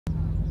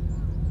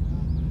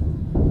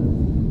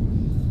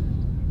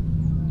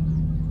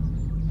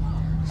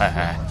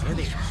哎，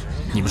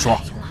你们说，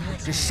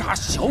这杀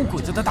小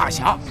鬼子的大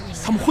侠，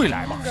他们会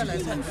来吗？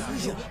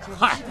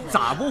嗨，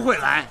咋不会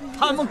来？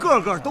他们个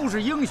个都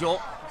是英雄，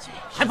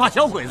还怕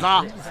小鬼子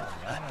啊？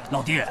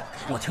老弟，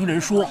我听人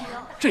说，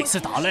这次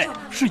打擂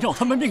是要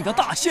他们命的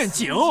大陷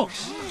阱。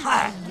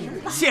嗨，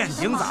陷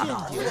阱咋的？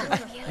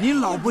哎，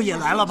您老不也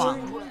来了吗？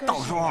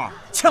到时候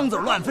枪子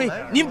乱飞，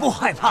您不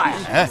害怕呀？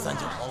哎，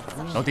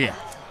老弟，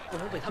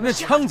那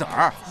枪子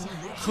儿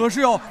可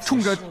是要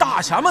冲着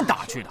大侠们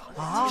打去的，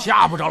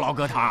吓不着老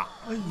哥他。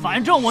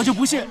反正我就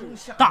不信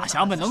大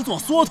侠们能做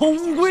缩头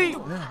乌龟。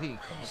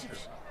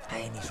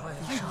哎，你说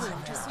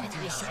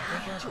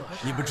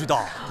你们知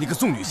道那个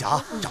宋女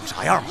侠长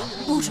啥样吗？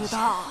不知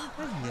道。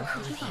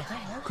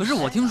可是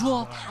我听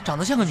说长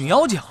得像个女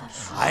妖精。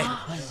哎，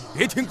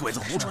别听鬼子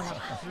胡扯，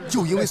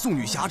就因为宋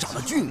女侠长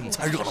得俊，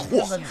才惹了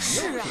祸。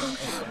是啊，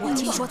我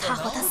听说她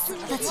和她死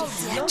了的姐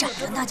姐长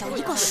得那叫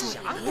一个水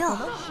灵。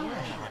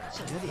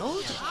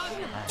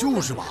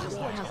就是嘛，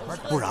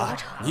不然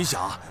你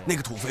想那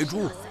个土肥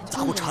猪咋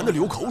会馋得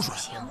流口水，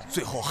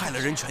最后害了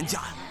人全家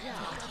呀？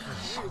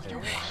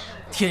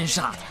天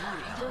杀的，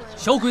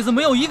小鬼子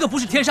没有一个不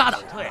是天杀的。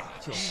对，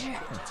是天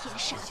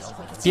杀。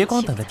别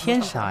光等着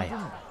天杀呀，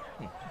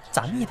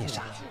咱们也得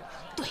杀。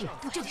对，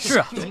就得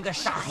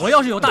是啊，我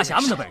要是有大侠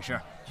们的本事，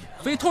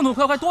非痛痛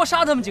快快多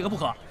杀他们几个不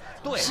可。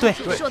对，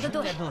说得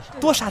对，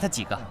多杀他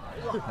几个。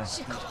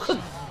哼，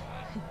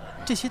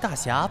这些大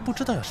侠不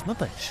知道有什么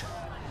本事，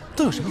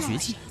都有什么绝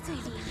技？最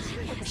厉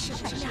害的是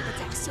那个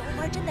叫小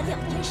花针的廖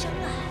天生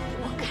啊，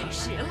我看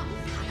实了，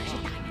他可是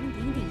大名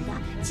鼎鼎的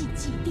禁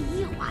忌第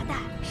一滑蛋，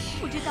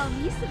不知道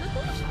迷死了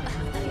多少人。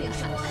别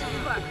说了，媳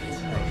妇儿，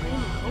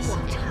和我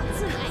唱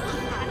最爱听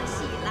他的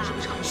戏了，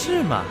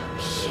是吗？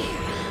是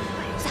啊，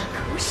咋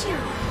可不是嘛？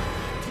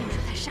听说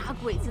他杀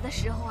鬼子的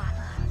时候啊。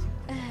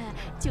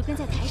就跟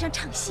在台上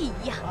唱戏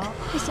一样，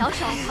这小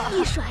手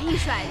一甩一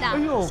甩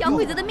的，小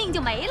鬼子的命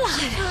就没了。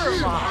是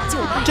吗？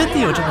真的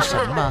有这么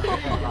神吗？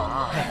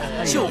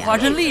绣花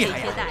针厉害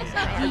呀！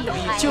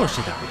就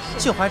是的，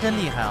绣花针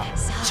厉害啊，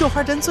绣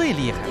花针最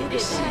厉害，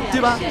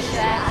对吧？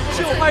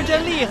绣花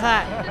针厉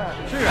害。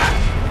是啊。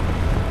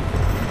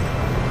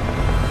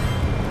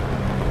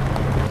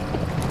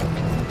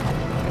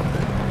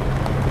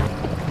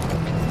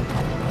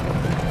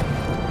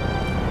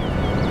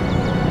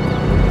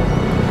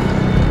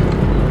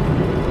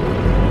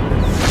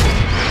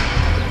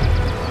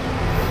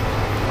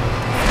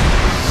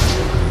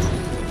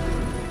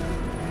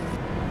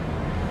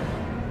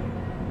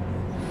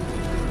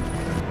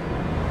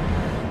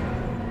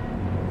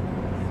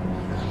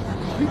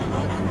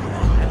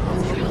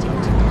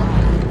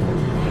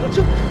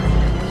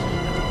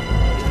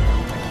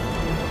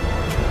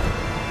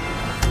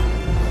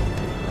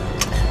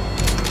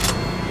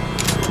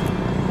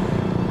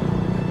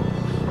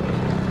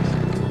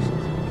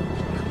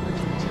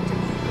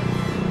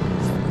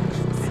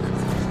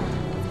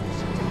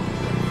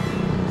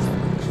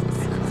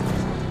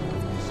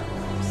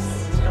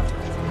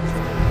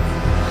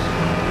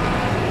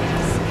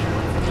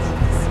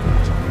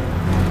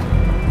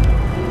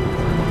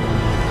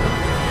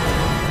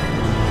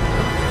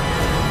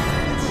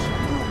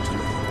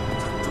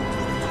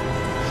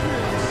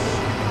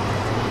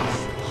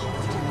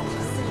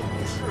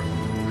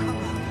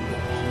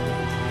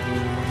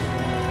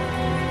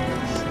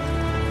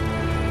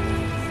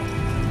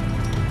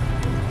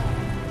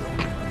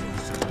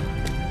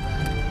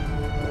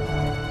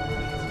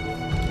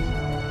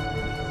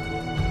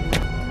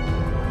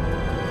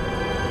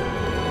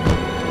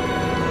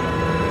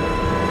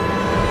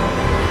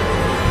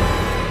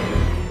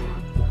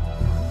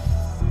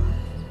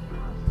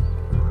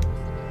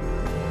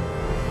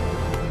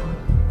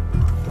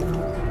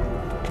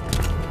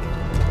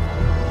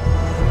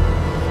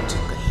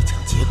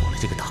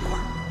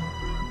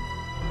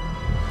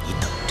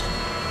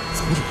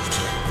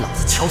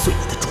敲碎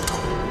你的猪头！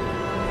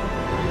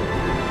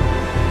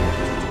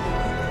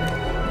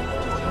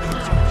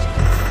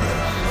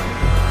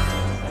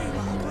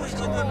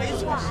没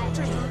错，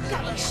这就是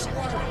该杀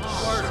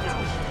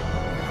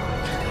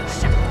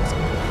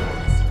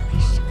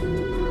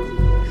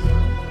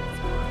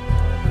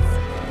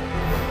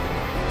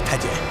太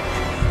监，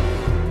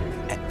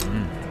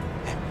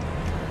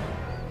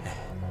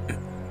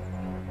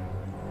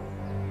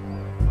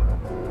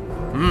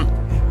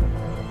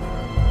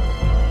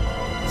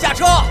下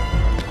车。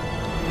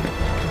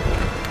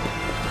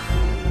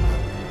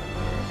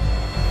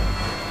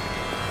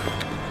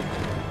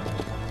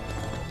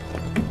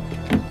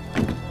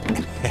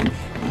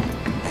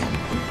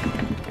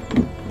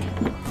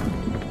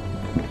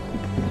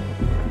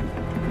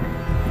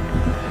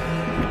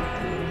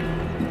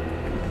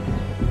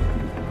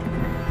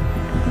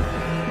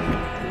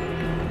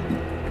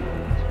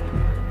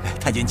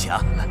太监请。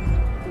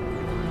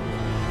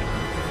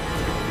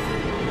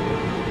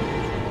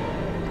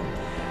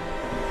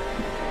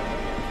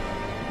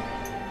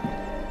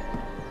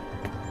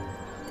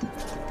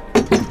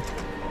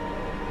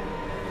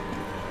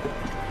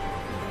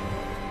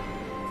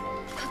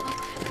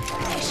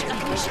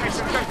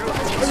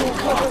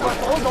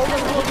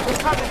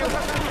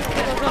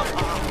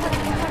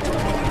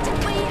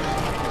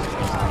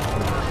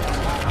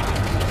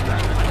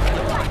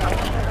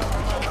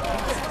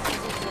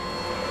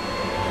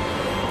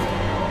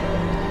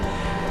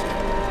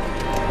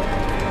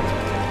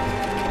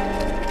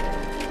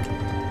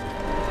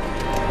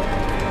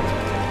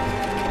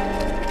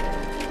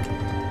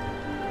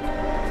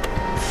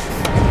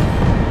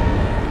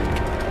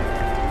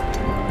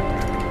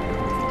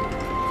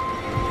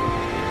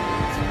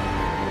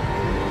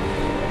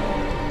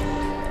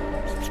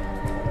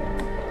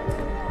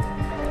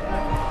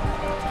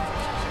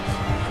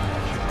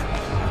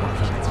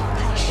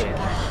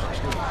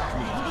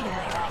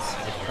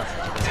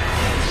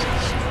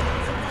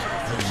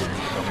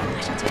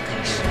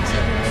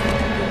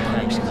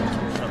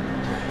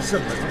圣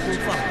本的规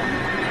范，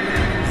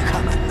你看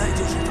看，那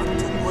就是咱们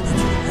中国的军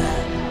人。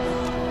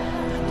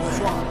对，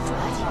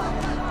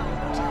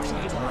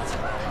他们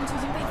最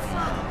近被放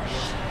了，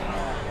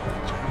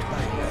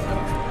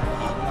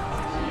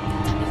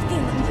咱们一定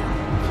能赢。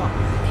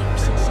得有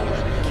信心，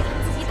给他们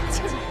自己打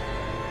气儿。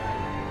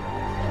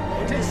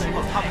我真希望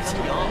他们能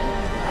赢。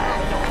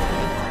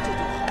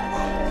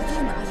一定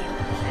能赢。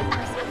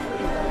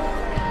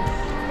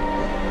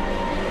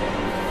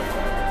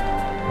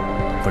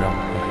不让我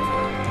回来，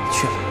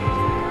去了。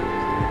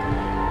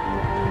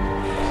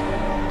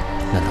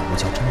难道吴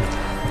娇真没来？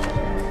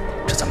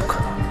这怎么可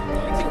能？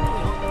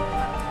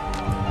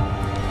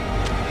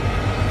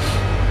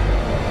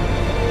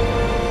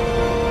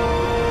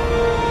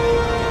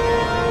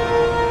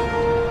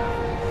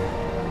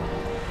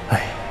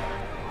哎，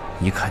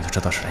一看就知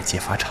道是来劫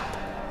法场的，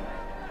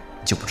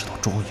就不知道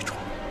装一装。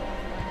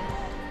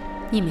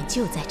你们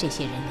就在这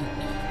些人里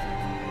面，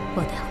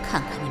我倒要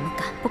看看你们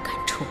敢不敢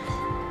出来。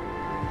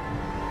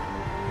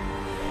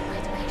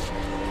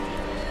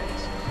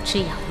只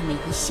要你们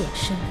一现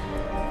身，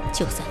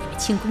就算你们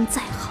轻功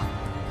再好，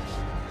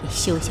也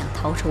休想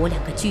逃出我2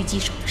个狙击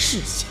手的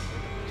视线。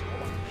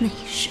那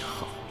时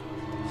候，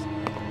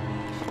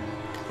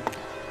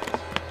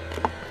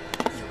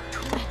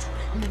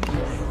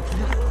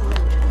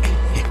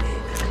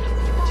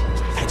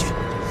太君，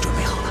准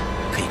备好了，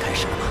可以开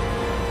始了吗？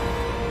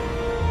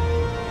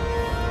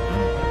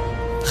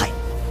嗨，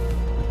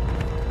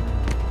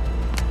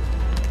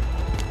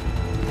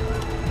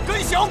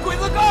跟小鬼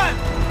子干！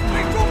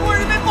为中国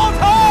人民报仇！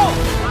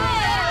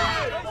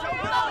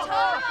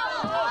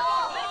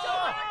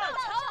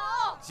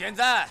现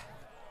在，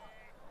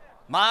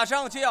马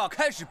上就要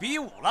开始比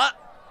武了。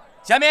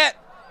下面，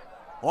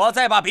我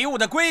再把比武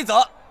的规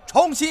则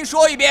重新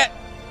说一遍。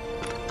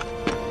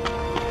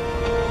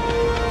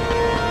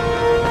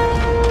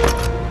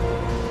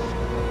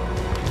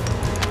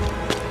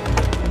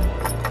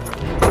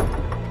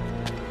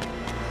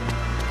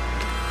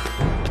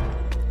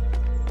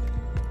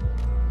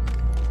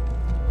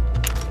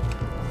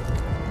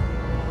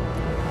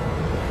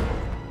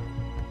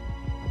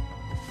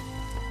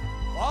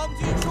皇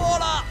军说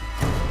了，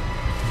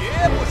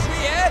绝不食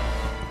言。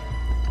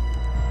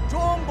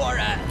中国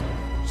人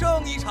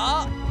胜一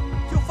场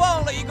就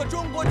放了一个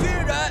中国军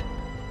人，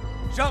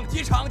胜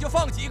几场就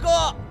放几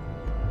个，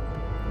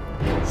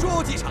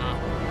输几场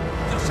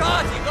就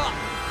杀几个。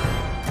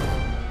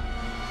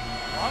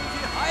皇军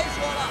还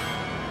说了，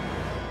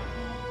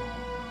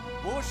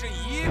不是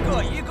一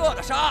个一个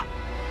的杀，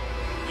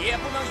也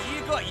不能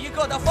一个一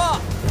个的放，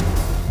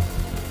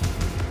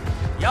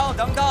要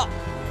等到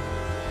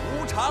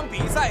5场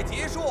比赛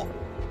结束，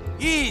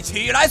一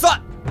起来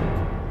算。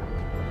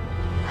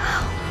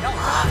要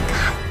杀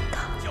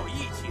就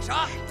一起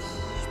杀，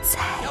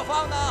要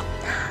放呢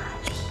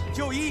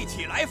就一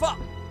起来放。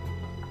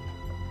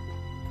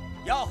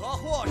要和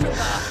获胜的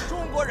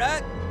中国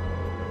人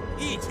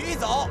一起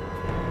走。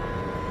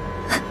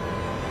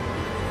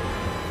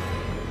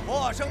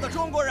获胜的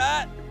中国人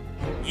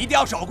一定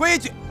要守规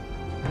矩，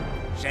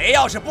谁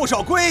要是不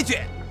守规矩，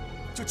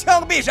就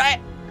枪毙谁。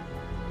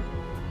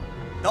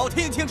都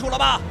听清楚了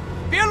吧？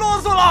别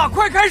啰嗦了，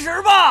快开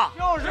始吧！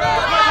就是。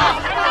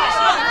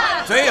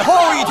最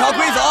后一条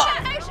规则，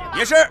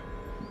也是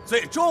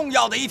最重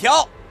要的一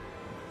条，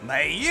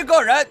每一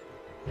个人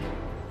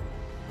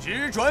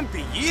只准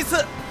比一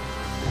次，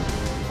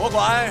不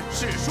管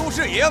是输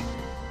是赢，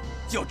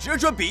就只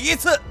准比一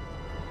次。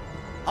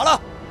好了，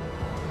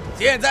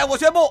现在我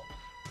宣布，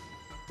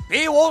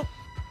比武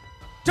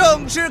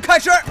正式开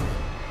始，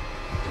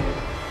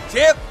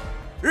请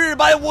日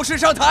本武士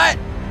上台。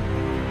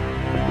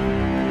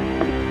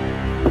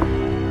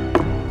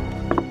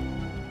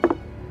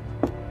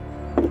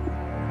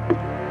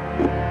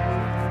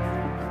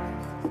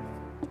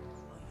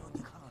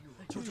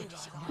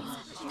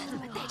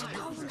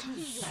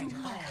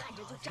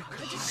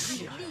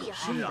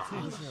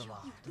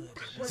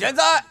现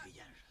在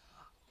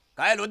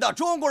该轮到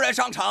中国人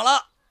上场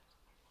了，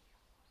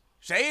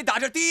谁打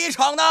这第一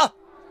场呢？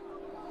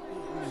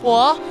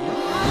我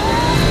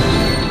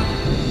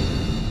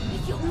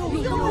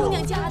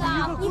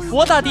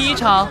我打第一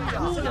场。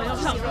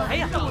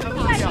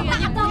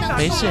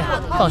没事，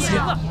放心。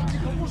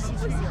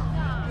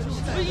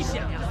危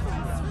险呀！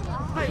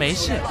没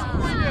事。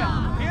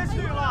别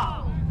去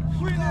了，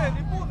闺女，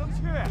你不能去。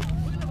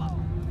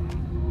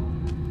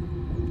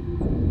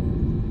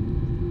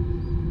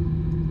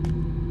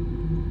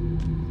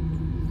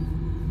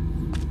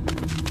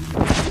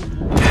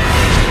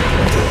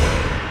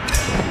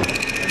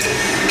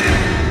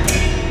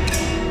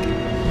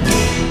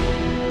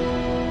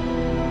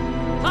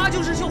他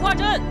就是绣花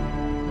针，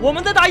我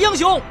们的大英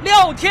雄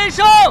廖天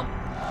生。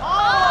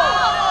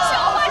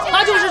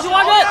他就是绣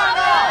花针。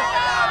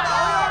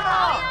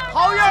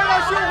好样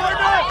的，绣花针！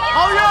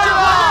好样的！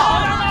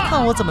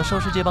看我怎么收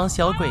拾这帮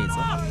小鬼子！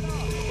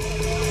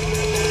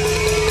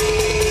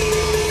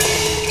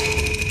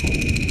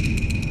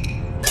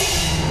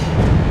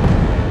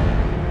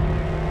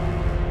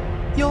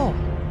哟，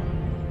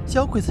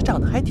小鬼子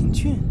长得还挺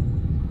俊。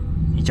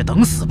你就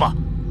等死吧！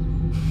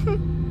哼，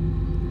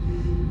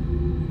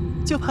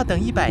就怕等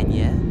100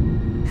年，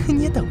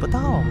你也等不到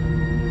啊！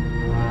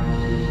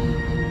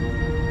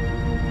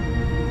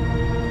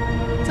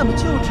怎么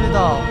就知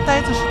道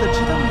呆子似的直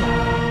瞪眼？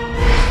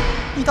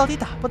你到底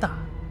打不打？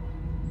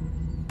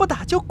不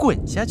打就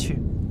滚下去，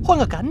换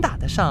个敢打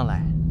的上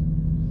来。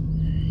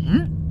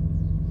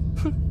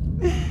哼，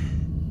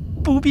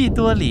不必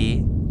多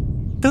礼，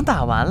等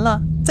打完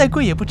了再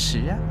跪也不迟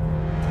啊。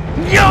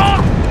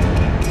呀！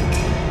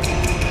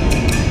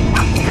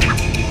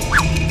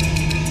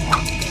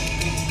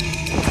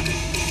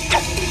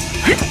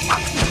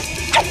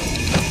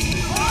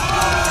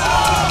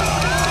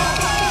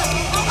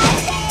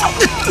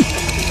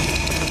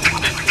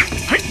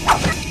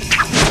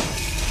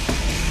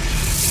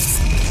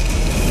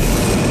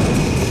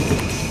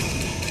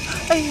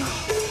哎呀，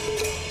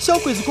小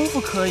鬼子功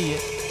夫可以，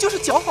就是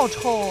脚好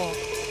臭哦。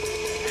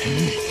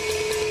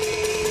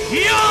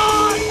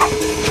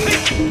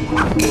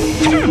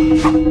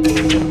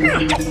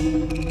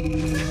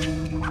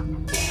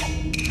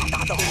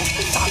打得好，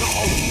打得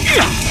好！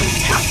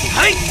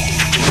哎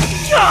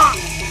呀！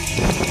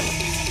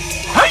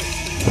哎！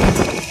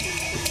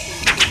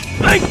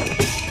哎！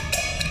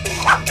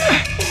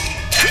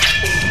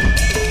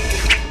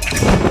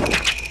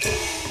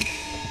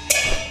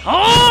哎！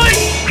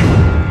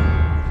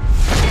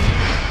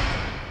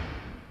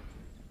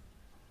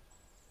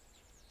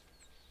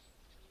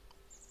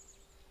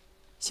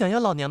想要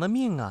老娘的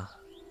命啊，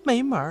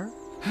没门儿！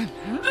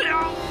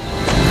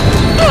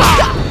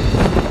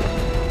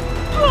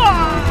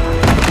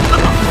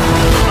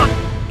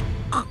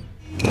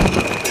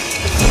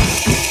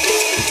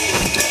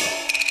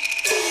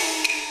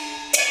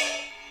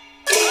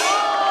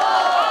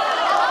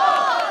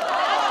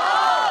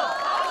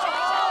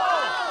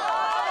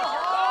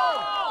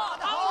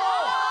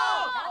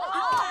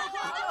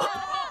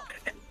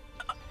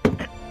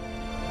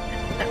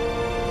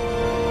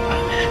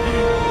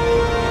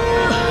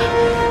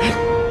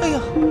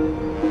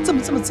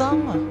这么脏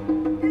啊！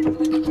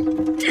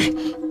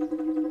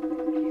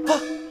啊！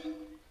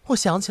我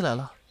想起来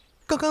了，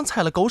刚刚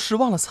踩了狗屎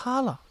忘了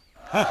擦了。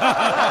打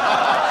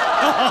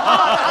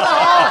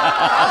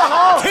得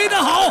好，踢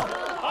得好！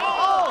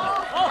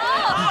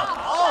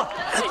好，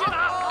继续打，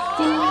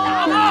打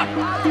他！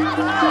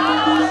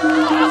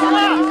打死他！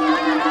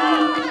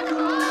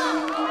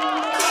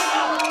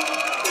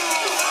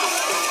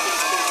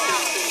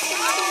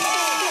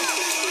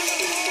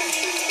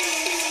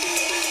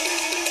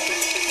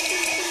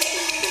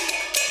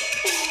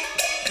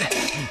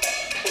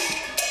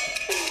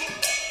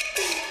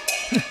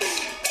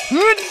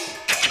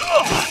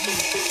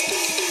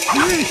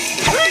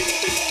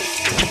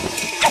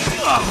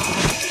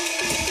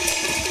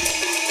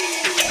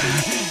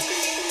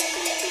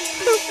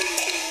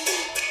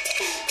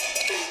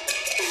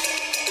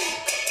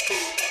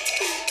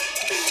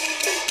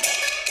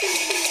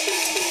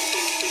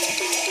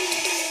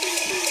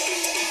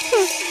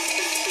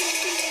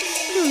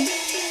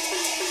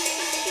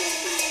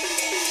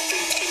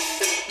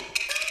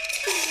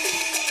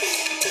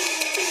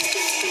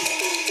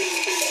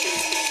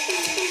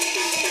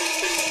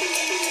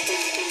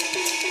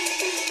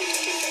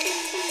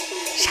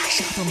啥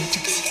时候都没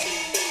正形。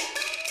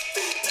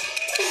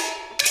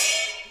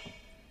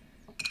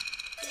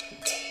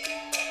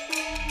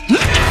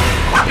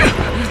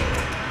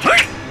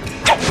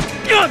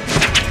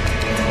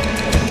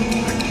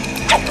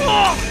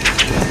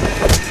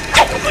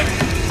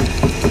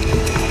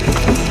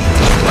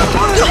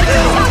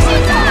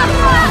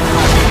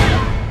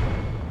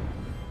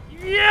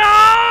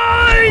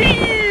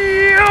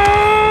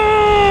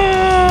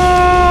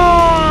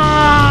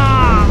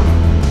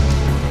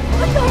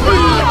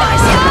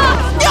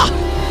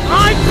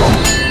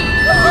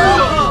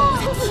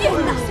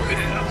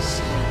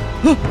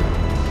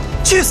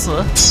去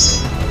死！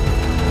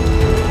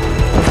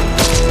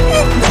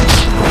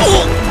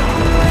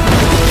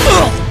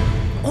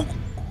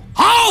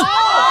好！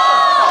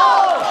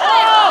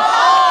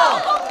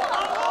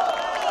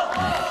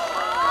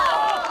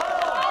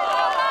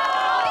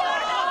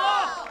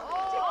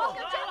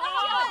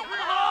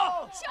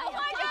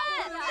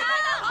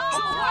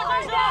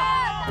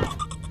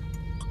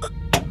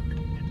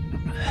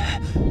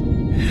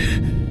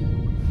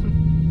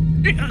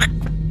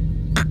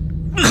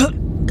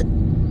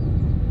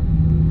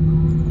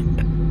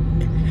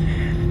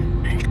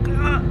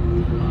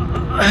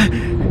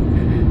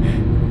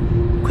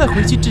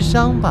回去治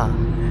伤吧，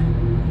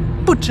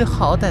不知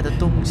好歹的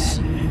东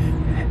西。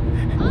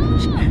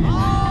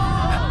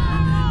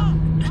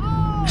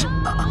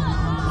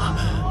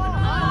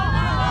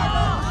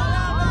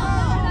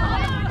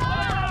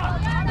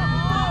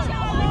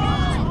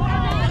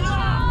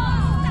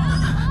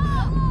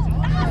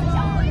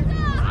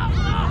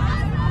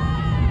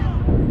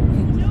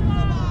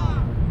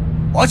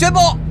我宣布，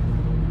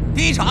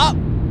第一场，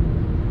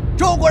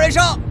中国人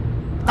胜，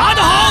打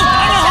得好，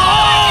打得好！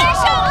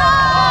胜了，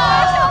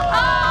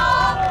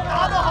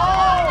打得好！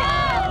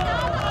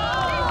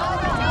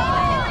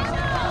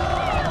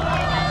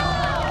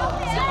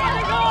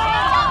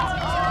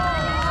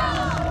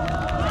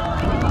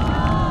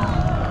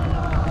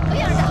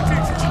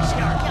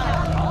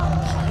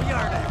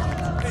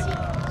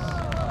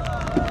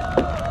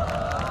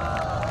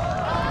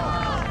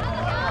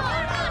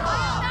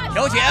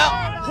有请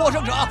获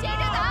胜者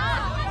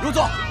入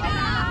座。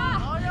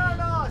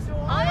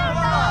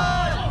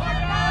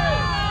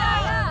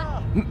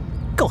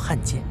够汉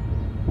奸。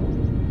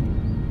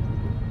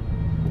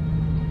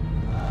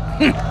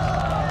哼。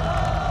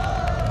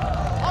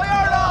好样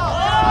的！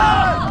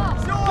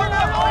兄弟们！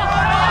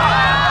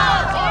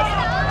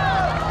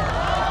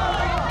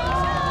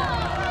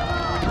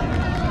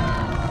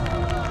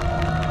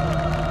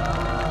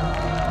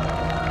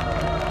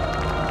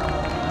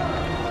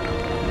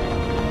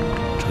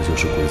这就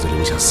是鬼子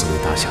留下4位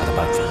大侠的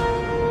办法。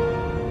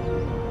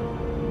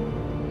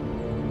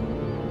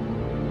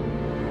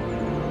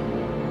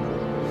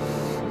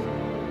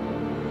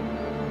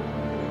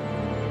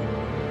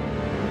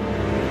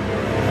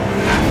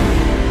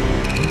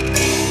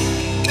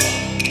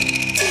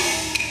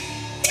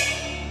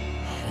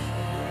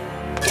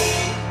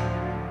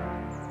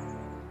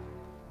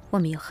我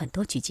们有很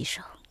多狙击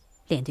手，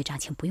连队长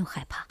请不用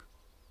害怕。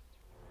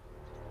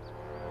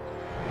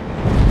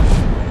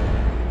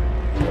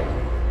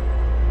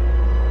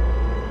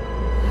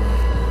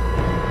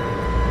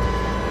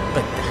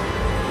笨蛋！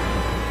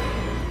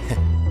哼，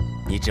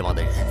你指望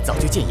的人早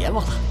就见阎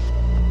王了。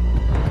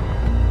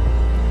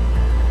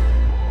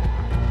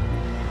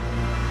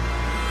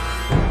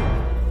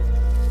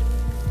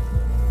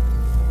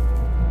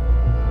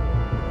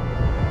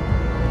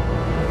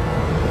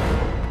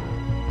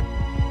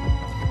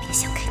别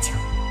想开枪！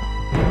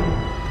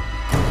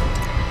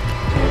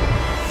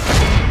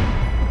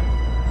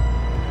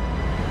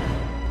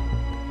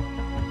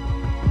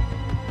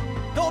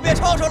都别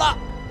吵吵了。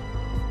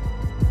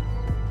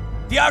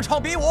第2场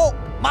比武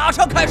马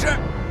上开始，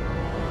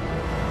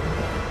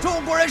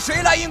中国人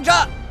谁来应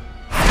战？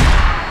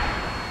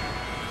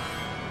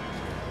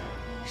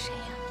谁呀？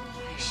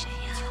谁呀？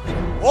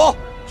我。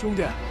兄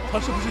弟，他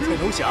是不是铁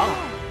头侠？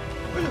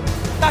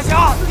大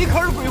侠，你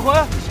可是鬼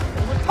魂，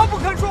他不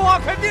肯说话，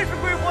肯定是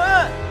鬼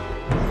魂。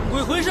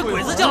鬼魂是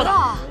鬼子叫的，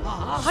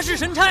他是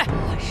神差，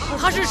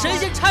他是神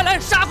仙差来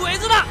杀鬼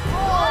子的。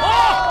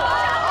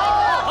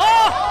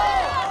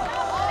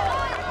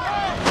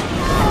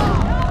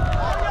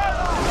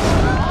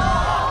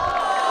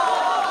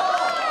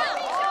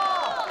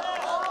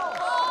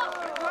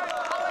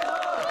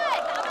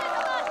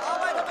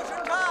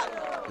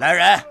来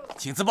人，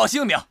请自报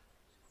姓名。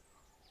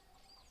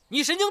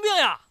你神经病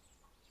呀！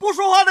不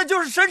说话的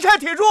就是神差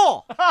铁柱。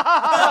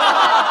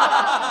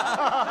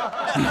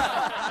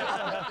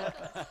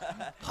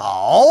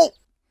好，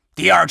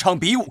第2场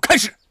比武开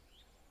始。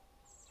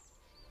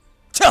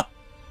枪！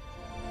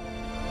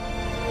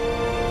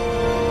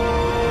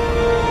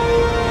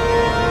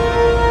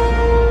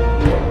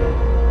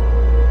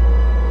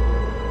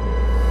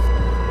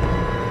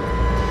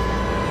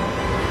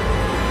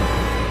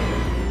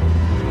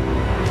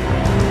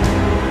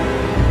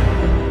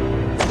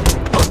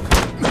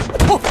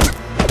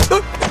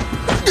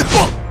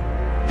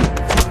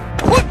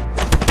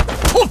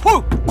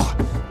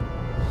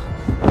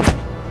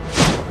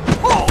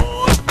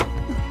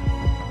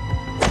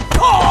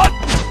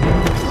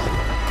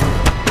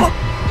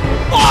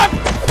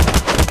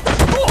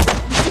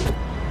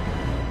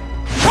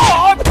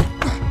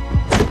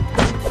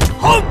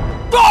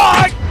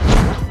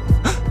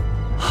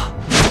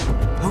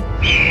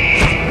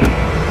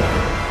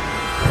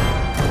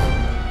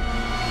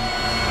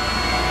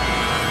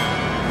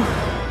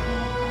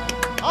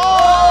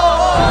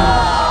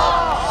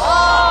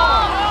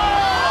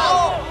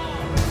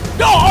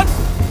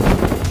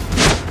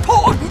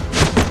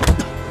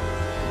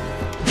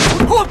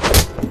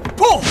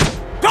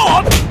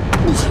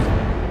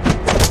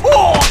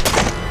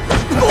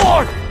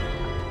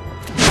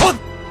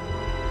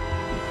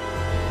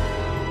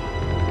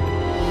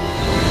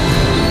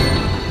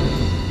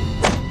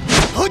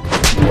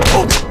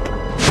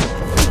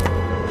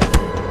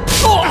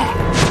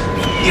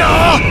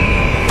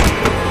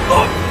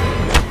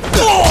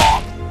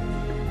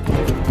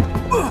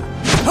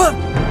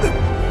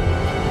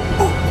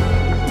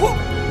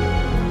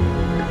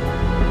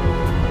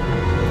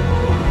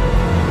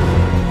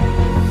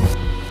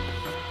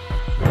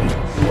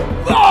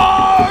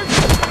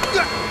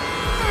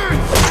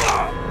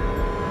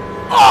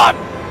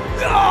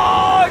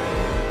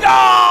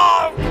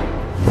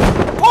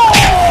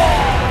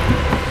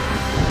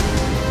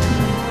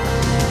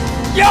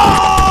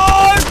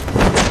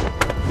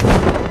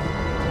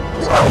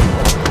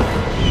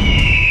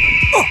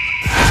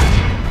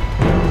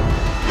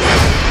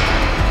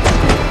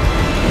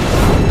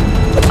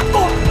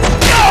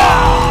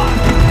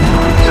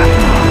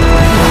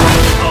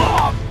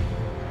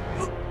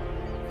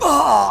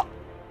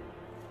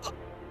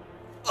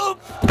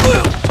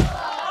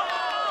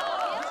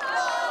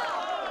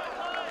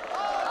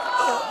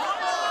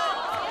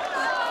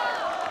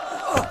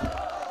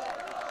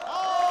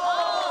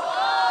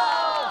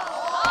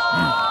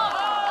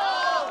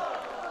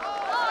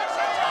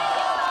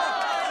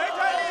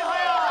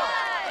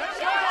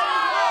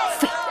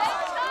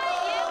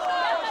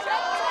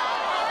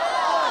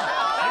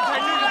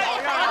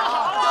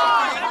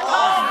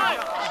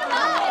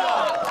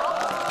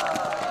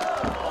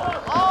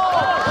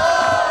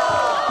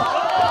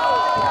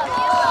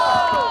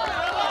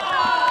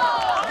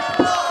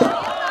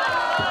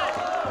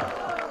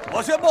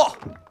我宣布，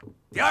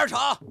第2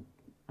场，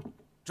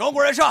中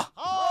国人上。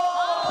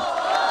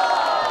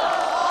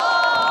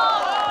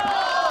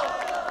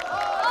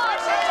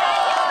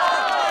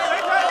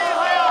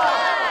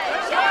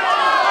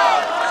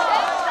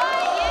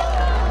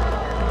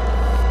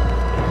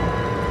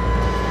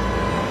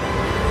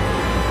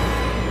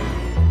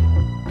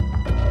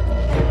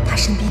他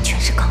身边全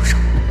是高手，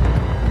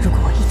如果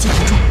我一击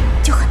不中，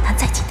就很难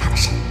再近他的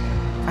身。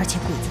而且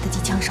鬼子的机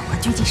枪手和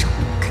狙击手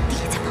肯定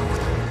也在保护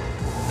他。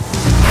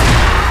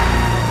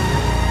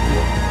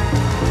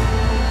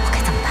我该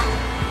怎么办？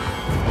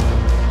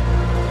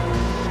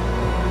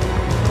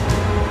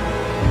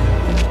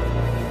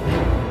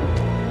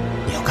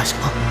你要干什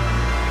么？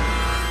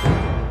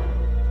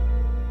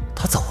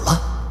他走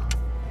了。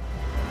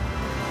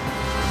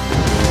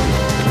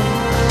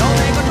有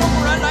哪个中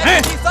国人来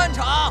到第3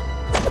场？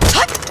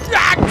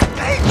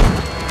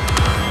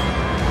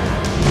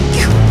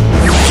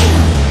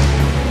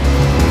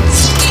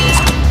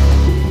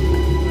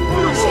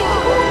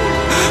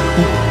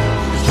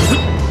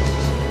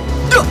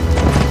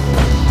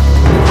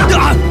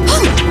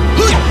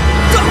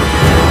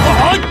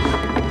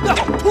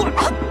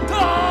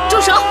住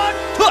手！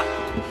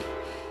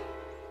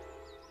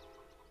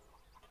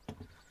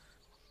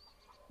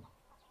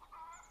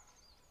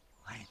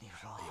哎，你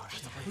说这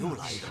怎么又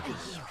来一个？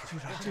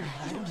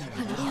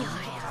厉害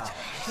呀！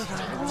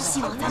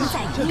希望咱们再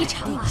赢一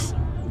场啊！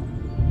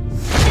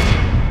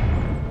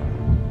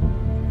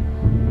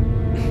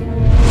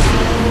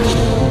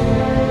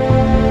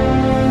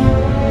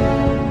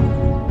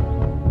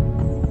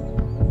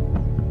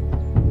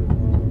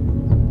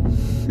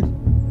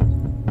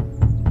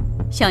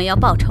想要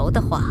报仇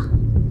的话，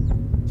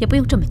也不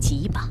用这么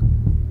急吧。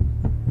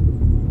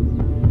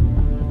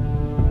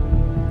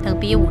等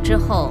比武之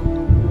后，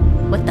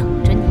我等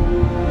着你。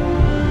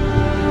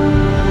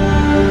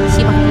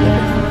希望你也会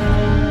后悔。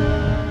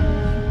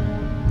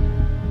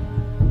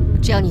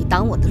只要你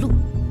挡我的路，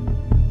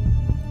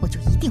我就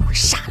一定会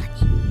杀了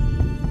你。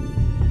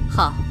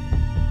好，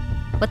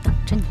我等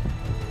着你。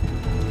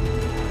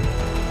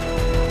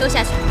都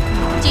下去，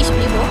继续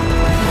比武。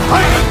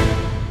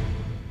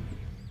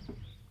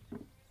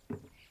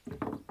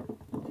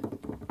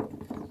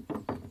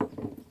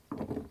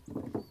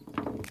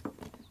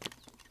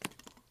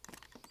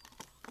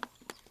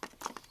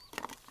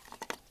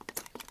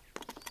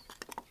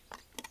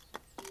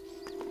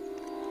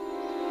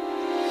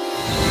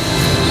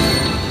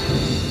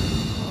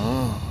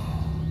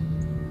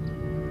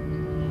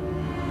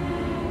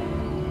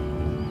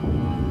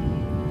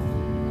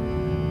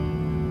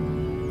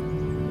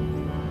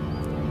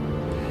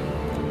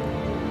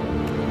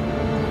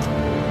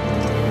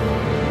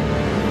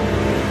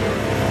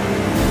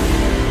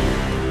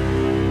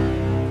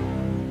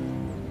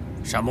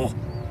山木，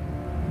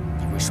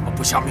你为什么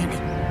不下命令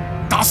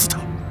打死他？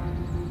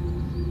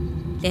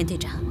连队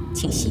长，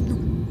请息怒。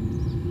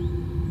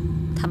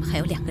他们还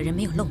有2个人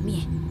没有露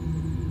面，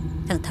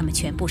等他们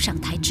全部上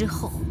台之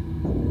后，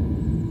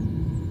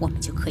我们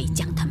就可以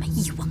将他们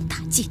一网打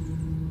尽。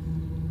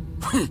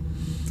哼！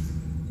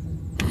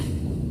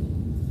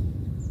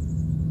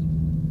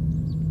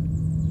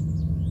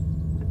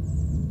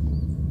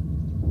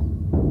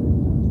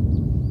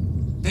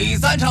第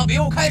3场比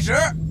武开始。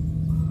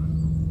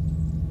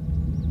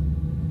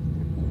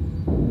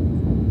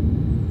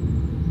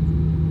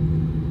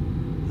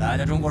来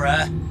的中国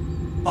人，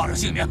报上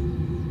姓名。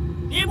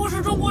你不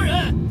是中国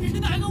人，你是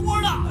哪个窝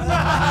的？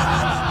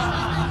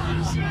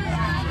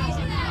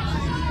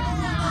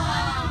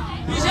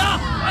余霞，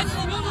把你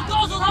的名字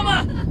告诉他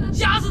们，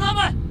吓死他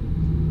们！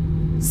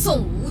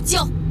宋无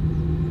娇，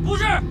不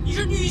是，你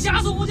是女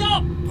侠宋无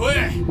娇。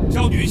对，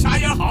叫女侠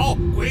也好，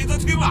鬼子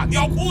听了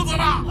尿裤子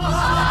了。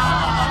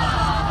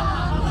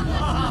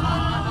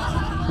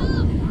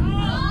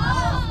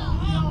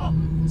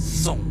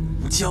宋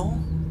无娇。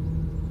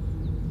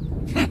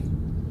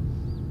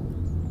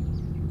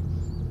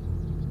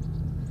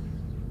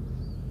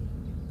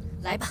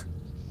来吧，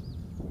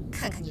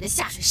看看你的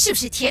下水是不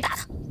是铁打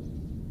的。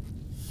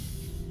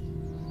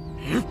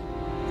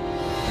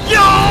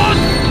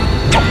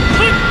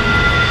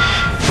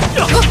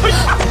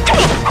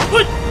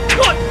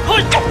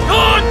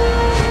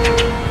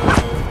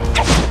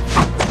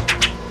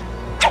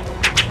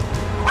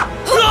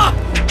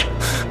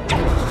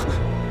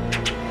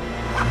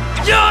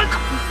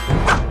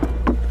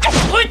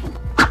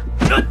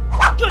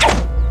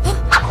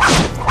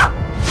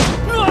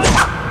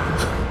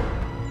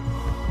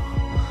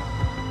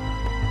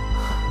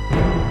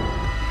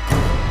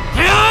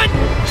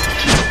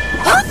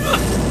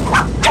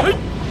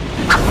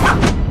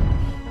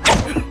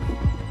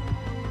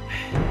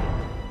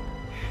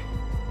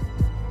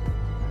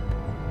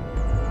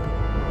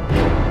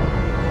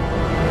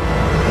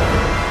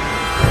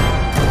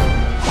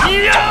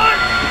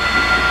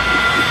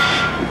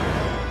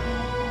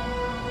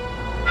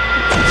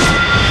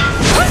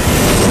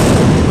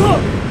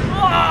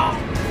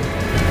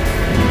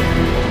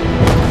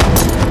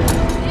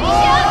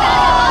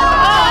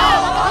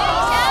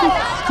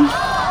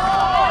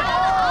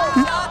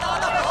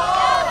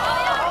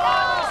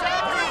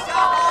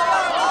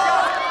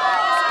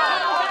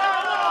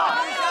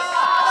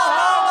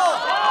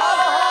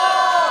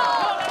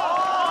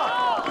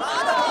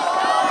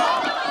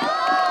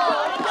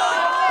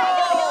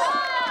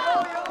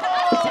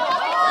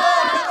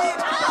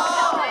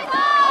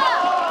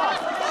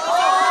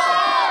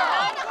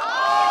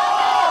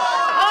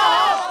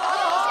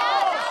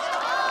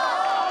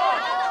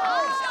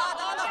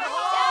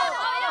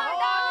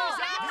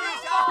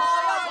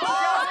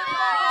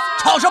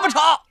吵什么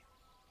吵？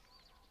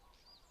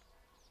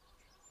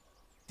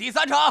第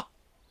3场，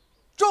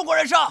中国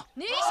人胜。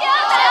女侠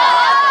好，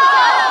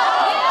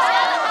女侠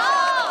好。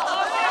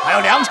还有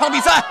2场比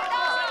赛，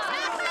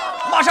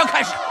马上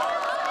开始。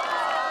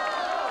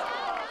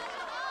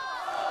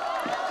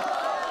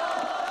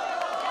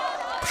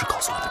不是告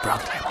诉我你不让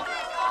你来吗？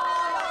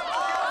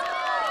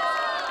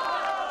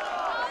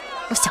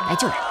我想来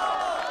就来，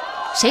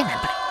谁也拦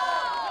不了。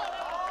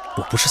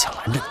我不是想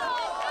拦着你，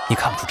你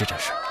看不出这阵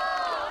势，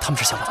他们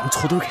是想把咱们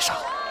搓堆给杀了。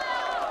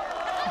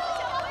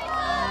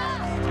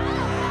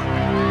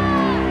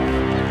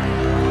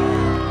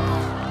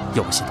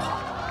有了信的话，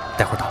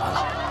待会儿打完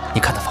了，你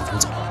看他放咱们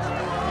走。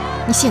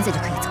你现在就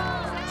可以走。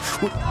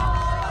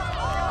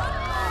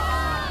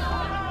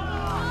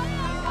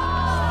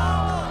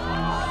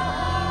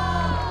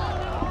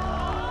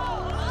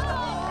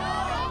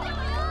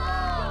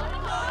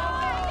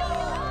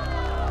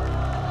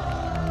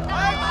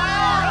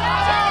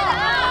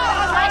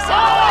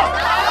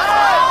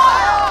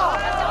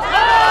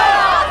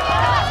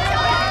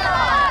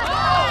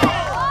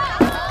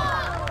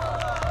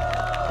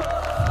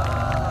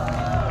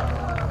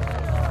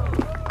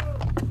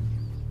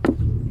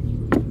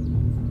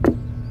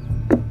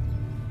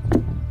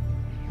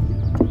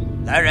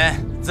来人，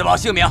自报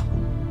姓名。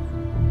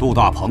杜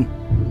大鹏。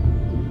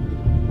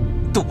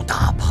杜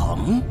大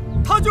鹏，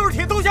他就是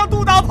铁头侠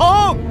杜大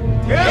鹏。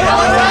铁头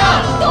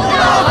侠杜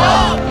大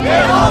鹏，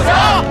铁头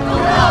侠杜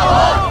大鹏，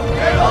铁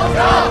头侠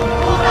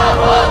杜大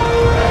鹏，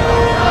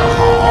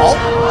好，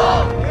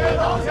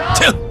请。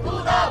杜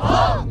大鹏，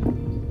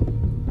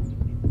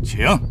请。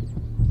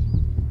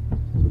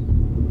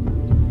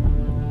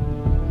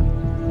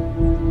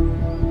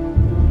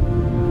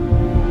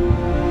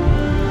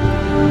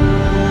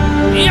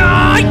呀！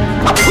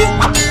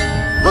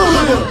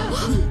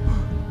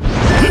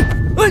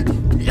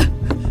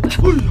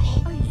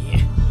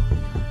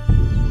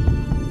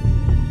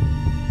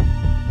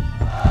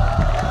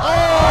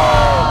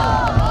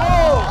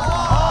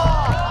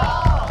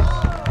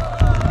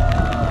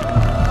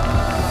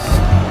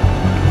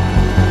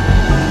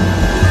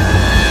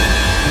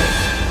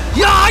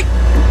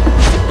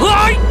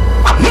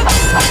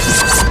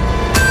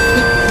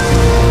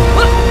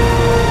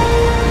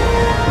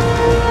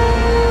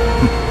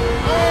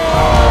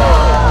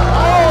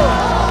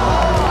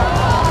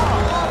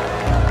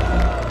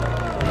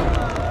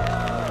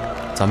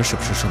咱们是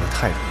不是胜得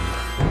太容易了？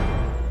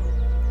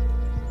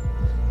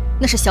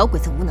那是小鬼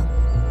子无能。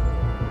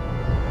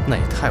那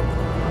也太无能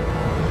了。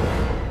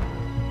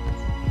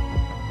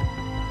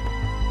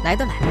来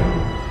都来了，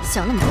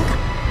想那么多干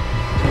嘛？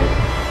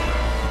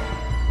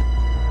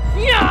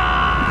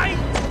呀！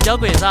小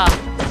鬼子，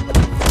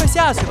快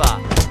下去吧，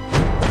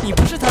你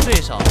不是他对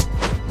手，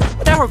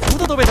待会儿骨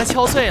头都被他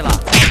敲碎了。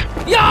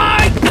呀！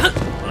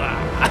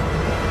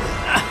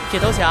铁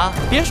头侠，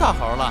别耍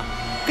猴了，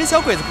跟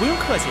小鬼子不用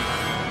客气。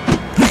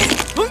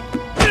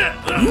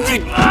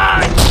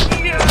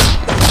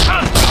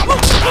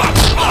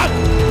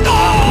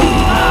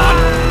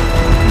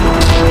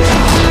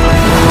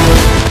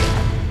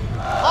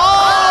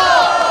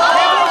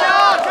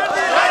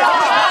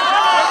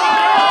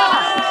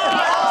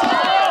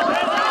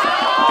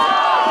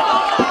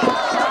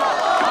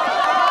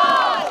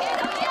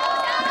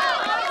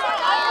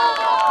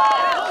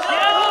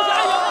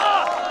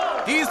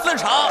第4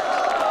场，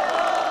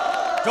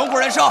中国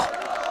人胜。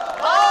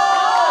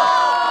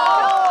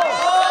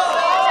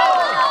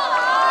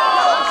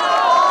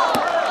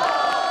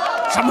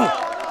山木，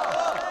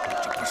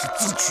这不是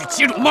自取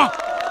其辱吗？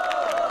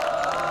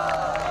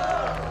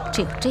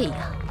只有这样，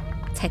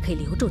才可以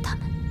留住他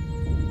们。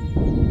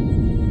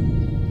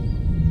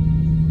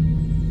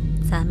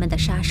咱们的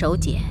杀手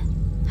锏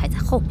还在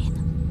后面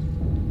呢。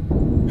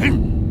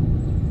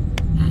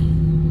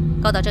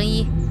高岛正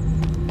一，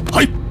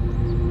嘿，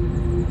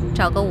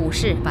找个武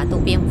士把渡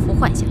边武夫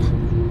换下来。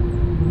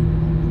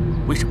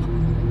为什么？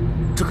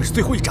这可是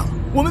最后一仗了，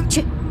我们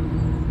去。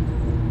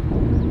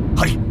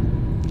嘿。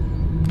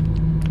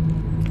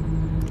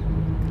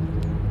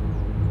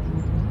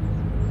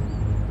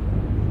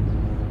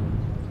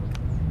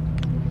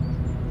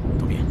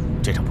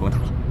这场不用打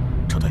了，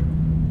撤退。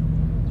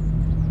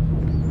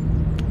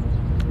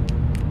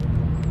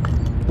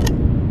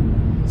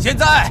现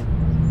在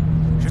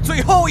是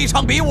最后一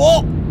场比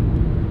武，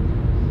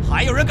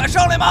还有人敢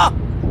上来吗？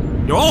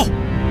有。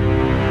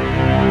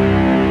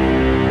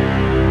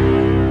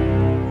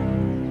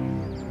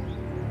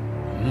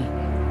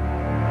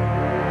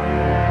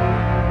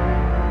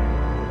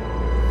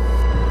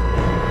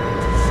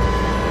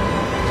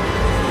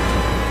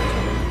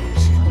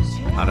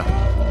拿着。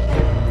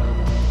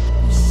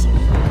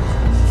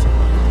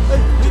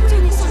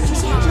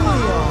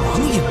王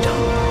营长，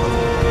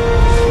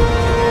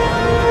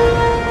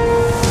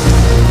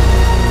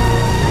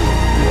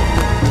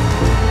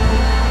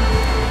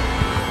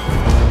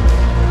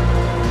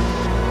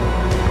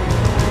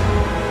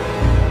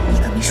你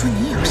可没说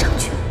你也要上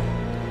去。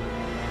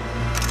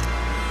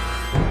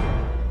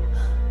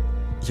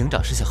营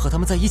长是想和他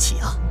们在一起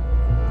啊。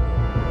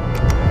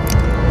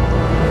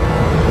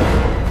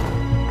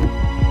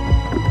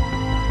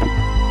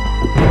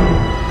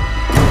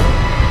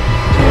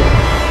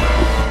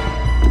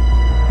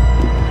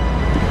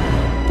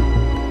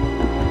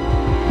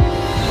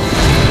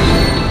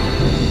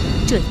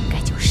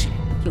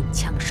用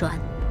枪栓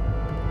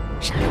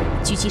杀了我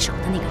们狙击手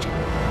的那个人。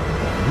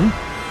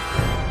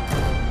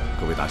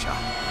各位大侠，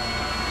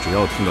只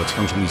要听到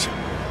枪声一响，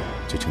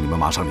就请你们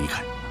马上离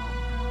开。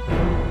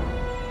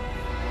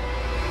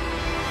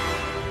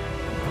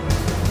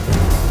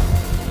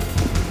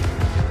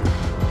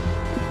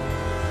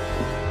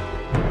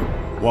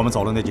我们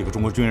走了那几个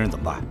中国军人怎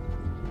么办？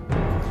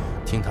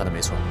听他的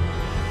没错，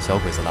小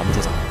鬼子拦不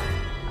住咱们。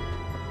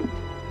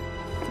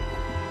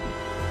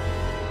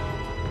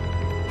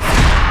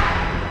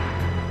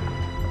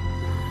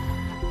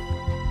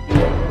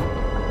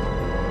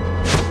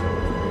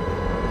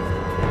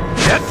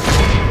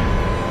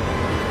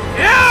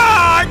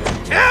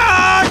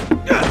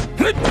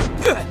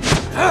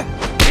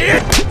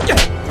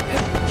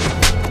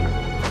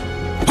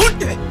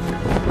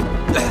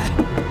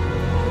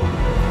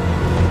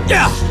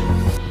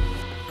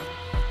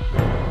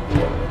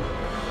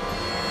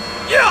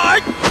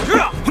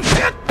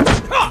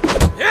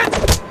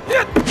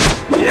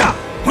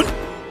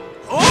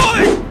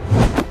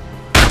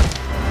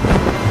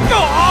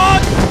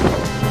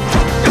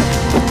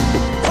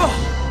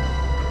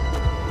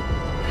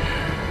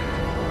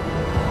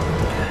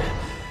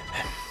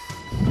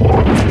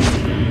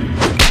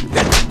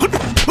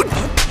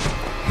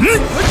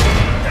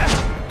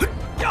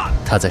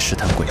他在试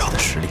探鬼子的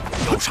实力，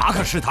有啥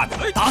可试探的？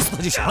打死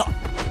他就行了。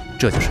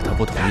这就是他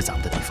不同于咱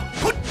们的地方。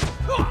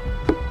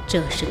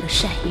这是个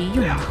善于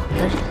用脑的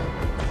人，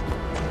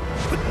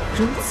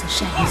如此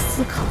善于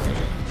思考的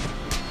人，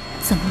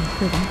怎么也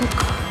会往我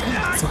口袋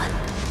里钻呢？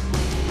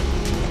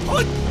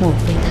莫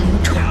非他有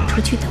闯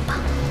出去的把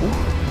握？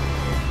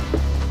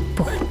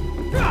不，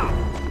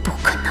不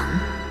可能。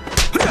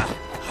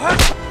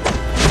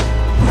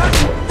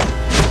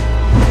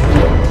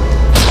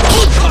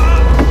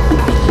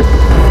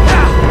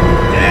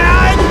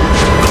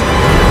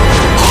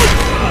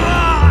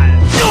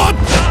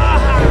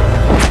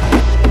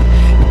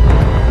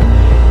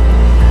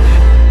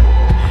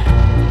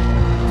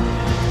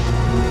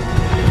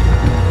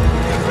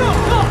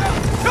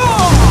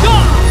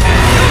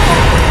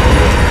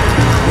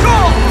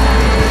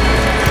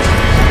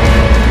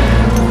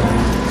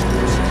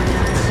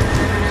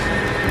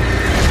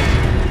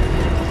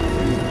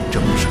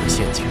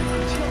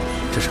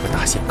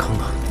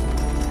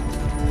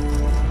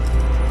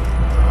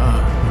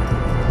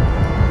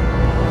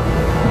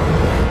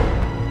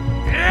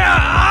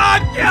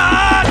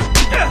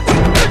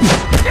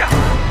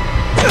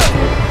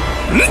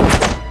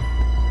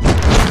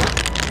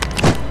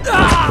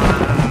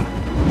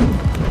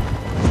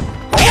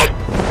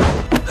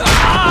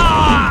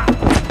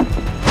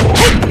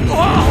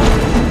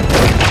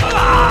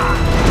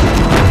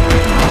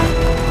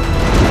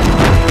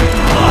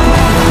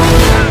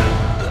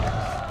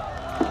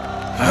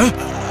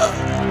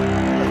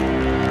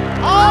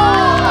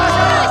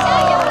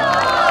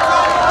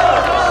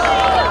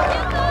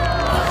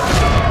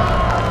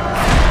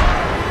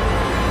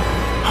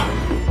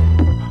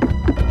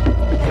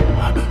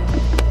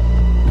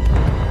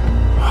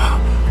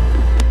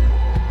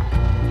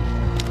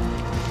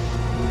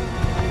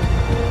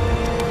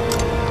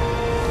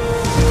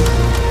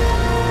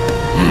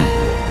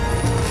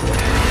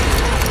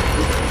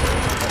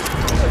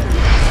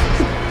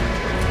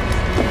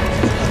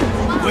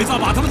鬼子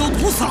把他们都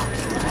毒死了。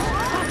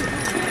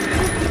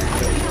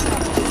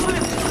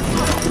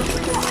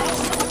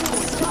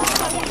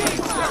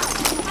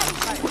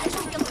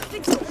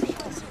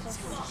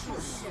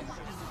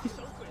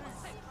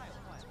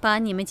把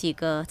你们几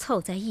个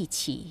凑在一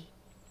起，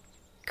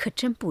可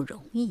真不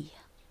容易呀。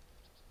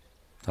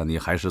但你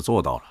还是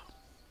做到了。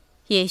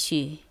也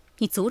许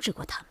你阻止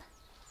过他们，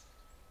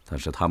但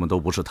是他们都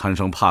不是贪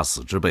生怕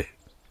死之辈。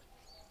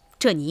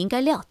这你应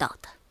该料到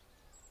的。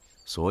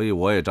所以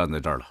我也站在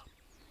这儿了。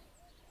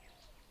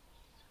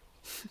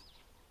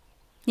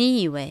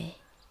你以为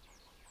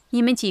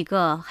你们几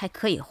个还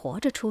可以活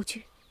着出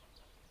去？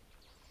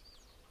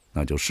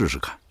那就试试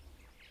看。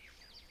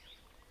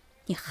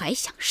你还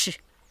想试？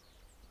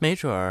没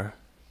准儿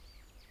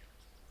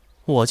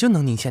我就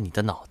能拧下你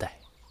的脑袋。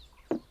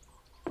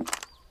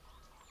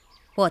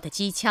我的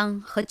机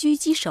枪和狙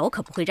击手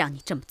可不会让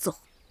你这么做。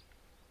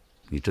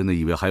你真的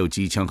以为还有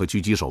机枪和狙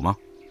击手吗？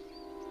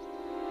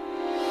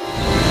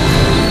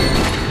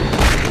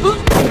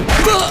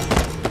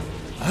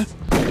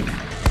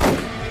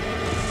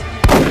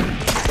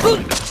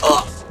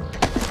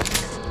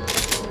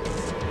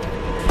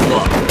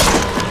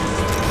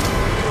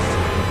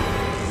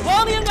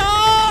王营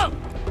长，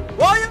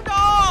王营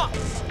长！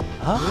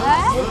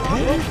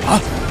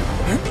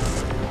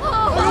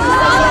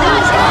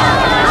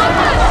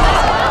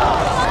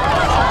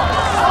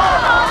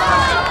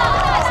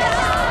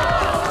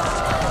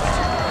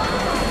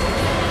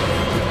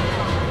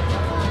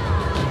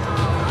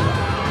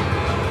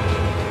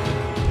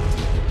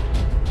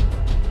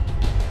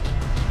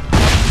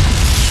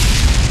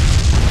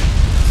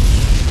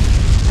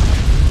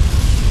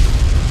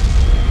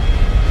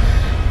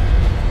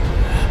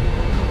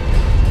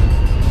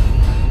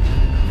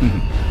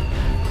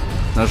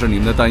那是你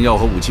们的弹药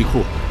和武器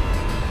库，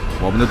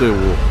我们的队伍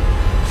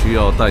需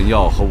要弹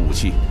药和武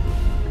器。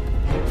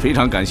非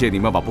常感谢你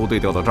们把部队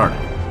调到这儿来。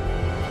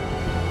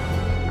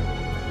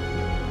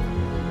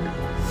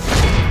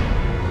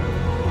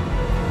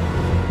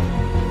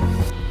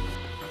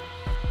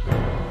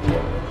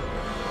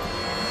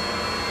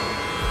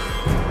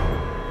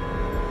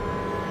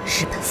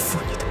日本妇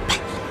女的败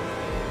类，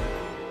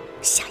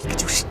下一个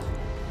就是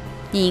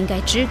你。你应该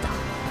知道，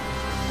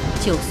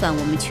就算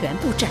我们全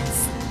部战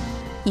死，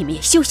你们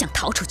也休想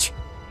逃出去。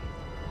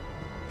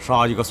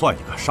杀一个算一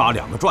个，杀2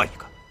个赚1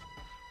个，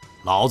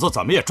老子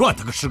怎么也赚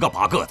他个10个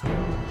8个的。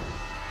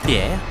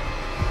别呀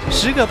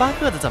，10个8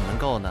个的怎么能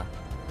够呢？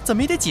怎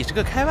么也得几10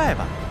个开外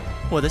吧。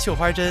我的绣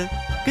花针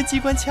跟机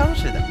关枪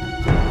似的，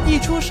一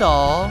出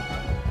手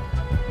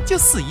就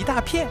死一大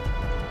片。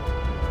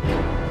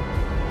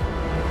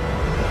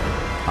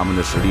他们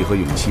的实力和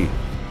勇气，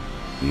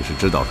你是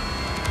知道的。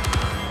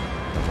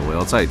但是我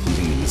要再提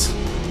醒你一次，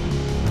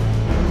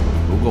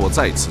如果我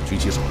再次举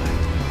起手来，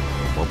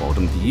我保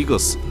证第一个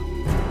死的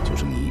就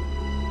是你，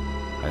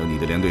还有你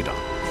的连队长。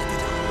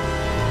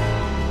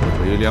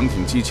至于2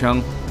挺机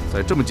枪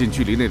在这么近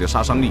距离内的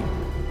杀伤力，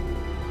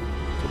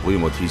就不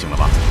用我提醒了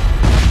吧？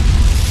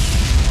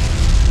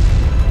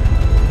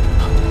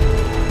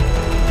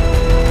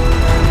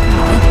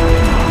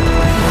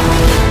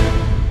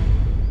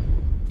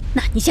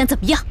那你想怎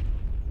么样？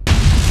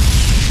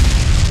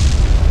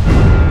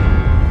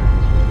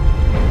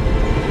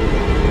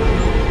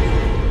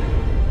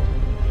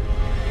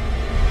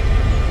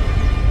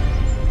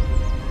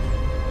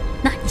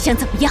那你想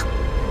怎么样？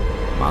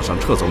马上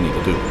撤走你的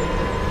队伍，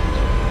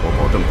我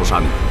保证不杀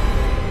你们。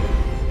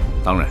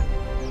当然，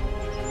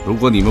如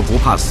果你们不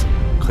怕死，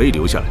可以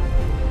留下来，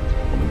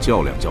我们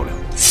较量较量。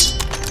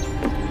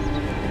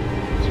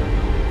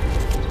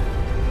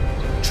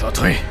撤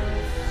退，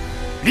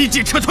立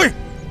即撤退！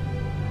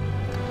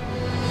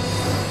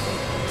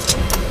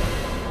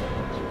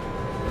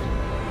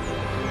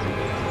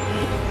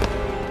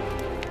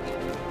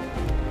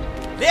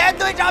连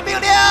队长命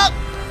令，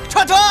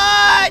撤退！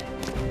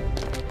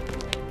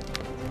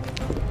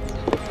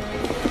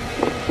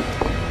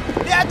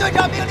连队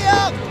长命令，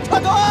撤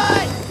退！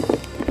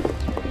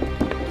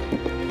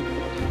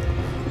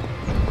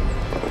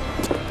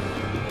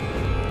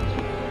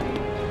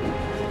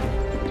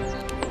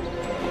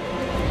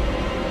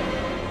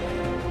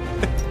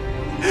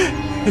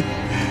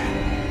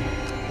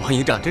王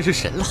营长真是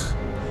神了，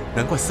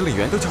难怪司令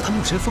员都叫他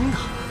木神风呢。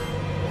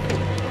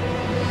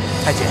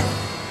太监。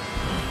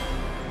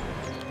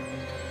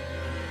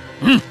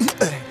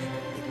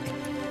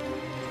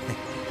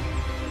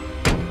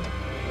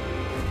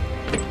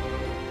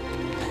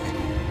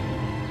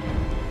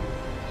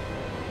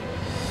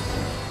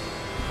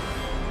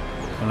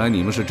看来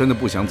你们是真的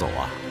不想走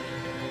啊！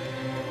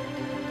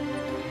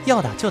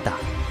要打就打，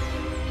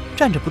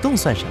站着不动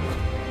算什么？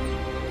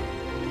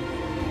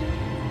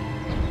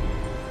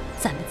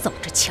咱们走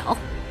着瞧。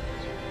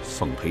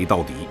奉陪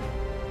到底。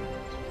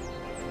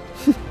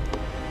哼！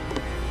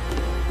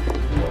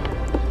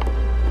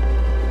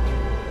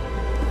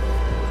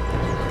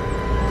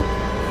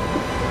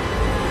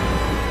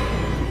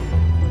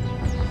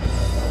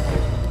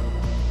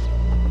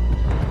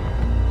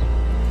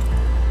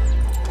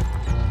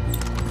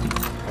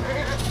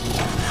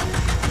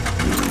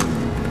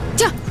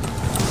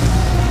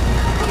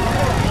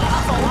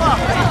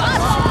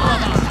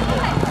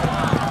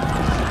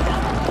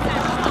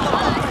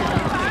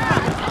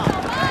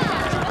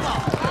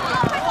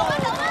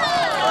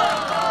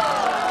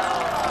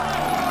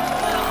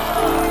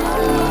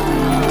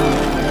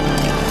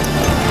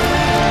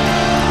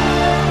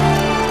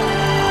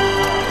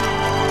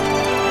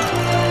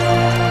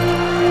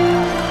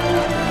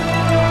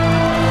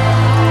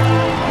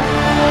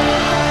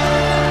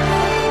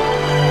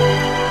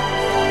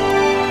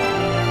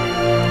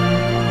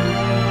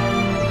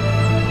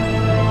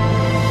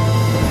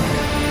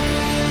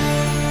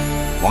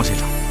王先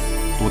生，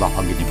督导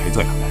团给你赔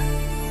罪了。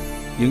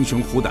英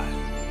雄虎胆，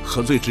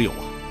何罪之有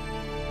啊？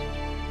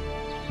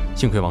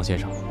幸亏王先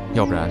生，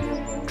要不然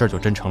这儿就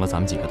真成了咱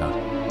们几个的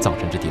葬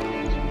身之地了。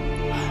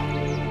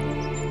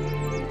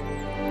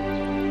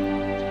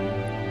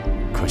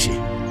可惜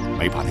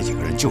没把那几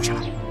个人救下来。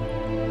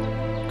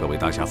各位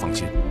大侠放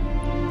心，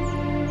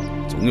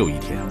总有一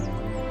天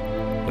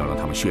要让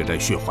他们血债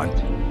血还。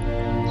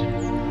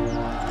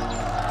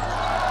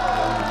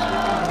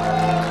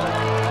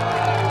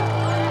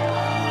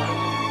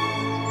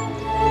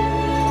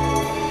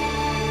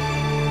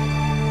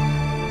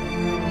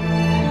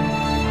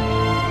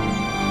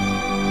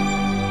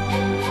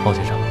王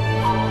先生，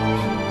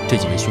这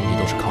几位兄弟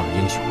都是抗日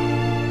英雄，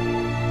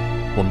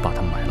我们把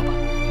他们埋了吧，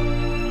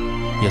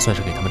也算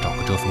是给他们找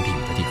个遮风避雨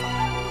的地方。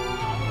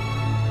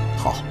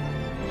好。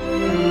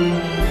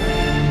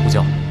吴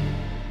娇，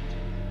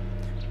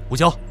吴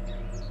娇，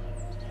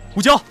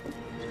吴娇，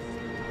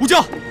吴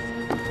娇！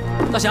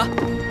大侠，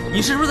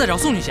你是不是在找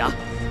宋女侠？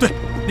对，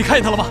你看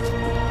见她了吗？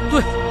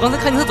对，我刚才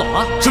看见她走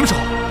了。什么时候？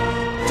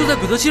就在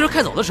鬼子汽车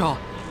开走的时候。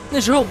那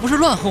时候不是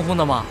乱哄哄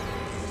的吗？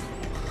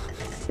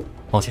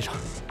王先生，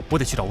我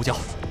得去找吴娇，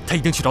她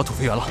一定去找土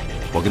肥原了。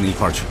我跟你一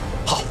块儿去。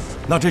好。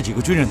那这几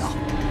个军人呢？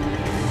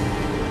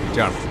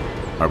这样吧，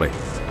二位，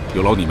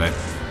有劳你们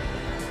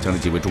将这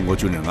几位中国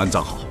军人安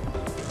葬好。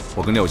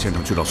我跟廖先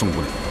生去找宋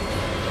姑娘。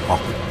好。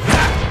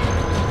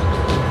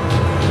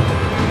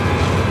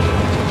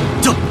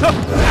走。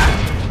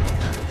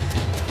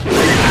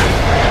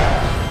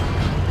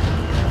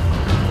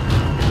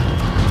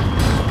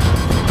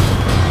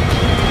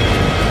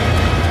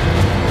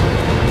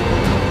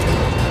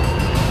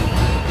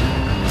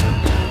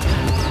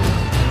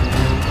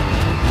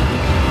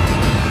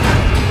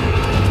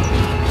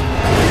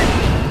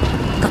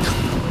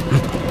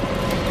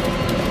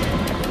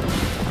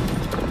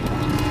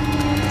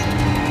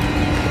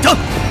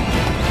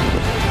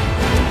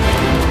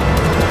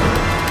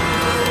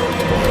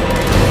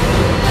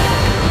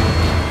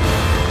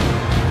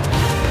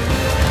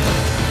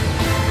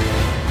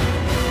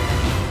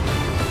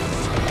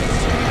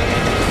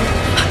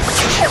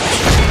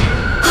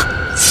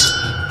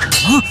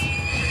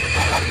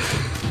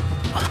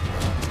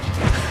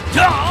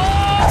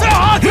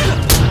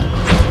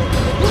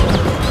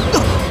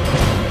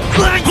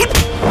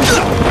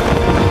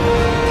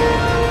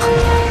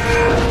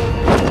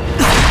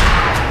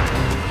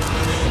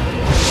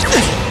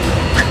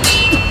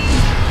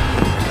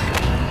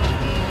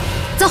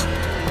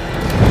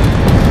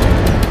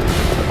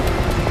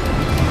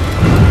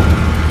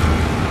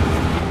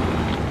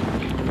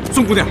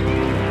宋姑娘，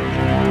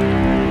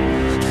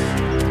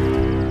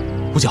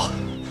不叫。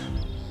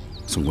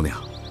宋姑娘，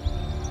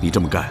你这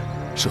么干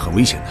是很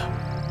危险的。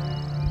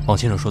王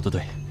先生说的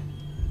对，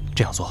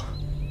这样做，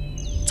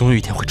总有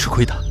一天会吃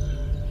亏的。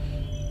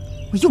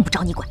我用不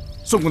着你管。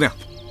宋姑娘，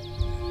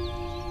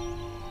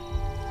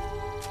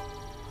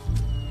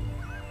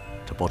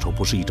这报仇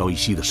不是一朝一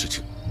夕的事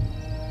情，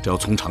这要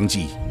从长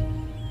计议。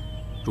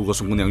如果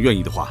宋姑娘愿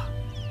意的话，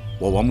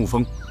我王沐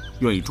风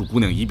愿意助姑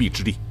娘一臂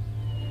之力。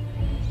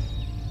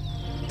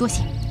 多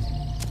谢，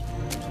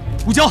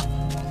吴娇，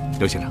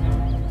廖先生，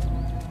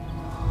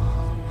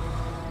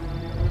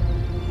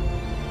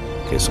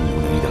给宋姑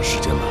娘一点时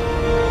间吧。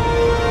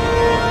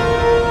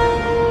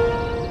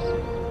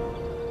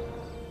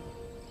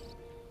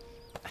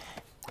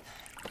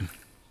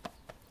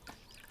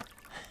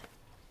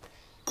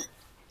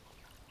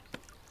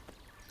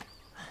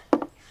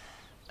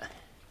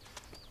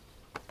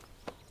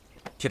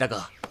铁大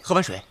哥，喝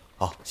碗水。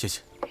好，谢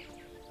谢。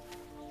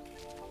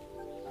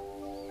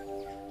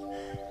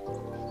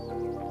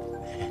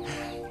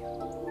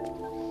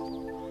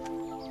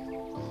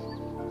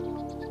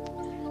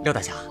 廖大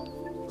侠，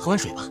喝碗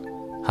水吧。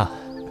啊。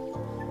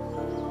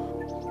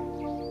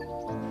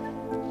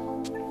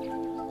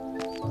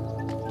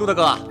杜大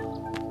哥，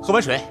喝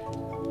碗水。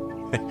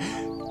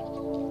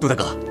杜大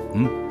哥，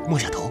摸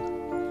下头。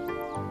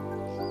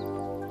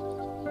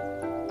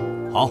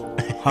好。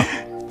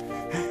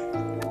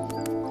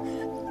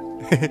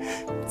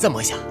再摸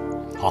一下。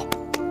好。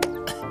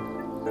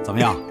怎么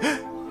样？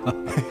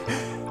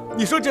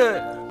你说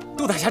这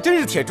杜大侠真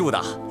是铁铸的，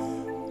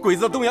鬼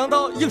子的东洋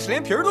刀硬是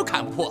连皮儿都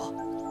砍不破。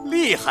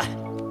 厉害，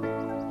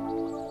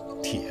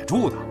铁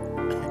铸的，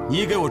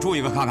你给我铸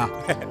一个看看。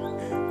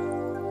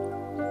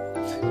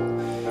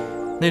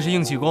那是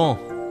硬气功，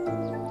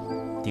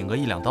顶个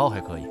1、2刀还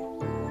可以，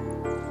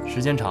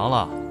时间长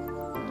了，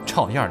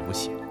照样流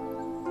血。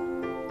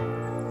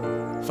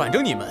反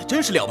正你们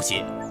真是了不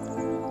起。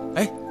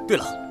哎，对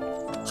了，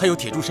还有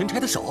铁铸神差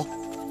的手，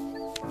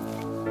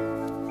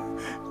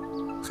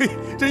嘿，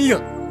真硬，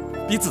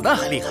比子弹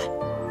还厉害。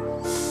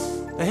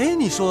哎，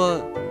你说。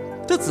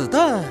 这子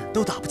弹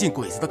都打不进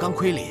鬼子的钢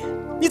盔里，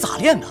你咋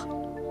练的？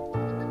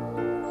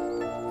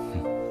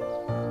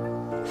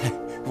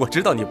我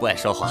知道你不爱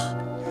说话，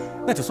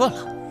那就算了。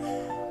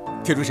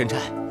铁柱神差，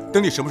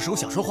等你什么时候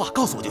想说话，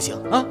告诉我就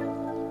行啊。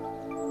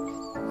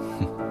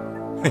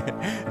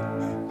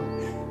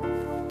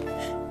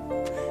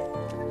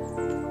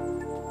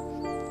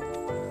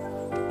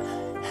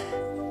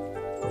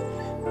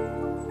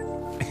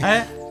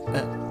哎，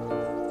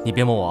你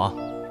别摸我啊，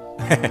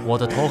我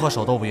的头和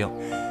手都不硬。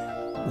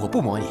 我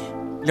不摸你，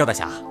廖大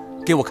侠，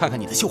给我看看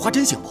你的绣花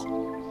针行不？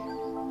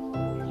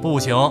不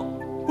行。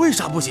为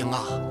啥不行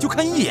啊？就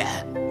看一眼。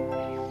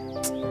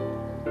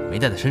没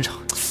带在身上。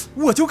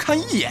我就看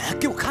一眼，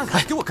给我看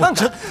看，给我看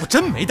看。我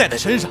真没带在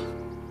身上。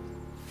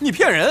你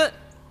骗人！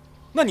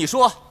那你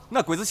说，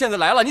那鬼子现在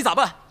来了，你咋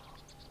办？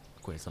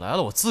鬼子来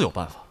了，我自有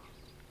办法。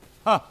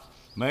哼，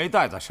没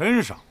带在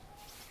身上，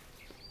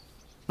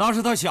那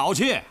是他小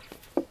气。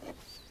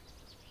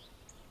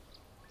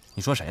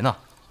你说谁呢？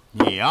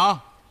你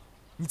呀。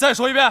 你再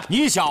说一遍，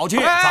你小气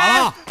咋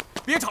了？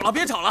别吵了，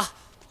别吵了，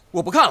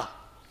我不看了。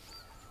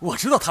我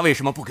知道他为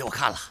什么不给我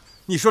看了。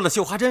你说的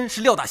绣花针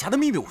是廖大侠的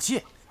秘密武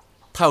器，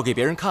他要给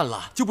别人看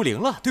了就不灵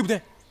了，对不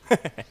对？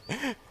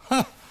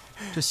哼，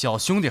这小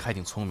兄弟还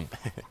挺聪明，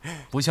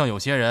不像有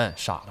些人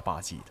傻了吧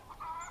唧的。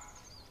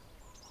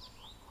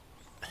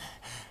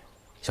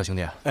小兄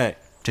弟，哎，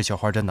这绣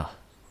花针呢，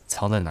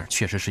藏在哪儿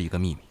确实是一个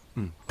秘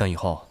密。等以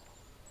后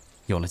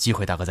有了机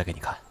会，大哥再给你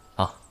看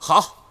啊。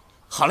好，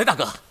好嘞，大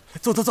哥，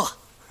坐坐坐。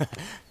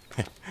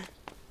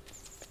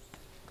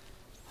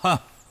哼，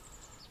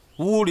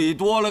屋里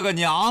多了个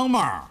娘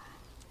们儿。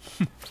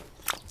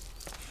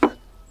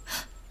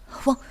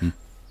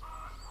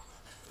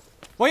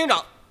王营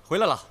长回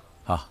来了。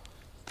啊，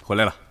回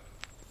来了。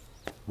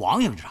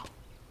王营长，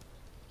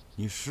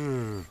你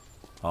是？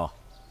哦，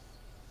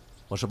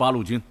我是八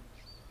路军。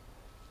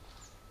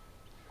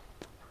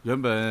原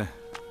本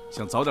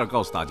想早点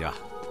告诉大家，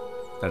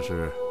但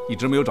是一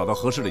直没有找到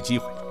合适的机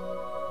会。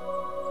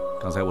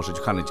刚才我是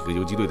去看了几个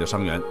游击队的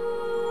伤员，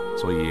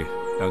所以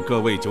让各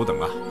位久等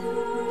了。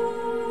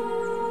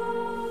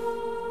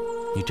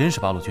你真是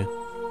八路军？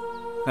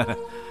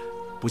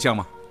不像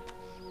吗？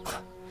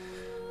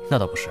那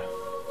倒不是，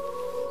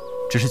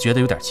只是觉得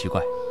有点奇怪。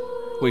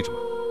为什么？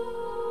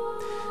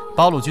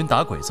八路军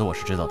打鬼子我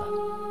是知道的，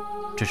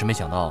只是没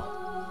想到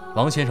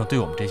王先生对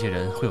我们这些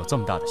人会有这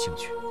么大的兴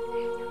趣。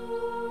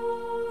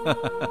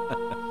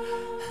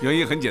原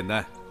因很简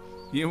单，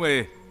因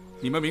为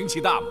你们名气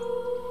大嘛。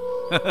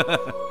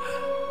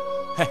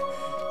嘿，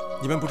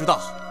你们不知道，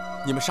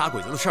你们杀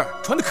鬼子的事儿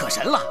传得可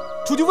神了，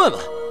出去问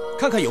问，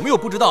看看有没有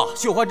不知道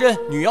绣花针、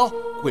女妖、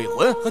鬼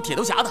魂和铁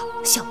头侠的。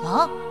小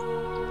王，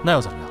那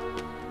又怎么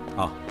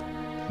样？啊，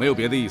没有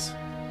别的意思，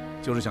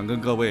就是想跟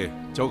各位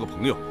交个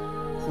朋友，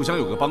互相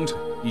有个帮衬，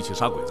一起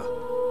杀鬼子。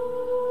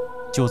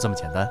就这么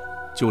简单？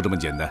就这么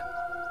简单。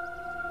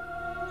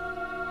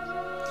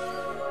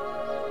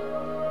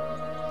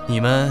你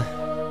们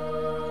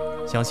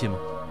相信吗？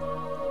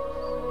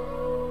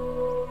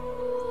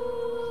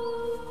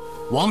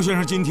王先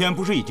生今天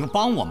不是已经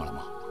帮我们了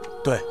吗？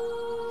对。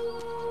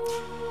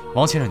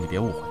王先生，你别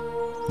误会，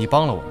你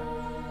帮了我们，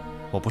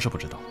我不是不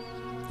知道，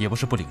也不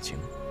是不领情，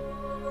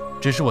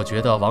只是我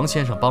觉得王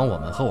先生帮我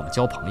们和我们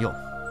交朋友，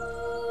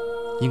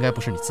应该不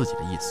是你自己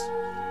的意思，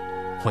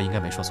我应该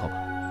没说错吧？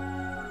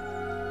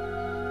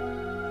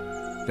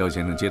廖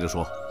先生接着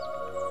说。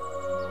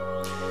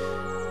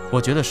我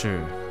觉得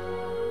是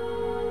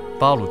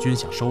八路军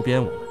想收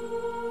编我们，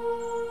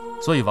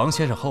所以王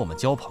先生和我们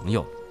交朋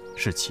友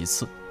是其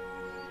次，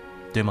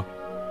对吗？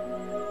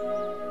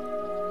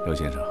廖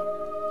先生，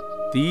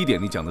第一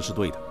点你讲的是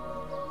对的，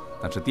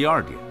但是第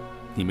二点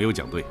你没有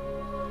讲对，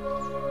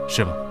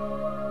是吗？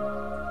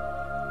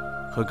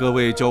和各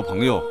位交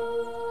朋友，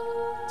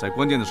在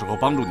关键的时候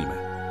帮助你们，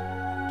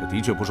这的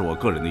确不是我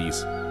个人的意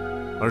思，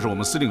而是我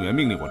们司令员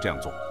命令我这样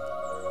做。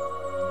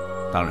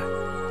当然，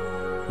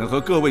能和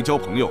各位交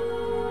朋友，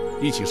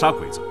一起杀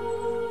鬼子，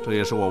这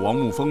也是我王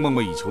沐风梦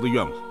寐以求的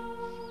愿望。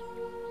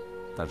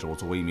但是我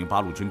作为一名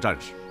八路军战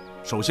士，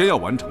首先要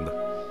完成的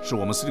是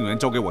我们司令员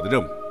交给我的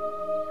任务。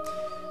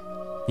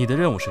你的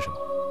任务是什么？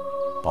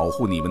保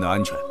护你们的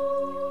安全。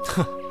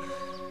哼，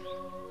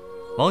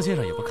王先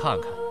生也不看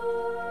看，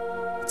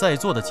在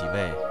座的几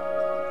位，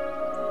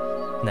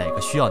哪个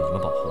需要你们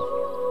保护？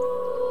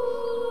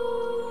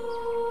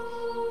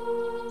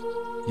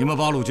你们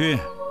八路军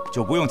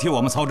就不用替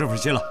我们操这份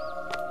心了。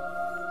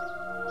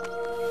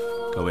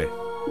各位，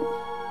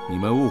你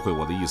们误会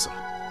我的意思了。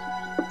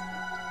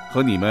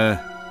和你们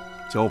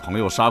交朋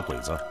友、杀鬼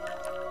子，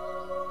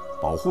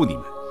保护你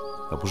们，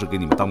而不是给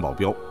你们当保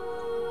镖，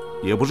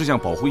也不是像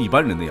保护一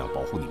般人那样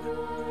保护你们。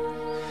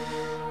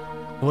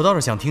我倒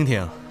是想听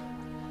听，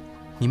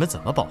你们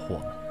怎么保护我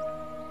们？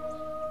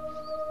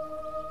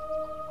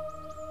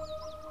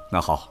那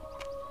好，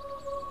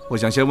我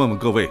想先问问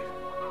各位，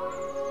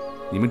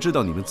你们知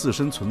道你们自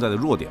身存在的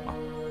弱点吗？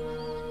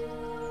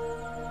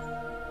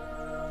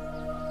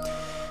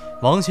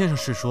王先生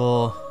是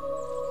说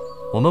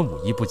我们武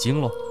艺不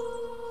精喽？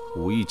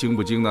武艺精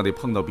不精，那得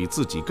碰到比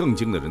自己更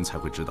精的人才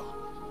会知道。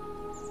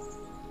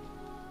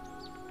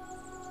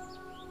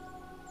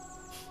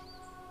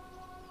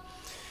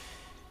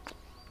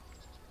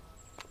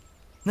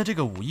那这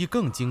个武艺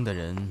更精的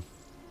人，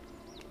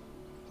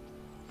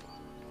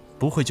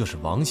不会就是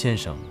王先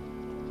生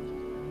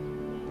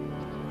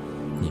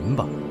您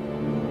吧？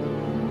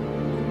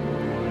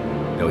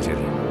廖先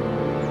生，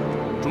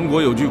中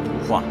国有句古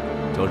话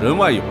叫“人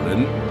外有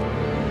人，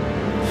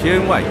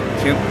天外有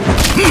天”。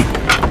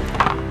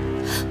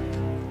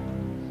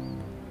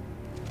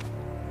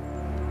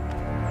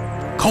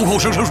口口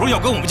声声说要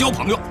跟我们交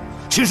朋友，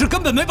其实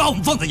根本没把我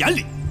们放在眼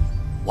里。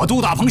我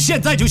杜大鹏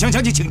现在就想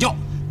向你请教，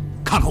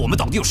看看我们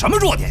到底有什么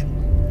弱点。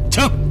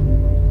请。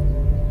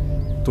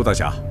杜大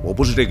侠，我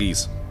不是这个意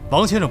思。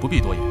王先生不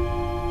必多言，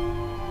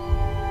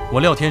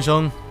我廖天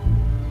生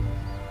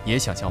也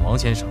想向王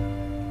先生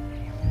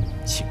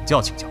请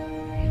教请教。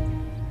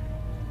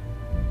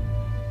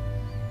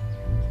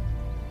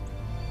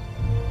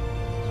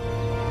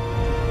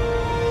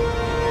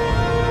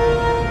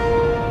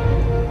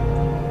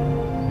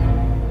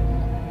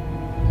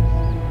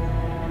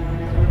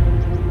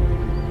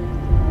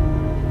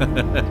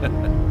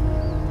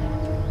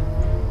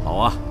好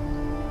啊，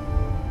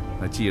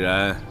那既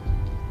然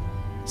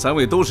三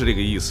位都是这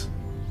个意思，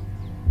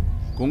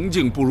恭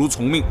敬不如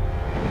从命，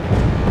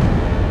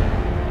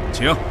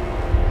请。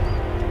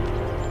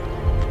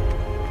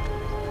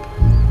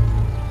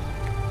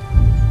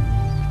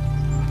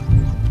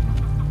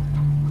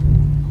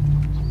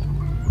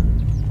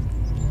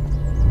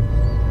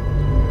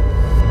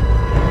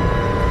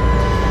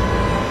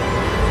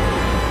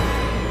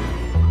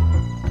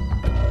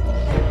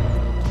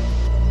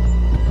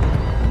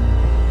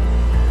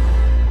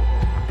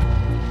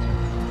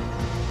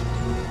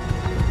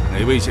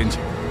位先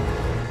请。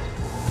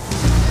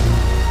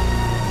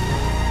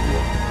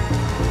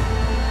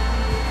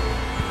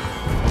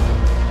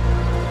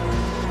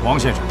王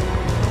先生，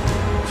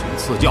请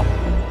赐教。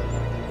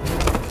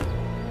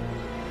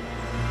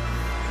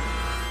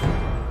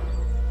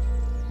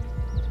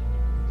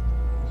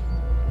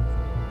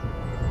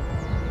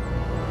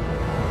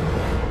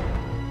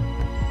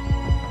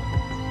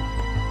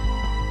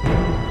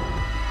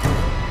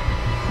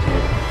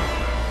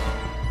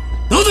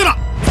得罪了。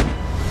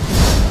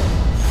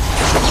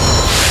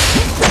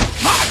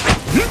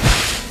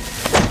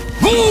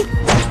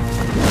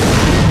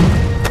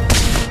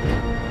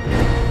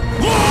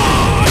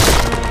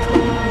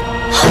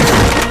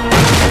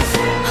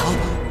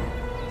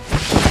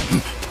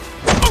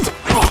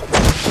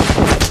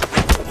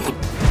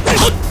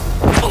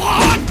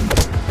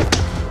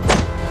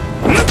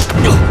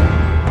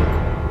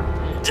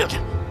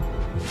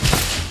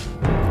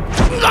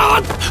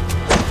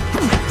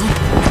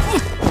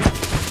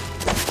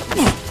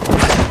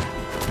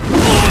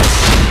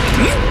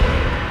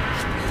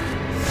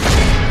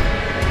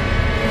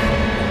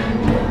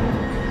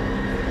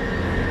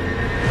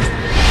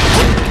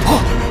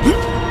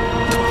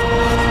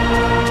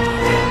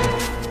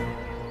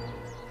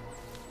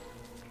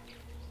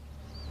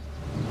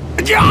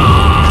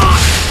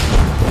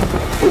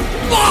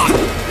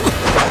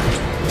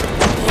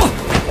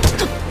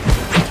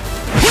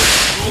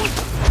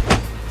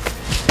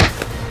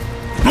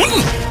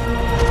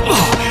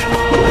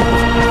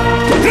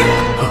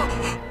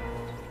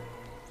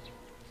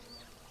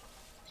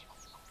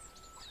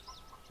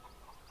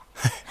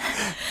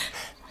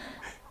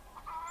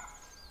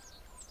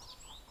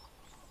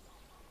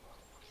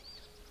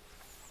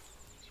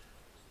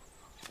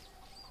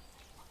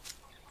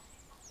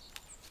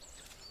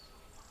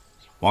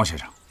 王先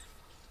生，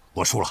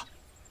我输了。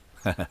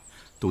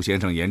杜先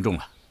生言重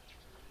了。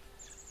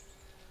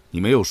你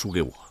没有输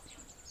给我，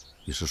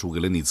你是输给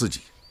了你自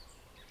己。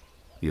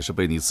你是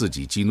被你自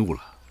己激怒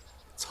了，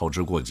操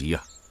之过急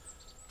呀。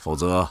否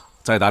则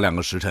再打2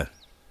个时辰，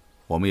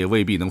我们也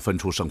未必能分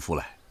出胜负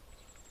来。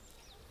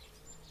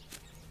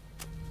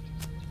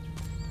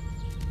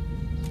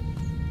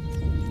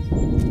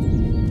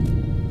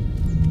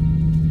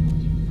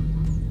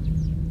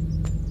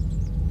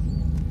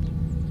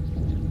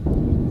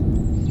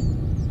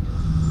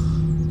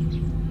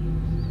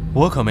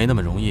我可没那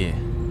么容易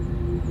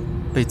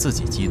被自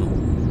己激怒。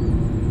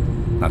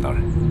那当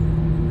然。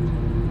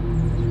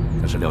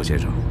但是廖先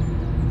生，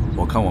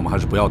我看我们还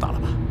是不要打了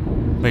吧。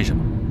为什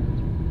么？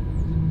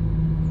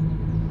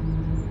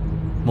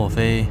莫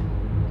非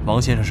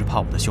王先生是怕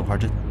我的绣花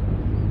针？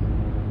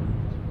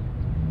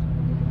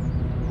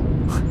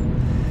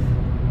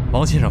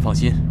王先生放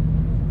心，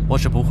我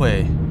是不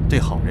会对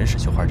好人使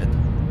绣花针的。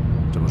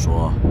这么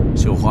说，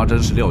绣花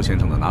针是廖先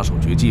生的拿手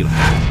绝技了。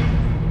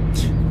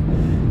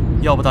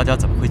要不大家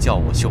怎么会叫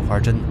我绣花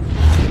针呢？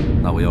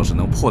那我要是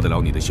能破得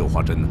了你的绣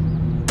花针呢？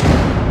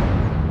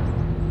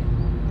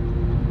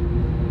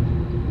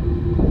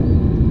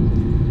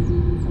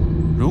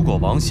如果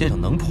王先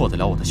生能破得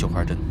了我的绣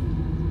花针，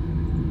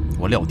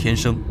我廖天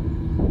生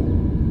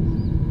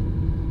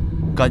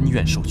甘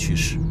愿受驱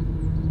使。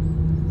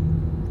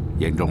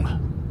严重了，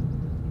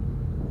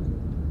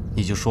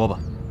你就说吧，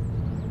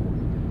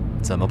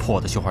怎么破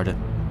的绣花针？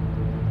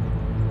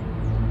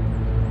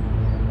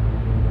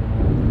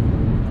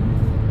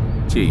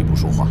借一步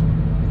说话。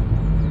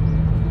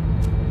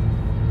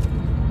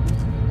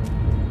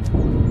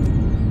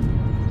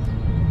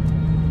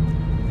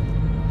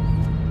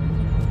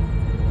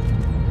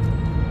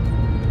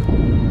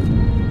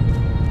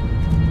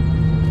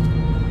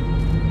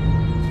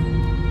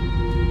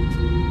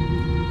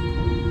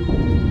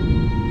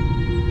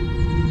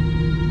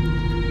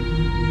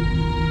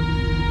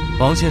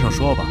王先生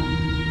说吧，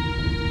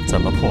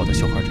怎么破的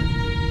绣花针？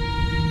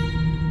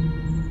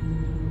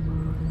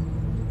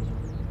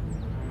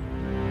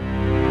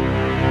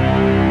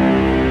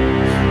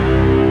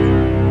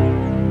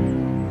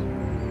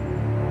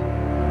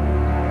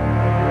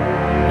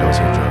廖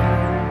先生，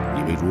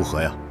以为如何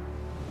呀？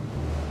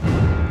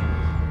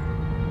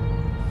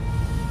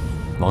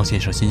王先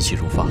生心细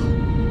如发，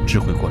智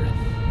慧过人，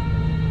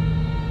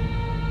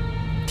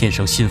天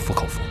生心服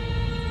口服。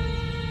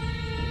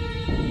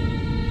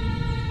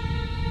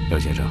廖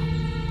先生，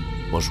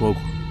我说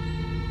过，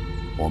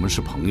我们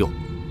是朋友，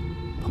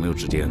朋友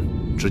之间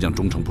只讲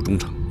忠诚不忠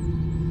诚，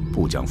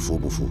不讲服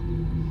不服。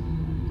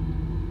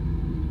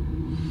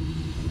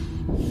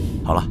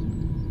好了，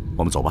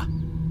我们走吧。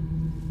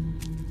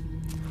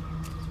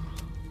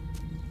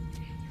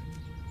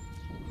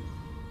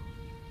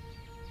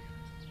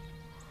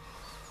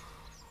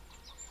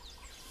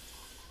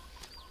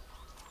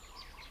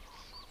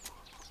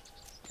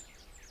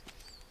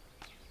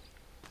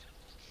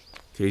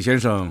铁先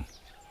生。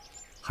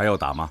还要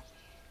打吗？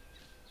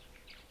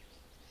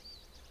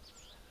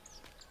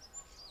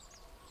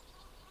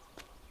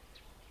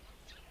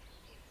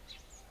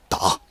打。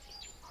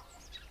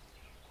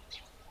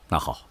那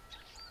好，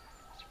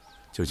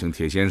就请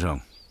铁先生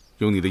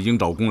用你的鹰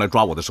爪功来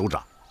抓我的手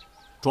掌，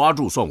抓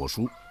住算我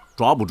输，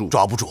抓不住。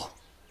抓不住，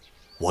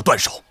我断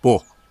手。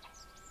不，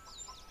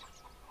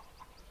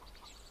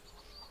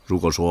如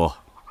果说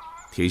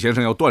铁先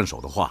生要断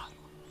手的话，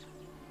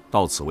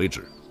到此为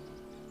止。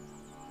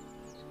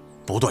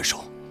不断手，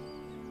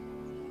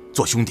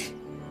做兄弟。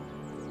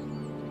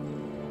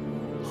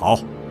好。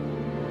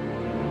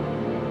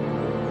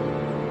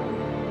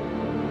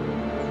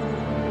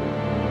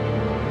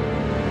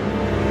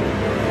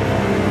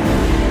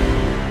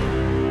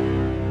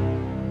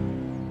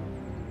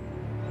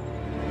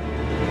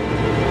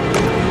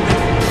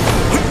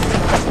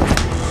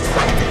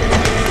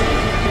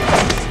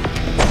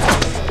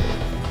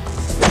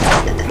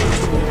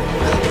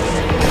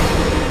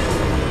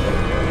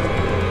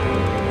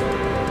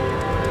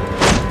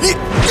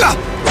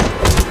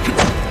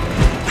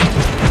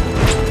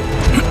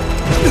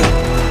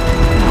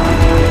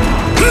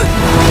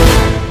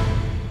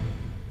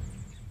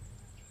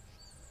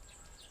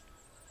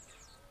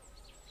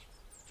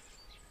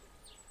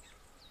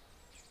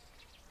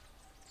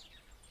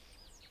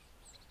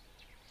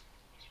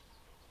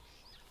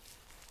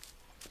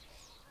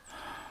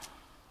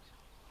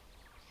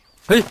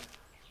哎，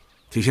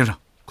铁先生，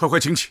快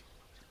请起！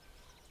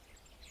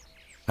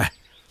哎，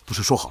不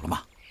是说好了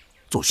吗？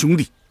做兄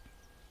弟。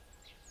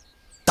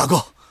大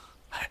哥，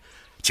哎，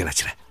起来！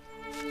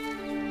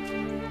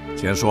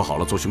既然说好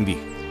了做兄弟，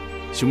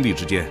兄弟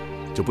之间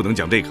就不能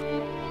讲这个。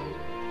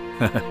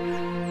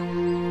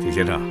铁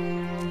先生，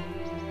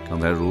刚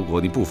才如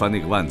果你不翻那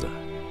个腕子，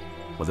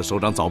我的手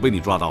掌早被你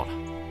抓到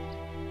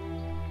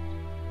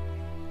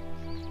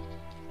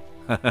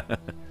了。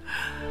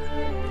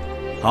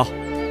好。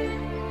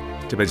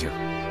这边请。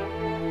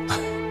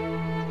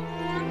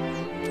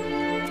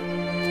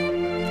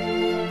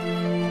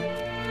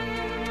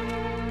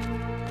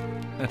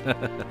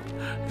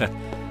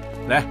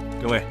来，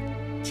各位，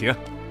请。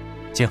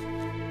请。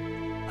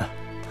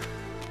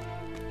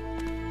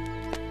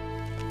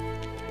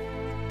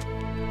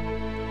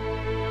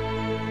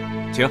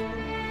请。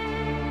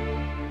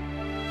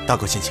大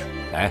哥先请。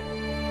来，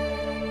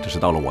这是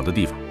到了我的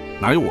地方，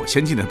哪有我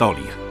先进的道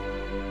理呀？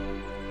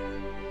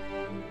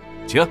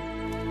请。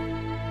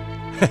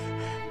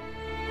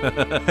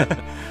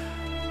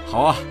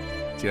好啊，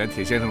既然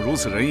铁先生如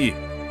此仁义，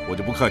我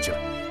就不客气了。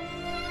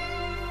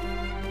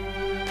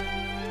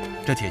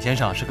这铁先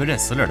生是个认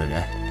死理的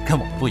人，跟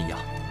我们不一样，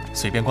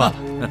随便惯了。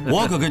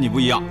我可跟你不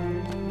一样。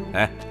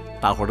哎，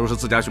大伙儿都是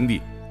自家兄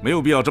弟，没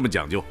有必要这么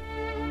讲究。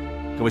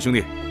各位兄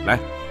弟，来，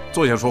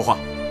坐下说话。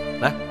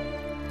来，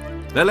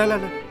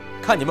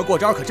看你们过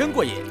招可真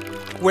过瘾。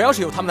我要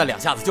是有他们那2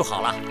下子就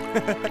好了。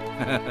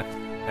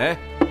哎，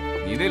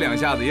你那2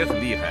下子也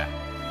很厉害。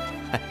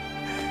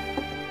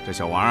这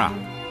小王啊，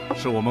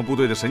是我们部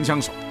队的神枪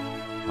手，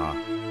啊，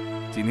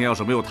今天要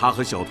是没有他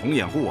和小童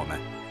掩护我们，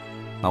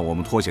那我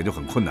们脱险就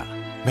很困难了。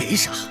没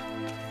啥，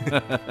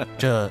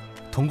这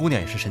童姑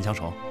娘也是神枪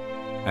手，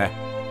哎，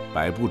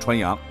百步穿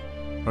杨，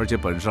而且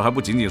本事还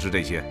不仅仅是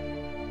这些，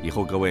以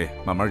后各位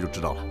慢慢就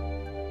知道了。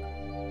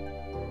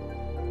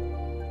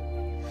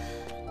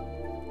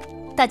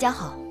大家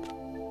好。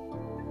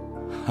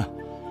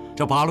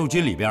这8路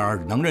军里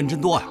边能人真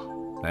多呀。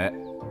哎，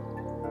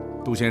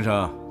杜先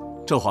生。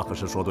这话可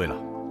是说对了，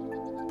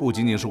不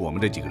仅仅是我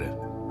们这几个人，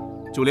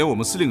就连我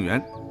们司令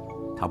员，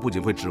他不仅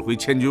会指挥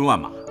千军万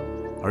马，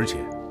而且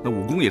那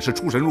武功也是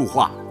出神入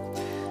化。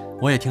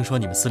我也听说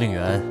你们司令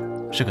员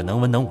是个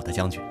能文能武的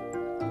将军，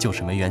就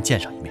是没缘见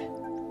上一面。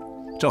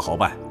这好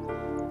办，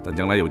等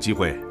将来有机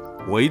会，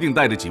我一定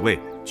带着几位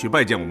去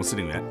拜见我们司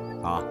令员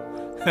啊。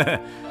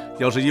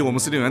要是以我们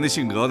司令员的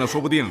性格，那说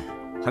不定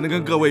还能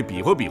跟各位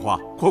比划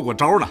过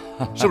招呢，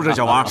是不是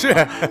小王？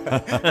是。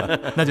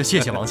那就谢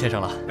谢王先生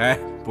了。哎，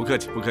不客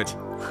气。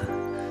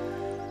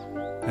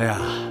哎呀，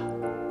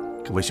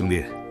各位兄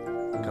弟，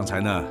刚才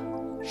呢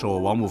是我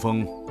王沐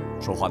风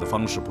说话的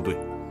方式不对，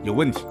有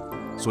问题，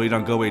所以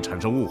让各位产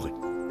生误会，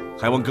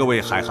还望各位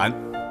海涵。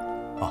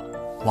啊，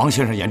王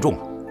先生言重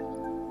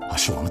了，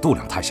是我们度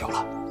量太小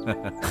了。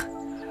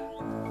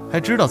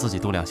还知道自己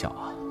度量小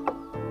啊？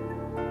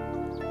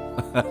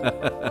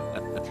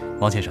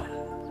王先生。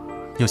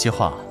有些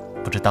话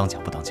不知当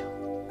讲不当讲，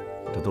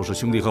这都是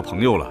兄弟和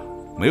朋友了，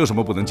没有什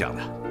么不能讲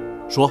的。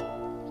说，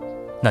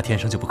那天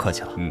生就不客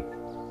气了。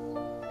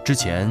之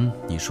前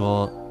你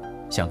说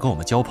想跟我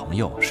们交朋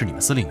友是你们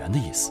司令员的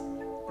意思，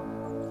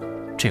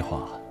这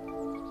话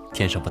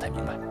天生不太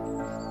明白。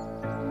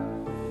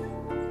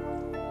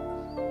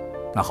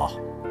那好，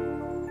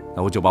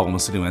那我就把我们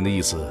司令员的意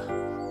思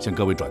向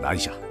各位转达一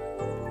下。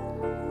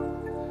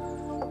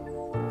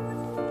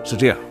是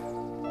这样。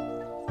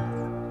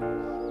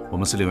我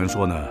们司令员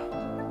说呢，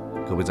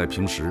各位在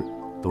平时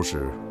都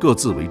是各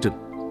自为政，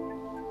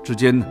之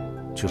间呢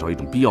缺少一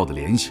种必要的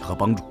联系和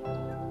帮助。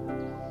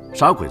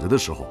杀鬼子的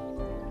时候，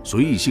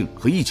随意性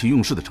和意气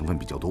用事的成分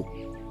比较多，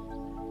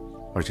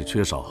而且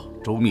缺少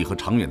周密和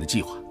长远的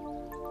计划。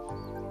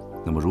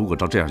那么如果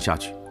照这样下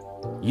去，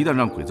一旦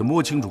让鬼子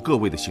摸清楚各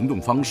位的行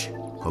动方式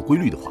和规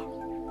律的话，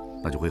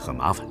那就会很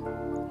麻烦。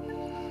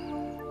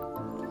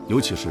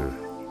尤其是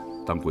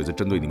当鬼子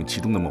针对你们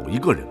其中的某一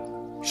个人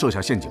设下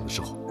陷阱的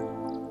时候，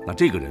那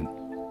这个人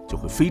就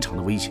会非常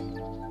的危险。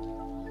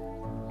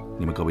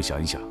你们各位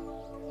想一想，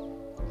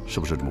是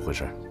不是这么回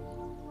事？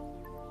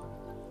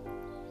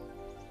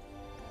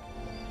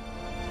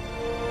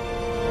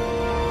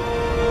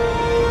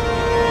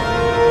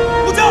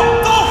武将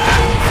走，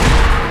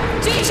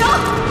举手。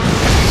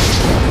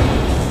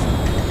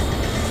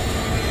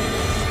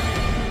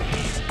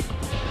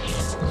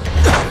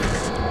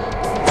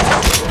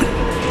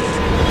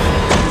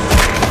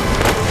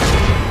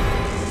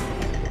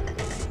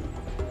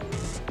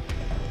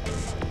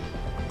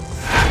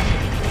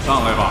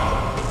 上来吧！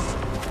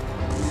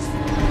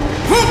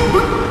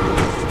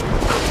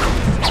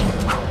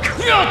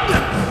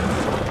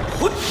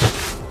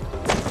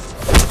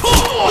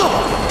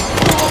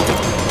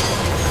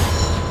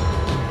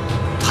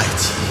太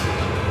极，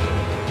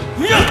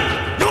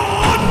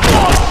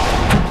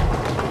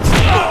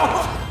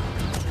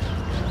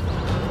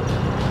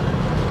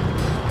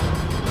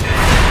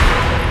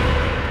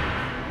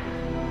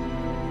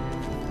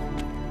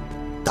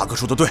大哥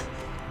说的对。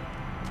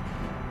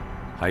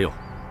还有。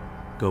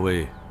 各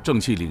位正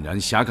气凛然、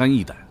侠肝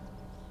义胆，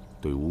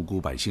对无辜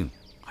百姓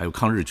还有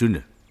抗日军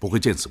人不会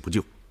见死不救。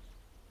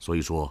所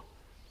以说，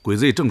鬼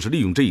子也正是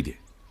利用这一点，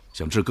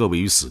想置各位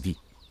于死地，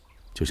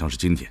就像是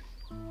今天。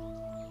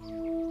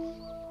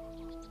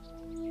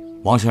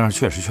王先生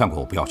确实劝过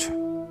我不要去。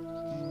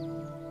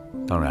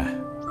当然，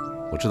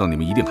我知道你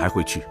们一定还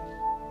会去，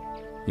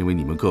因为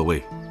你们各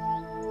位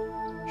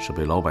是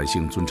被老百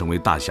姓尊称为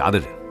大侠的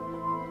人。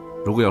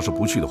如果要是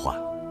不去的话，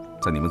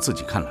在你们自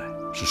己看来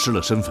是失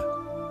了身份。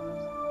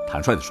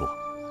 坦率地说，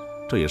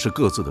这也是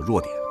各自的弱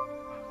点。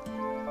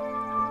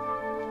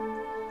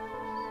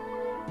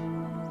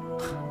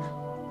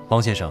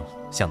王先生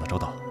想得周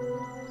到。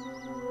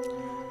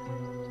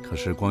可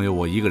是光有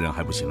我一个人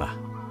还不行啊，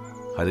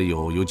还得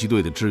有游击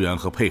队的支援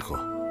和配合，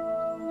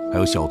还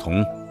有小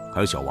童，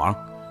还有小王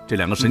这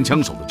2个神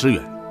枪手的支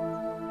援。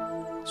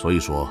所以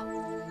说，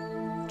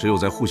只有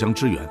在互相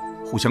支援、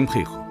互相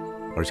配合，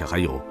而且还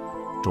有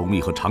周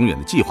密和长远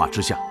的计划之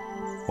下，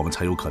我们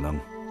才有可能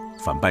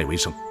反败为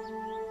胜。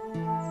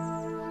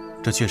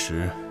 这确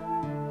实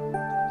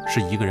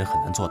是一个人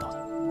很难做到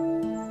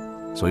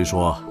的。所以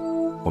说，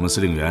我们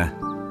司令员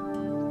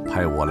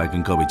派我来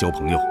跟各位交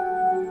朋友，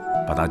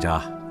把大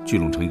家聚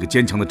拢成一个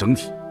坚强的整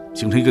体，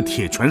形成一个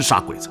铁拳杀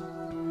鬼子。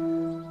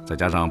再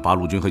加上八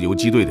路军和游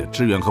击队的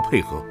支援和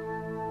配合，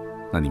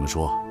那你们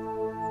说，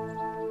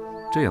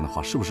这样的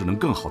话是不是能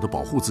更好的保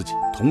护自己，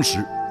同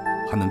时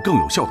还能更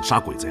有效的杀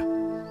鬼子呀？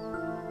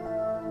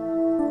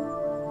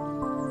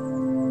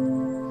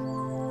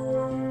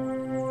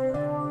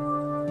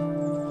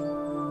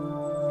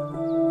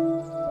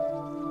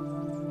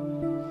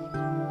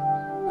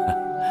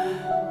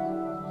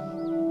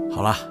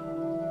 好了，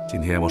今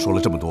天我说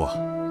了这么多，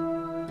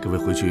各位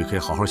回去可以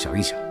好好想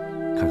一想，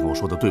看看我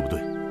说的对不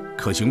对，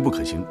可行不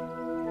可行。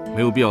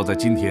没有必要在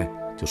今天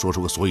就说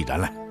出个所以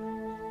然来。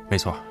没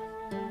错，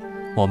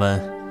我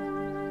们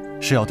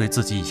是要对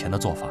自己以前的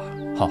做法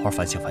好好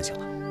反省反省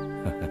了。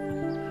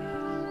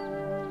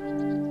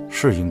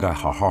是应该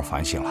好好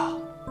反省了。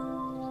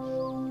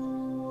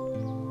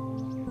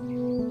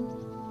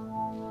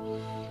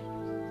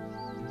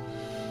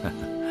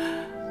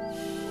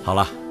好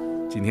了，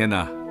今天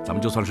呢？ 咱们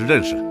就算是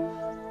认识了，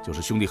就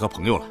是兄弟和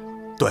朋友了。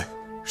对，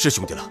是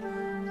兄弟了。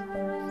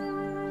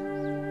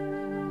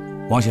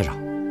王先生，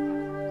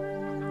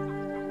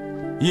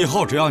以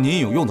后只要您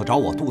有用得着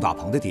我杜大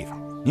鹏的地方，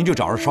您就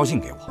找人捎信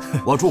给我。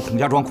我住孔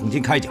家庄孔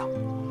金开讲，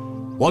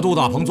我杜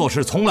大鹏做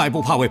事从来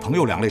不怕为朋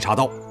友两肋插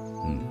刀。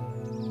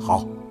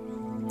好。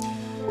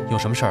有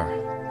什么事儿，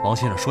王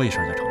先生说一声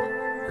就成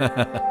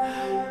了。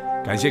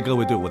感谢各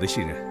位对我的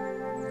信任。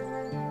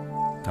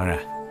当然。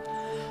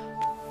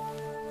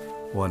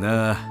 我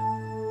呢，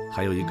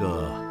还有一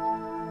个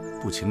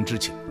不情之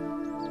请，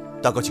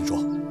大哥请说。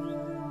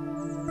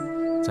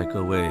在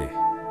各位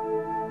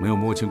没有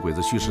摸清鬼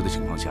子虚实的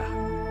情况下，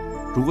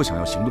如果想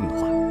要行动的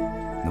话，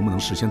能不能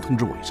事先通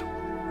知我一声，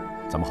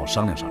咱们好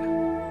商量商量。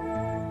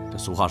这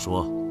俗话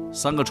说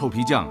，3个臭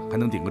皮匠还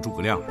能顶个诸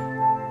葛亮。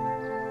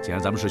既然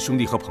咱们是兄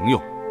弟和朋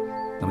友，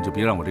那么就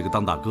别让我这个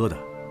当大哥的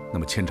那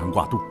么牵肠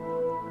挂肚，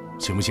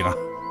行不行啊？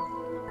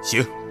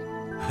行。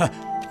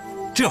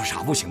这有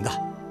啥不行的？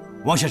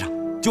王先生。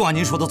 就按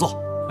您说的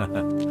做。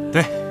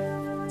对，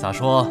咋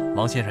说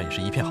王先生也是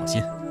一片好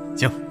心。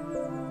行。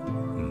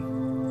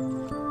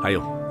还有，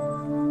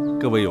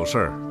各位有事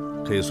儿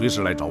可以随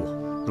时来找我。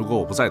如果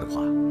我不在的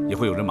话，也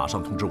会有人马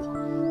上通知我。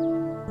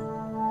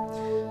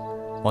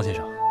王先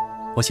生，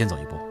我先走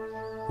一步，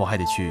我还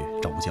得去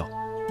找吴娇。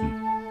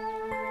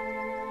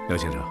廖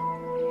先生，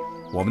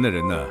我们的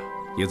人呢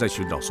也在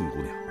寻找宋姑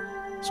娘，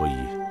所以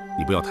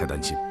你不要太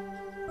担心。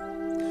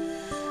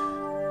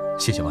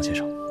谢谢王先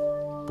生。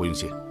不用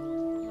谢。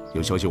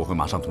 有消息我会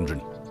马上通知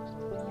你。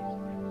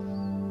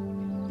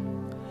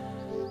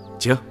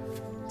请，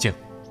请。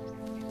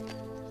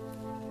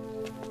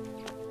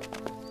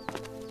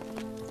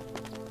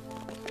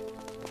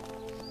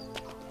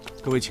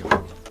各位请，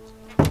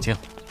请。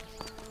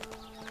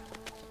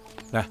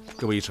来，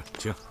各位一吃，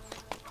请。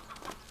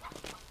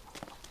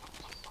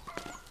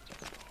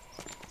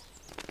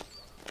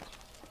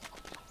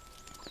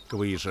各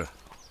位义士，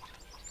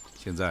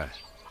现在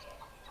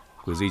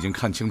鬼子已经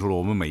看清楚了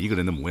我们每一个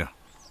人的模样，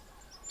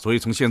所以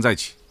从现在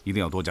起一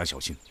定要多加小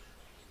心。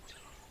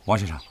王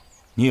先生，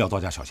你也要多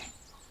加小心。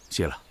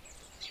谢了，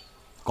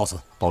告辞，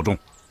保重。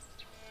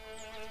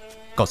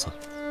告辞。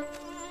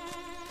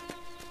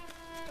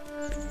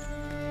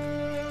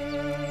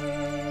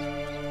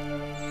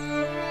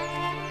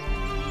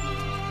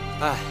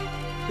哎，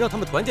让他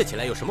们团结起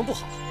来有什么不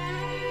好？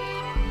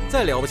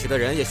再了不起的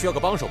人也需要个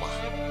帮手吧？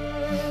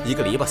一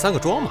个篱笆三个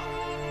桩嘛。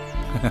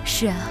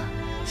是啊。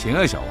行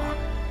啊，小王，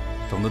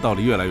懂的道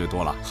理越来越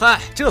多了。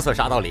嗨，这算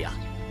啥道理啊？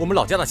我们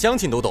老家的乡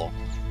亲都懂。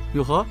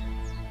哟呵，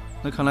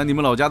那看来你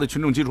们老家的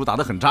群众基础打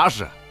得很扎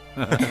实。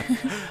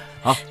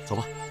好，走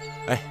吧。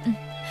哎，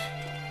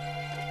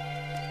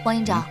王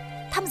营长，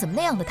他们怎么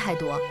那样的态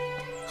度啊？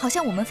好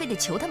像我们非得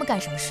求他们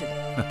干什么似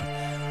的。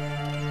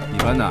一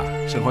般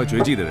呢，身怀绝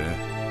技的人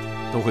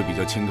都会比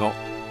较清高，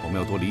我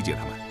们要多理解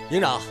他们。营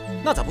长，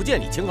那咋不见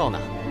你清高呢？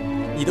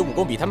你的武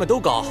功比他们都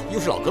高，又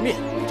是老革命，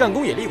战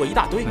功也立过一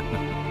大堆，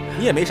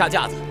你也没啥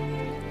架子。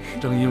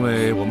正因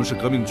为我们是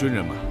革命军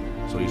人嘛，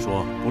所以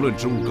说不论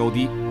职务高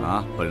低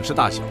啊，本事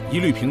大小，一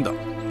律平等。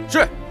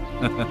是。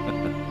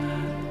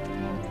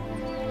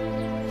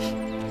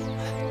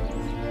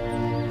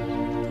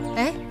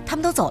哎，他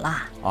们都走了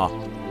啊？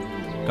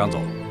刚走。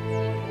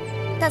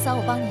大嫂，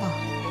我帮你。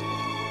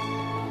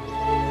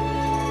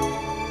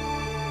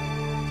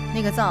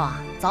那个灶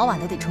啊，早晚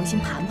都得重新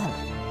盘盘了。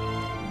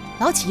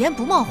老起烟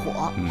不冒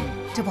火，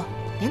这不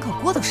连口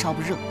锅都烧不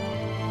热，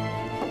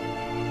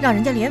让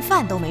人家连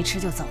饭都没吃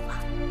就走了，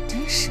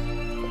真是。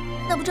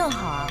那不正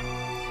好啊？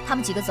他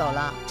们几个走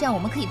了，这样我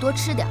们可以多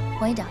吃点。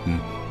王营长。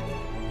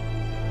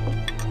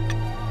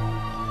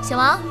小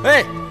王。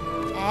哎。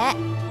哎，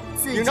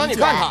自己卷。营长，你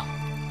看看。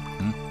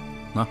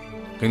拿，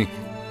给你。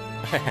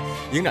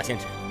营长先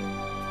吃。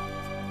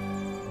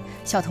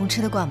小童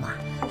吃得惯吗？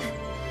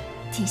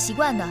挺习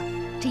惯的。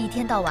这一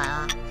天到晚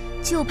啊，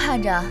就盼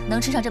着能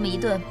吃上这么一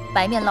顿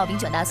白面烙饼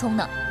卷大葱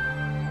呢。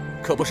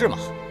可不是嘛，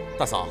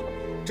大嫂，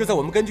这在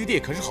我们根据地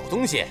可是好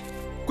东西，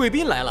贵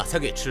宾来了才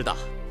给吃的，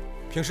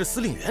平时司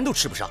令员都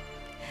吃不上。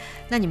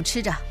那你们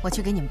吃着，我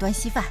去给你们端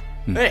稀饭。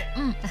哎，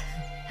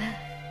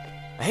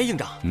哎，营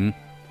长，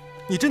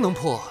你真能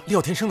破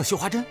廖天生的绣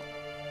花针？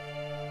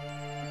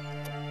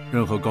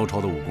任何高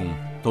超的武功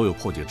都有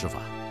破解之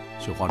法，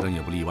绣花针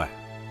也不例外。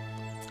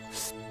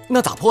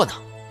那咋破呢？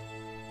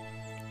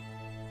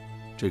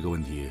这个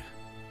问题，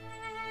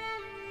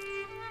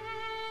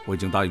我已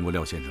经答应过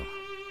廖先生了，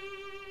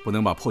不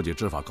能把破解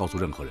之法告诉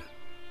任何人。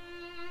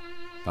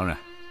当然，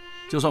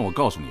就算我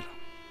告诉你了，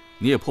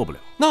你也破不了。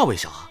那为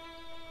啥？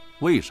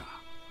为啥？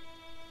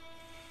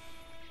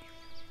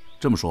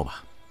这么说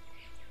吧，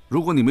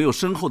如果你没有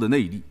深厚的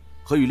内力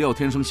和与廖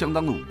天生相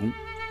当的武功，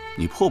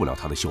你破不了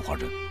他的绣花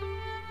针。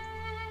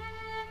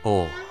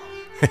哦，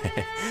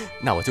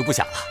那我就不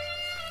想了。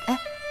哎，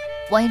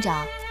王营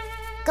长，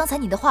刚才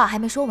你的话还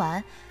没说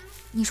完。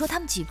你说他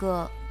们几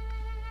个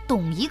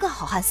懂一个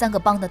好汉三个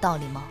帮的道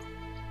理吗？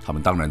他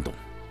们当然懂。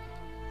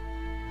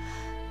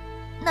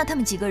那他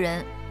们几个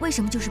人为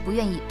什么就是不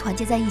愿意团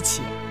结在一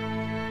起？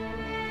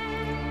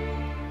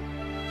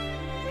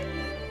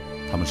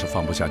他们是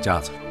放不下架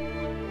子。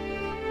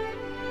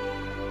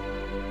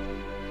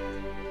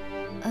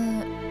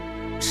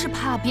是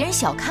怕别人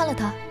小看了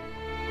他？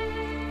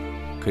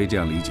可以这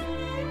样理解。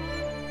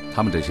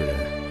他们这些人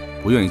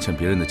不愿意欠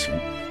别人的情，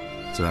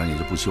自然也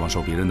就不希望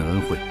受别人的恩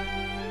惠。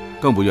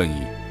更不愿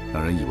意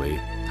让人以为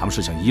他们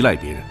是想依赖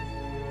别人，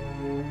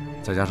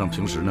再加上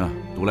平时呢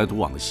独来独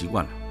往的习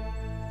惯了，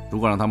如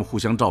果让他们互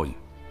相照应，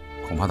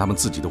恐怕他们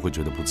自己都会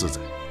觉得不自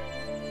在。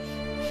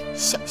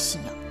小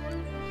心眼。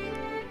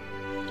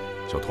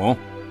小童，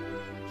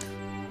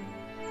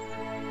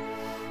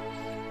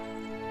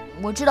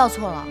我知道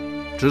错了，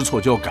知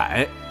错就要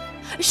改。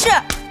是。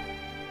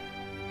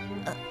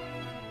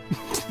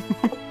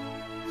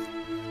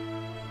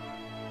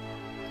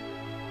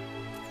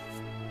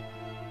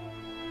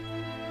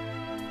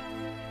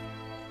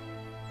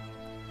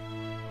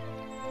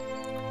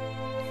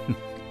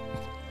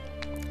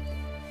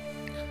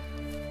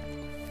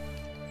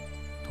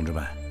同志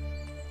们，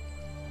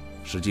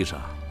实际上，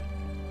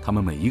他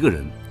们每一个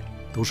人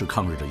都是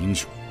抗日的英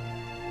雄，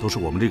都是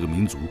我们这个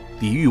民族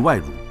抵御外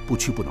辱不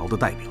屈不挠的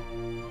代表。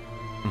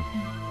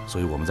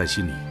所以我们在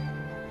心里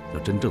要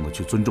真正的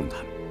去尊重他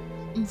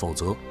们，否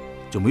则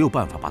就没有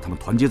办法把他们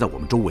团结在我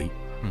们周围。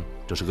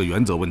这是个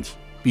原则问题，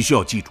必须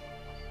要记住，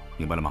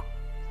明白了吗？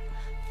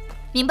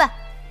明白，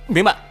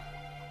明白。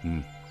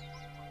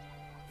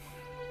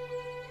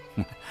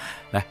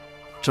来，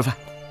吃饭。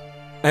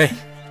哎。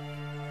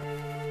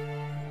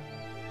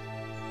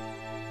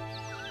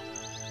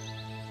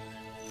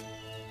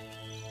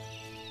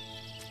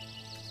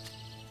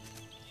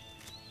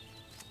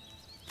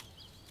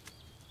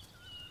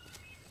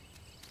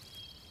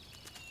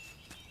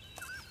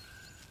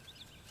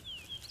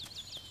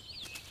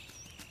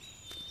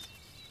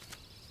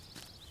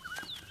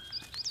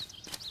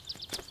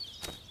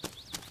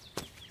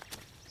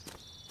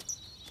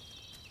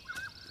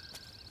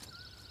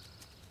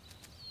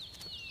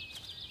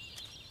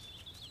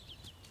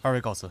二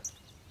位告辞。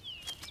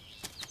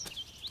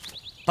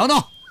等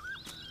等，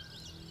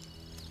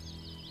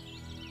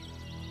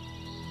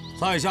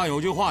在下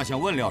有句话想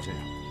问廖先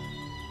生。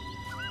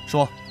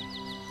说。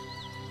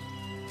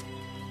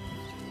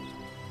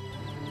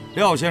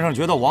廖先生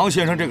觉得王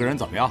先生这个人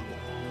怎么样？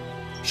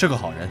是个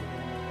好人。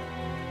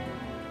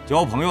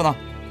交朋友呢？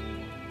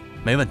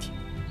没问题。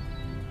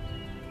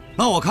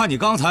那我看你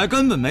刚才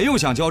根本没有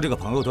想交这个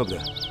朋友，对不对？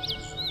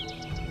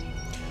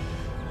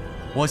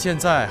我现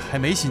在还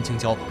没心情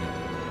交朋友。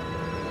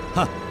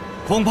哼，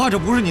恐怕这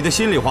不是你的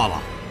心里话吧？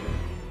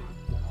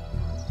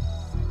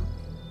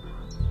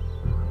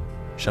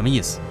什么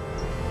意思？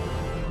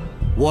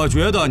我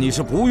觉得你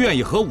是不愿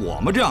意和我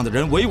们这样的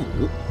人为伍。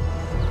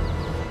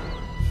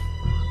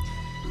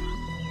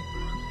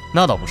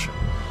那倒不是，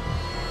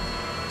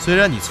虽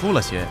然你粗了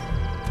些，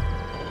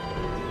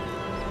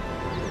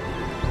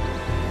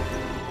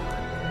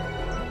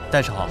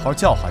但是好好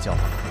教化教化，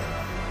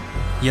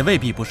也未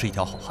必不是一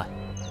条好汉。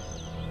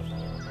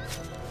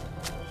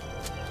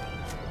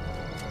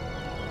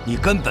你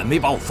根本没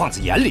把我放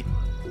在眼里。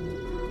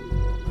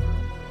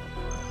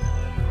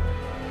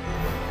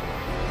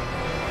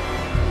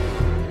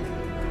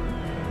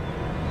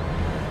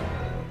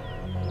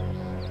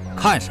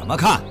看什么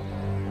看？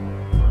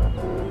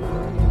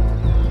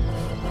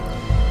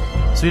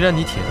虽然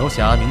你铁头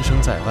侠名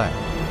声在外，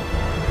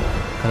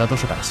可那都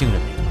是百姓任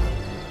命的。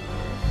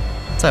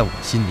在我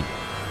心里，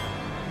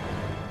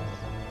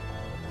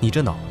你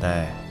这脑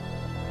袋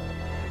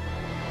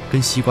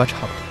跟西瓜差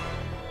不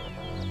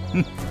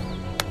多。哼，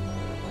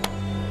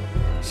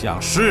想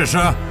试试？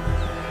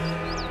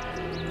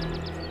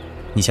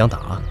你想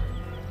打？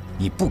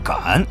你不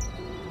敢。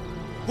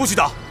不许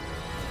打！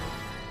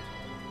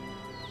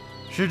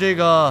是这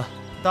个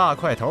大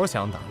块头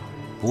想打，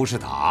不是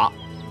打。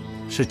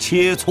是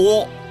切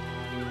磋，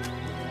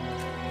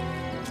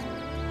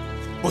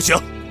不行。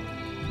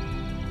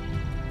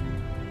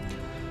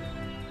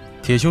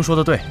铁兄说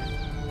的对，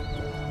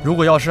如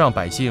果要是让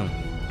百姓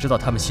知道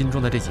他们心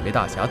中的这几位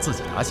大侠自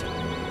己打起来，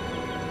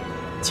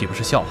岂不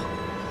是笑话？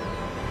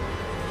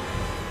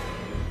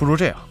不如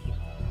这样，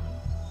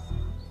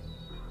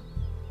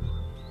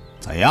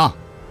怎样？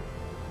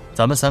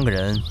咱们3个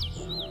人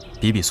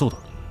比比速度。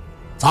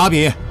咋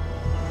比？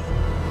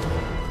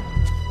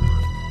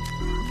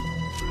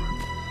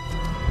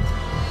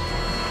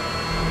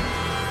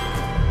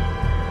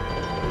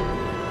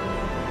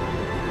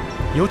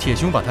由铁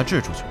兄把他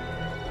掷出去，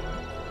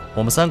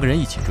我们3个人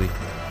一起追。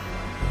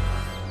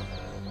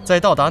在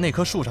到达那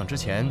棵树上之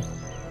前，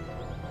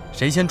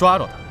谁先抓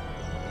着他，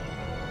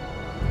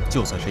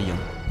就算谁赢。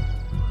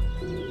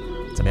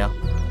怎么样？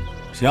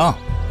行。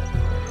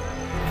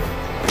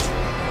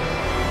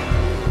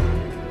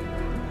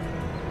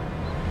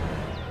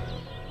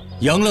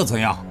赢了怎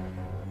样？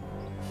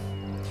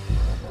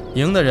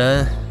赢的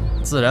人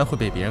自然会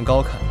被别人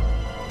高看，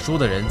输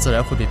的人自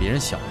然会被别人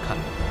小看。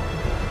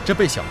这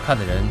被小看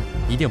的人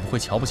一定不会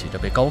瞧不起这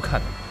被高看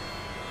的人。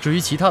至于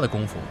其他的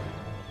功夫，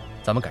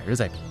咱们改日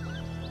再比，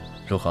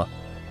如何？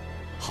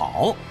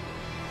好。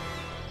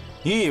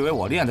你以为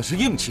我练的是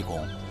硬气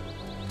功，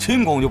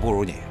轻功就不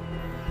如你？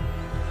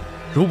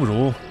如不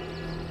如，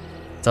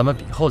咱们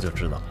比后就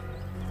知道了。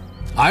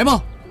来吗？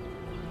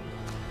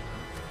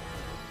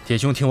铁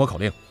兄，听我口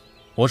令，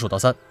我数到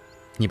3，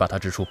你把它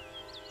掷出。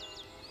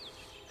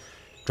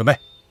准备。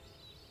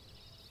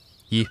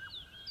1、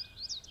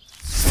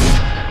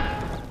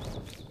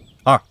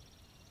2、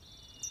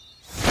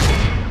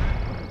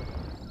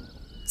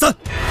3。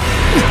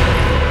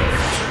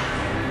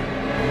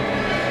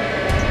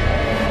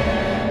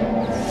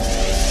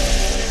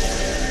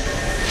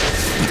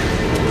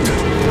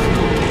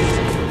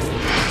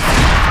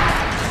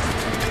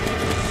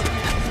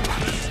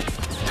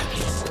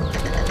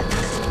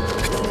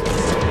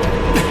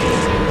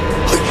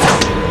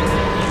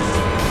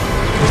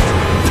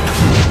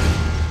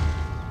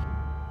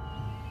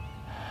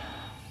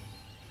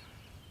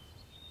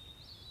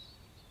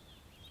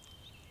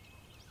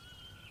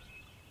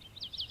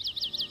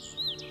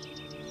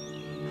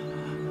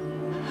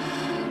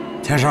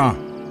先生，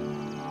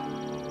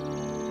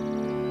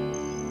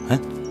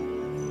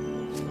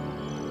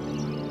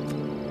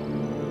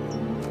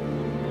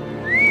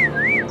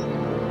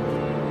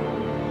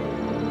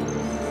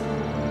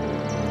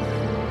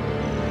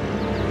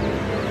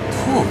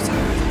兔崽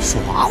子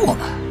耍我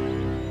们！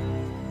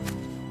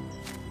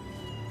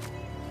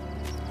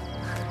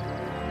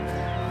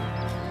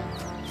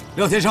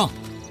廖先生，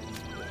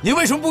你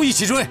为什么不一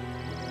起追？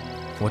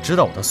我知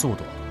道我的速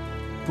度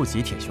不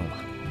及铁兄了。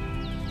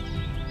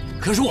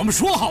可是我们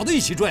说好的一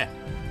起追。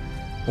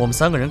我们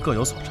3个人各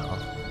有所长，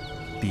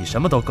比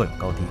什么都各有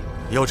高低，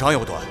有长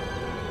有短。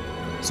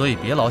所以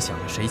别老想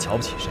着谁瞧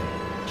不起谁，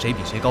谁比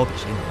谁高比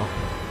谁能。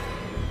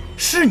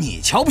是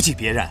你瞧不起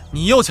别人，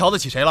你又瞧得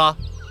起谁了？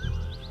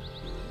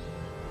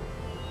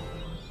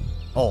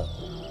哦，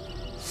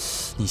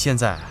你现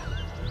在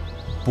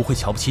不会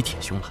瞧不起铁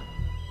兄了？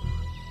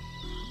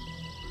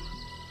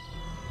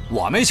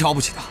我没瞧不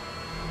起他，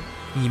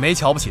你没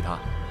瞧不起他。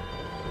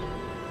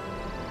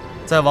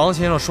在王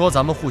先生说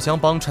咱们互相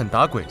帮衬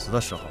打鬼子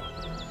的时候，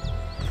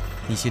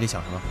你心里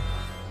想什么？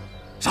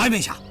啥也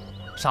没想，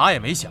啥也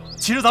没想。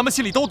其实咱们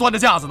心里都端着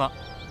架子呢，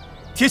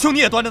铁兄你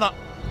也端着呢，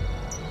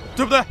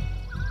对不对？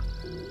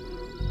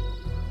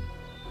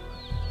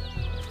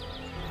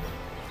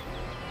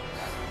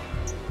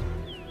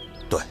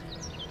对。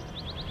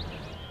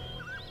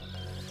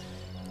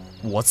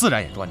我自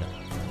然也端着呢。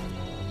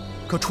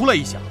可出来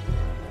一想，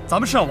咱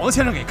们是让王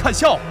先生给看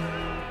笑话。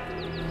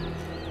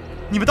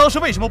你们当时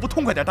为什么不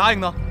痛快点答应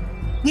呢？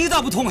你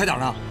咋不痛快点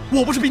呢？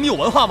我不是比你有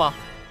文化吗？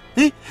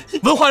哎，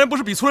文化人不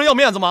是比粗人要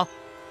面子吗？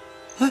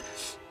哎，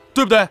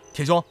对不对，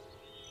铁兄？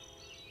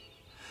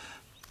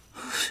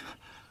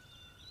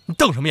你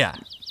瞪什么眼？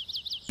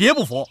别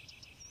不服！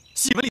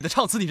戏文里的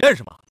唱词你认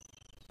识吗？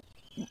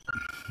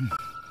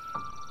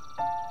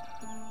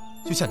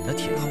就像你的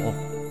铁头，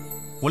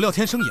我廖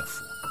天生也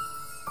服，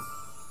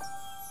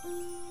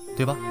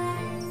对吧？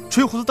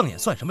吹胡子瞪眼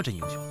算什么真英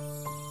雄？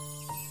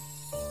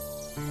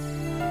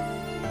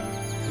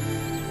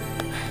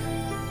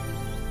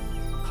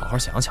好好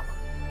想想吧，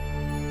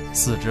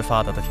四肢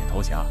发达的铁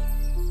头侠。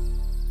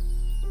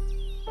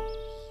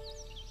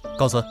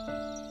告辞。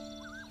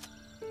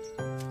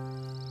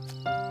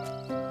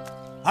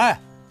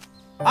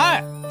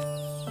哎，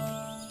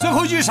最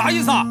后一句啥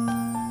意思啊？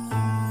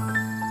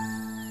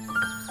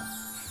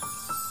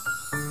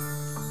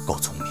够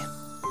聪明。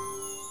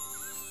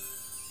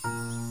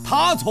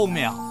他聪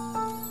明，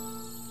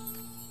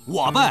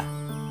我笨。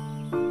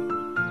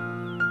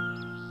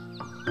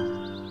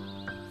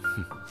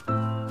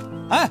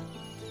哎，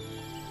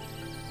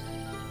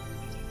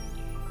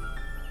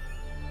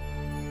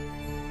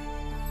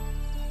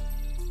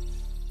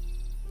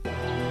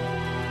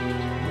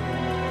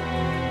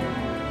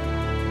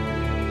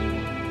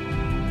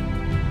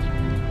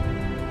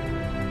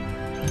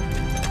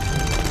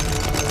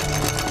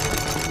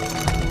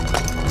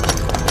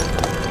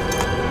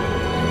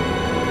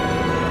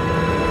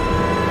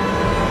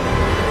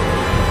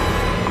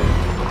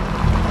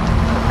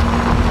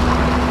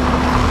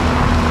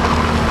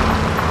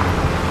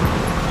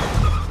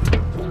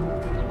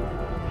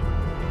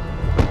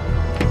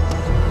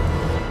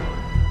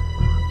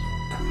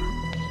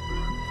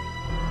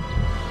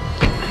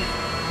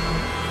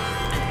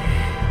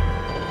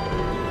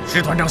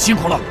石团长辛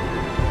苦了。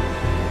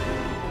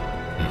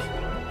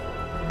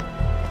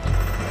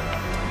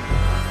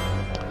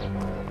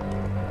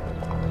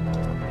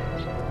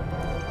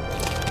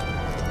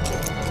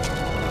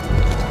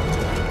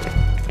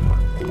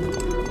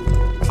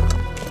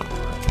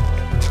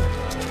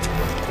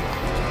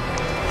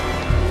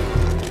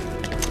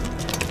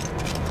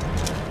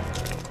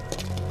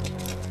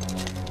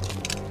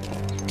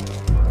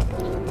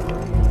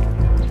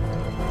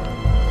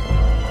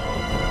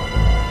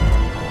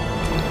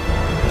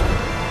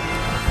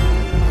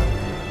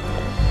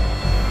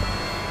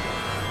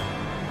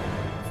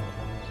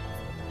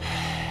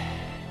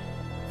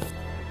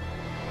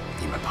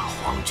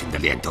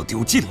脸都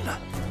丢尽了，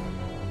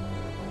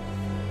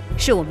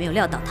是我没有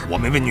料到他们。我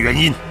没问你原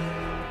因。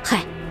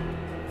嗨，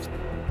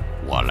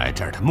我来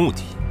这儿的目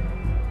的，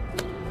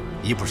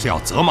一不是要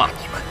责骂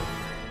你们，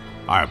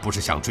二不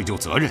是想追究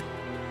责任。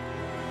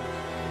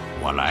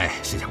我来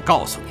是想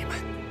告诉你们，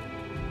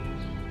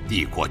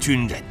帝国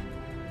军人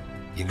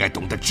应该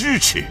懂得支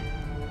持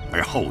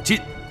而后进。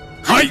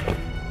嗨。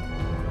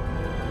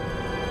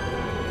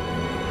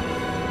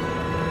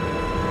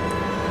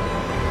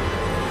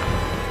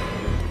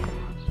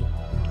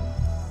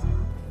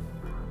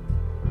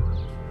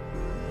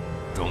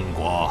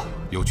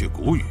有句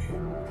古语，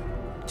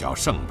叫“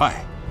胜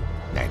败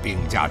乃兵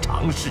家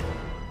常事”。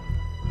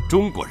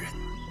中国人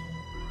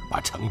把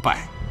成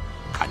败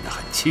看得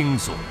很轻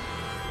松、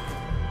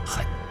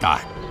很淡、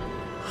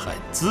很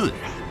自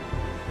然，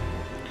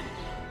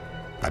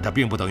但这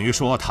并不等于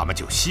说他们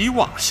就希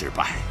望失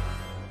败，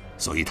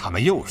所以他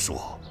们又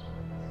说，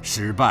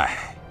失败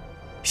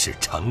是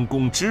成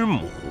功之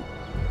母。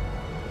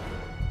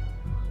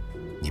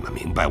你们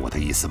明白我的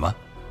意思吗？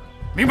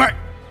明白。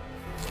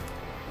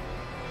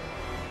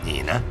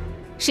你呢？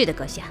是的，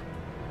阁下，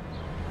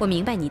我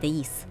明白你的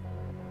意思。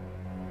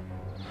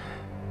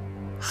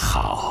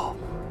好，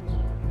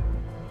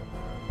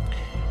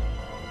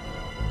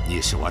你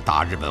是我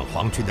大日本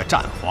皇军的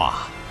战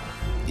花，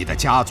你的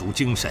家族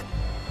精神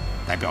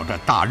代表着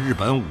大日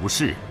本武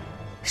士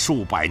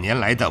数百年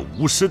来的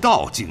武士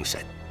道精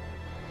神。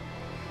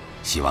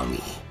希望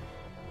你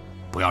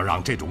不要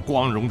让这种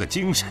光荣的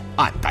精神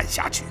黯淡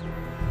下去。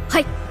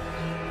嗨，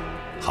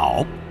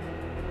好。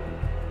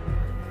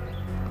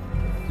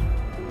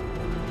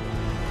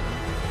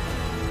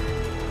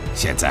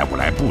现在我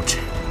来布置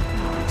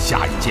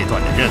下一阶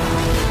段的任务。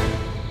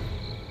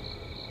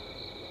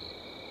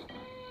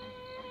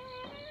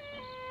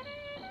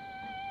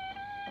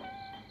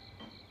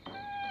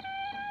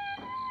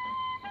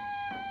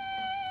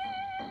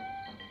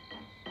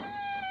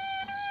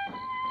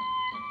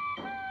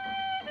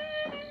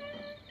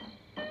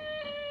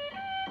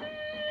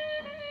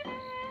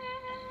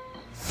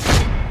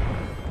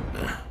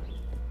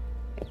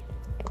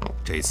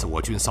这次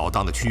我军扫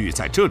荡的区域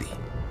在这里。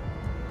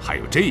还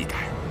有这一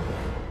代。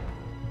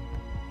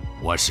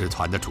我师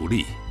团的主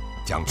力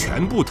将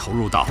全部投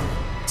入到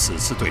此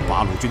次对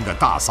八路军的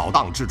大扫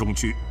荡之中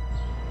去。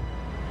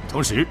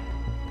同时，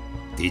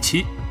第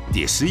7、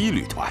第11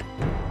旅团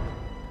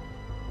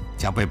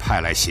将被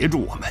派来协助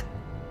我们。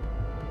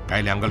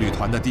该2个旅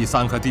团的第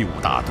3和第5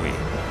大队，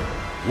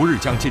无日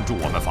将进驻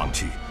我们防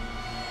区。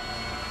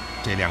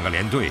这2个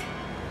连队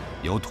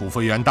由土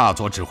肥原大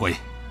佐指挥。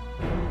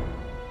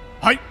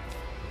嗨，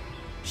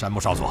山木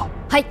少佐。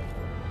嗨，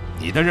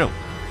你的任务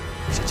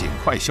是尽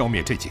快消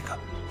灭这几个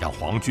让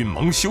皇军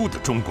蒙羞的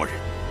中国人，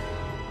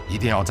一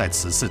定要在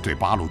此次对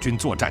八路军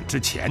作战之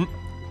前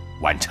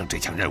完成这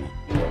项任务。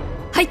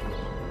嗨，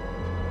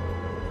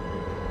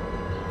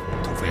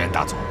土肥原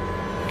大佐。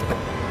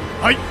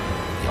嗨，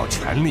你要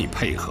全力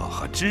配合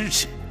和支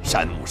持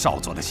山木少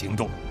佐的行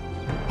动。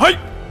嗨。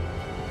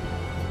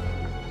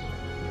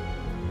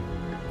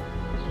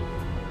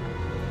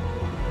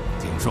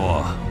听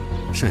说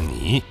是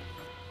你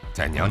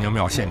在娘娘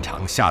庙现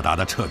场下达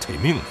的撤退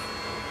命令，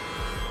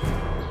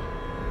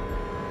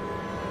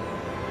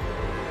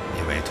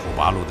因为土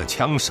八路的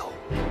枪手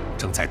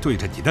正在对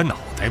着你的脑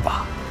袋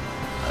吧？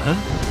嗯？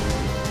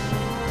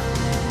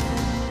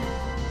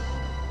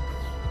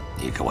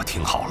你给我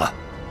听好了，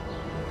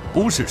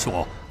不是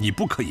说你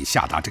不可以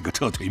下达这个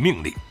撤退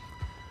命令，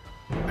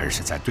而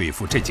是在对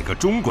付这几个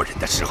中国人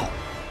的时候，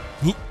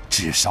你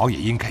至少也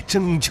应该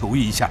征求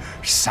一下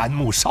山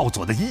木少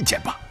佐的意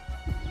见吧。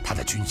他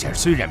的军衔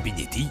虽然比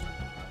你低，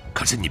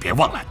可是你别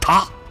忘了，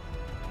他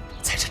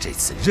才是这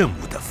次任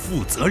务的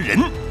负责人，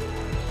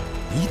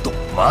你懂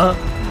吗？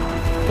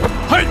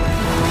嘿！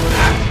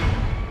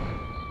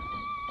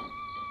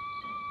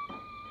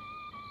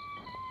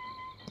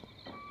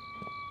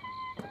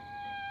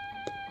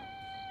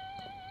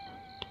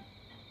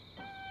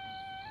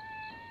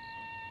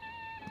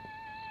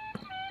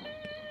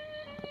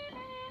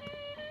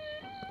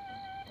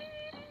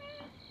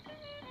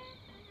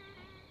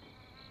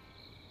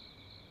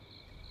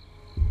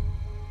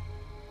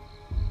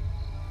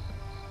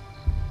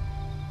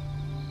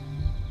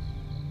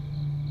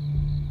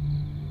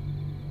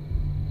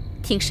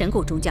听神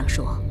谷中将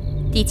说，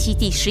第7、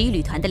第11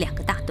旅团的2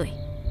个大队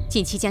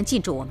近期将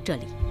进驻我们这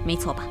里，没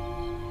错吧？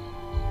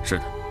是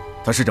的，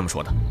他是这么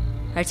说的。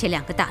而且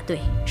2个大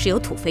队是由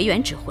土肥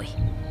原指挥。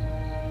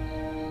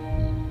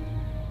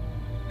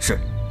是。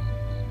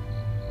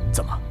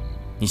怎么，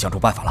你想出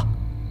办法了？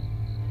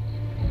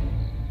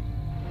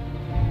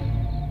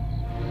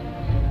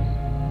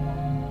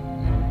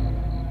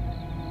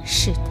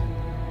是的，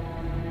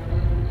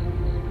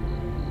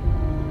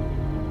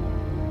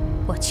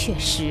我确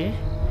实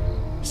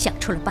想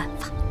出了办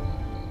法。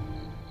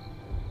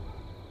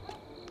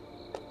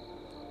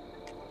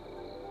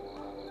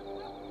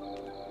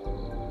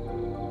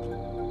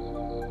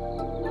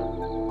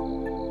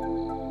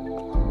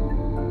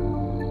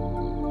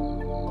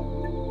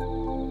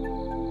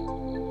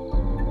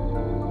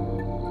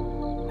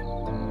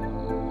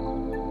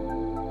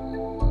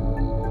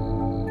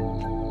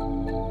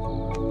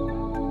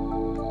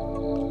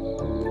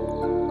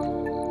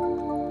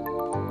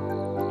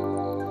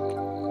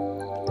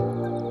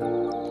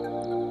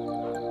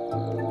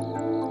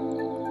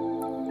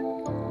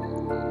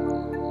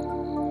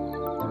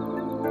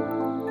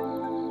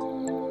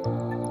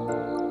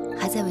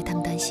在为他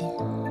们担心。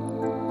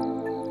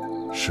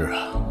是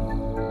啊，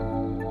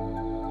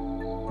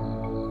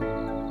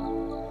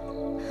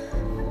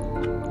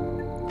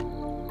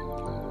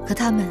可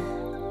他们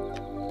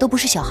都不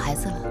是小孩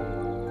子了。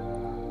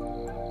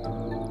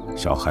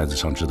小孩子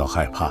上知道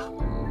害怕，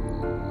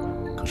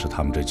可是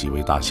他们这几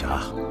位大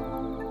侠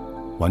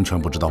完全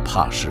不知道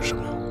怕是什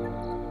么。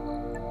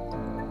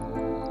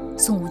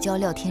宋无娇、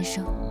廖天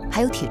生，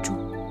还有铁柱，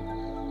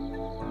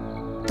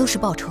都是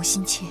报仇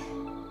心切。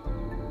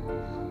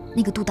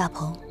那个杜大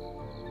鹏，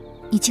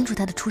你清楚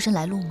他的出身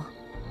来路吗？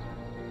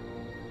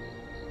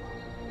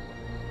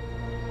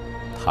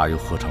他又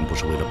何尝不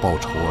是为了报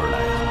仇而来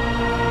啊？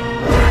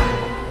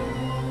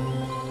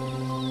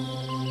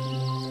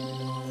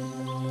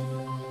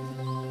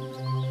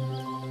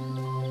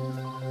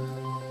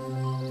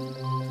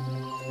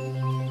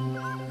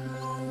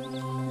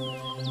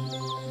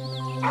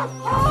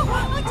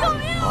救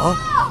命啊！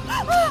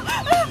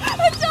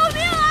救命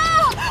啊！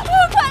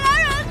快来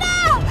人呐！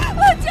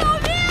救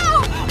命！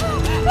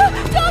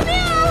救命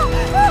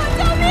啊！救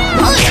命！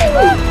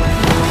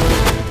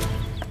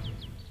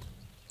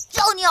招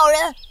鸟人！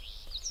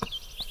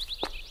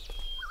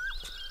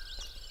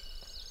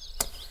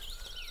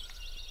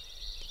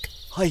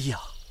哎呀，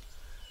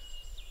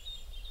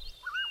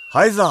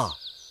孩子，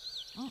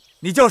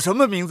你叫什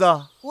么名字？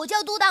我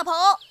叫杜大鹏。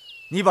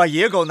你把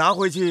野狗拿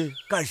回去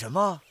干什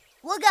么？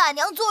我给俺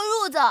娘做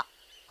褥子。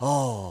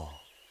哦，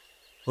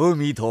阿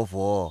弥陀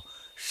佛，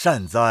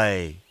善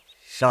哉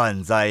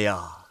善哉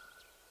呀！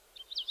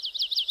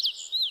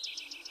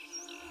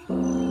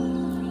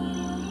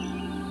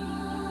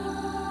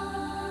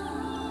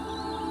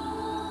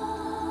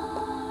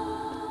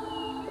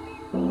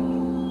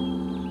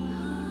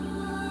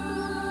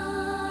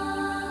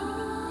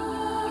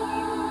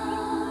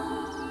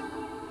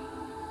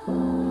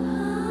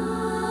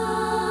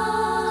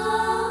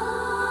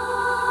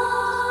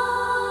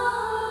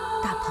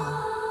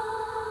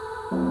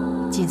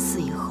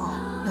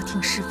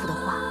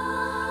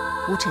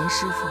吴尘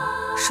师傅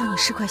说你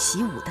是块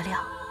习武的料，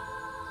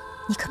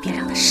你可别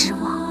让他失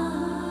望。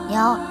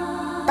娘，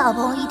大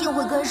鹏一定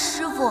会跟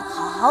师傅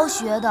好好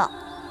学的。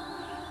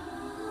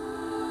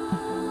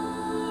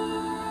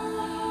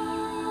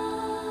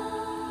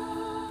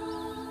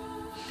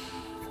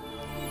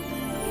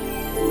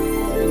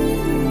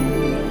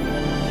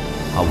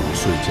他5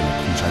岁进了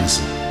空山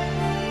寺，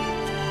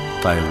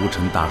拜无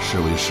尘大师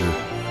为师，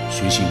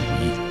学习武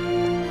艺，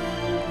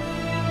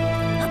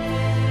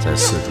在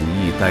寺中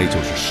一待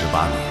就是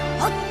18年。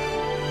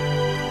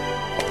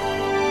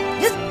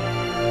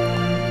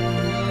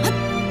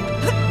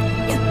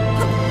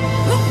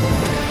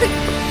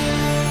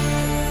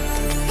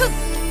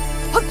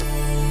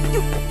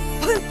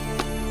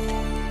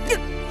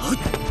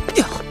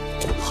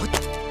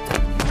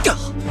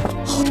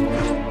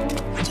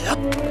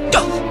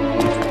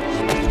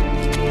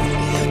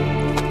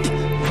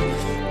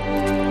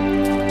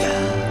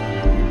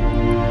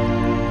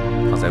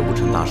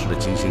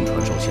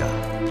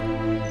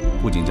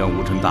不仅将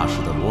无尘大师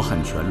的罗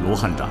汉拳、罗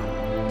汉掌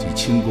及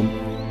轻功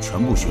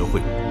全部学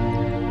会，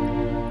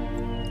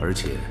而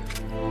且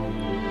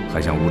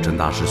还向无尘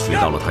大师学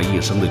到了他一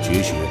生的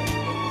绝学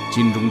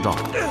金钟罩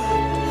和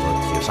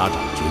铁砂掌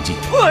绝技。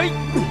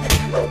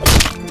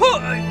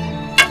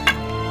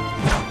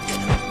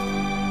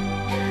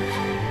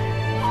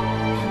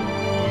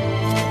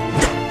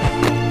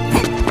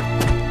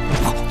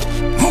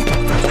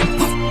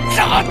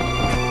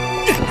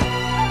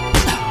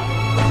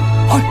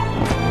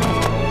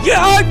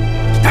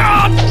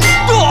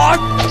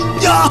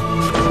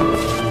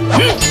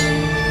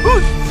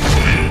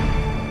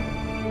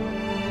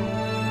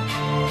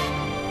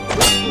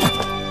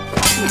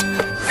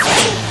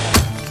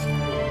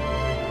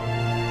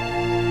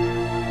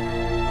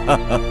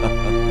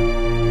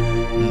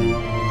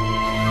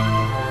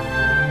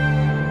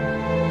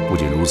不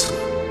仅如此，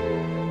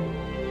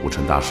无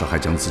尘大师还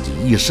将自己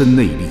一身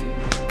内力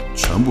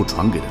全部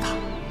传给了他，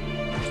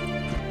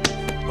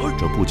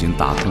这不仅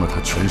打通了他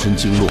全身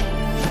经络，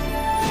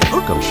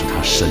更使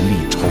他神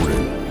力超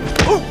人。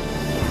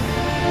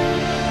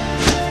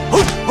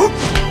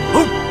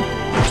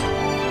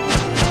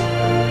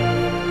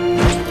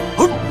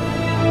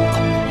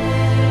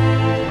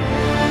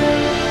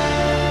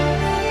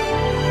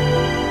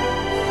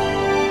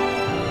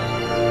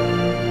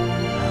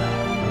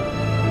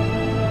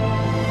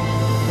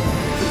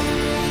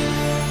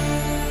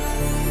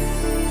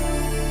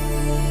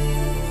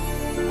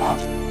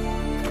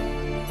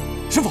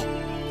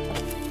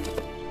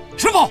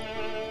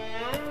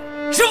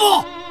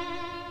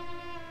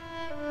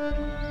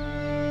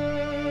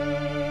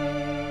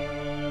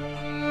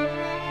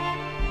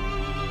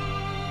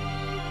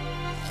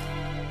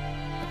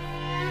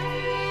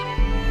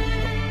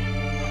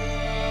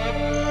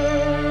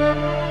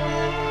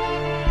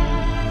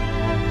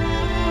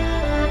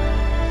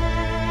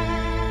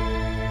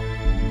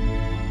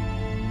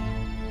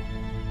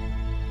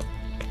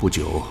不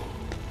久，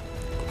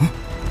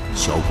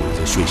小鬼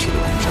子血洗了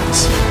空山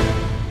寺，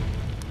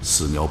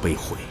寺庙被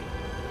毁，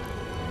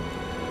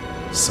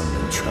僧人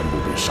全部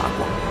被杀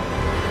光。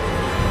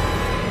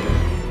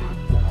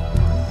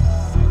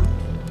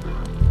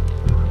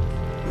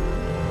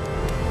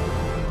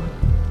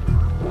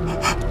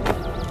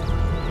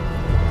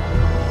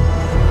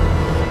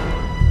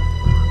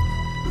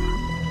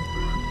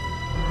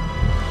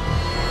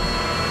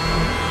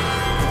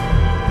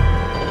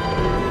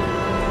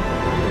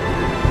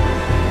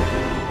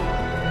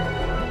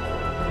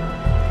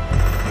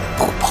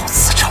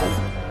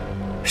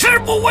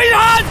不为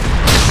然。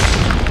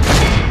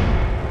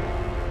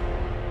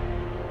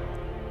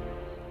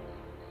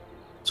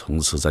从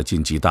此，在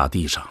晋级大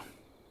地上，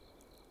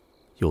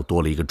又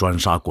多了一个专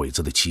杀鬼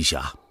子的奇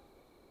侠。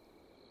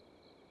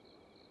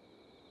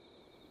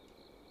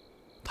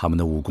他们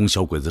的武功，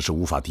小鬼子是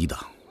无法抵挡。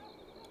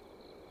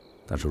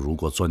但是如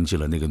果钻进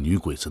了那个女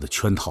鬼子的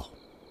圈套，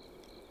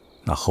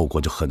那后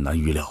果就很难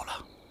预料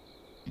了。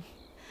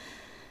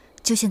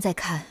就现在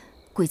看，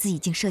鬼子已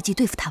经设计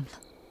对付他们了。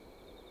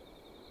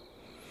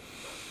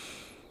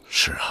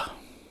是啊，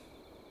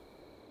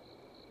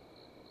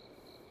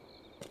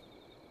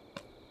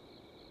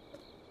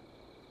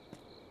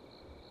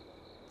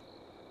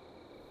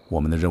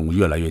我们的任务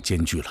越来越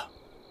艰巨了。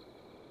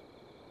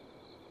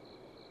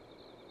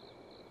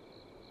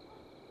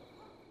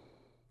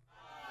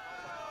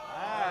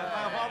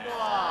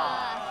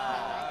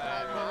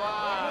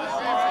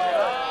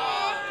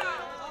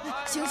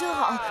行行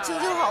好，行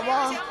行好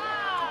吧，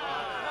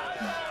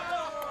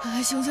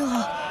行行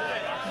好。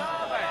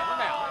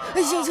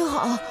行行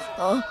好，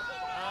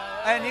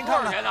哎，您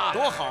看看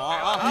多好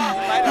啊！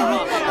您来点啊！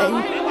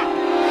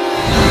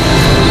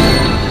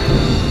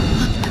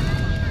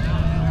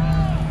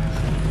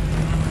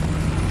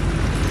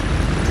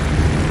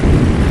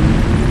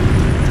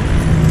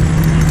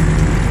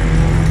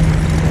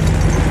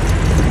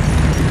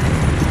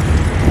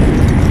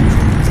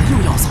又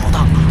要扫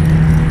荡了。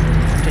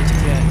这几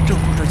天正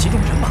往这集中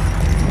人马呢。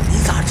你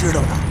咋知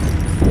道的？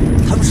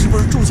他们是不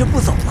是住下不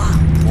走了？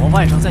我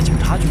外甥在警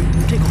察局，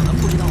这个还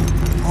不知道。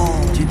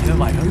哦，今天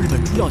晚上日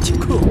本猪要请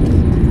客，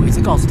鬼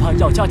子告诉他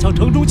要加强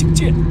城中警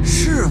戒。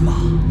是吗？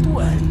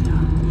对呀，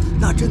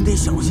那真得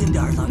小心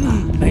点，咱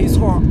们。没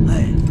错。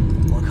哎，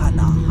我看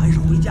呐，还是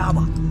回家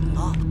吧。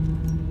啊。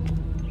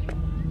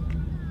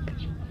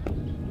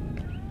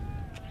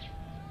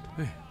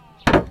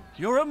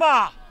有人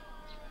吧？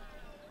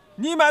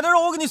你买的肉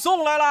我给你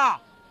送来了，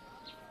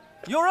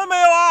有人没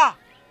有啊？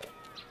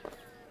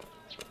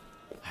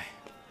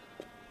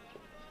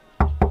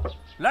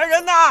来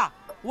人呐！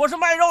我是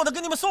卖肉的，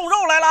给你们送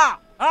肉来了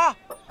啊！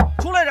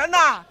出来人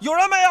呐！有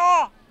人没有？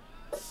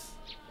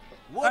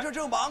我这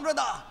正忙着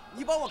呢，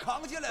你帮我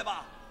扛进来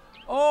吧。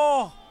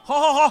哦，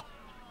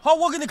好，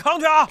我给你扛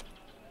去啊！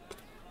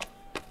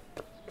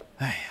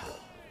哎呀，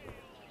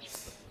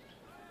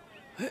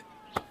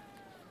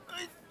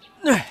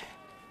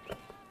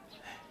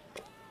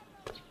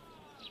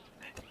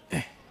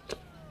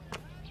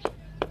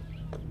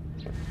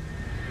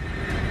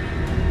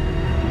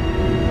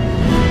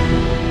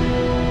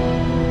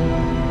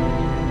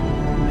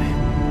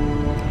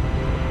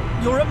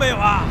有人没有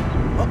啊？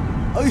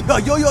哎呀，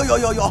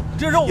有！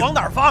这肉往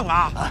哪儿放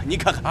啊？啊，您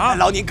看看，啊，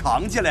劳您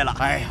扛进来了。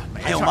哎呀，没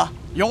事。还有吗？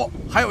有，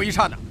还有一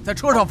扇呢，在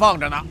车上放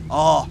着呢。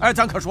哦，哎，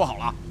咱可说好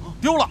了，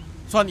丢了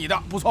算你的，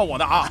不算我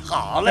的啊。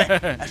好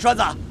嘞，栓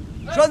子，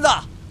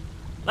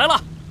来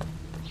了，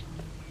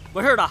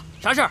有事的，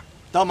啥事儿？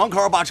到门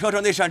口把车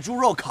上那扇猪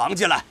肉扛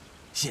进来，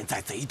现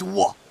在贼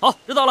多。好，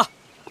知道了。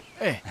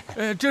哎，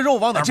这肉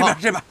往哪儿放？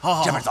这边，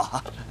好，这边走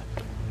啊。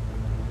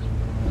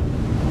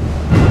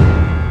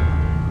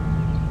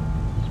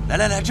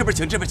来，这边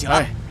请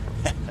啊！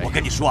我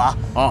跟你说啊，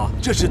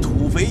这是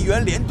土肥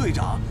原连队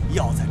长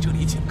要在这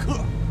里请客，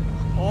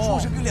说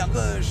是跟2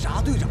个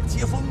傻队长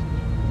接风。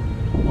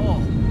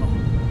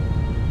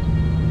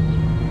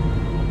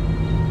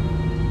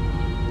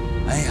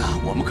哎呀，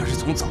我们可是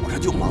从早上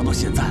就忙到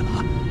现在了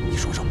啊！你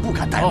说不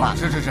敢怠慢。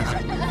是。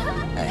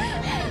哎，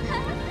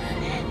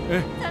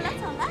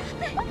走了，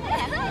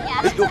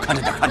哎呦，看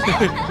着点。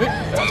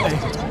走。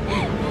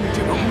这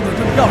个工作真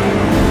漂亮。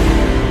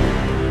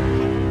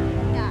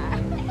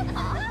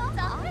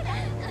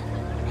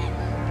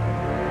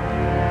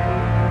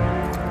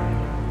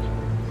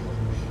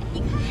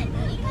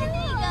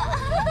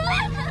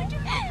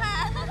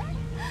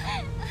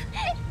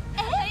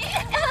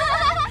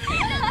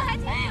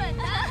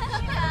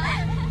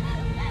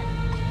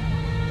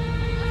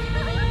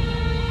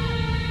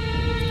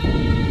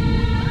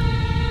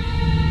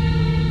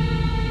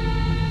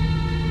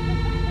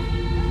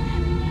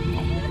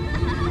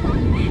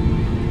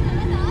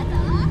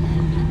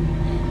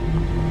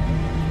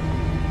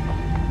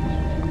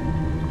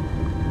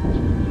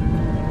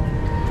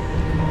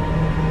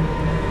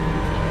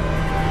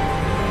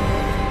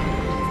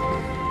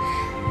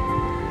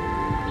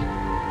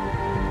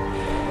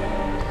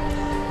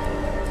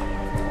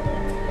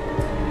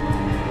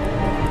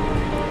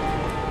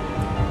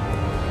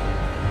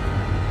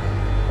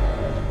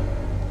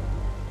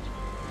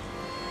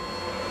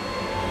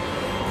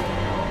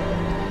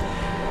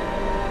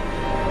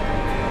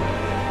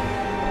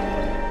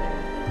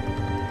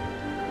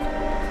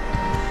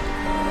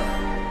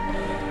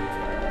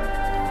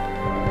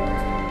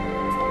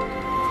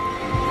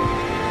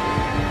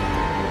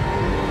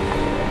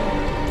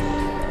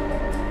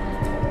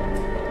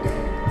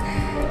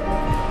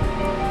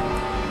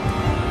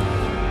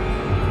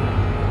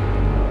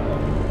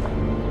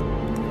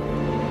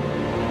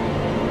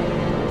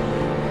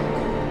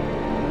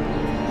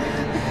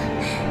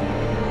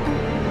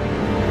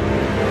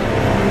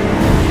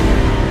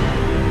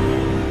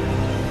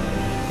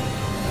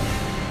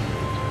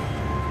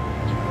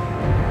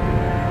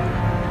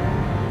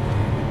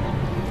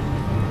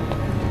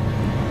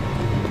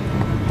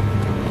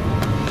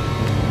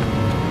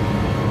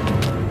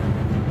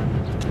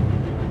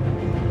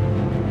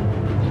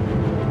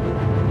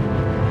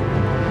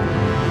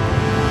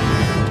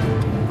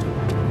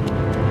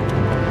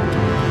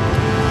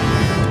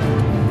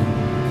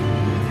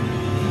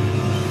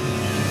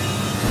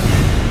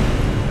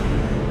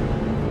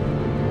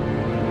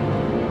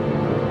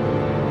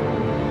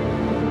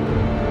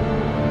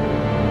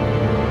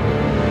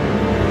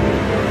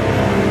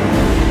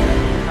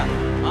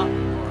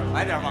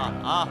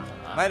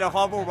买点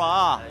花布吧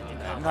啊！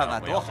您看看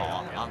多好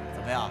啊！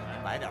怎么样？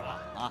买点吧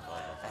啊！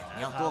哎，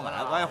你要多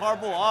买花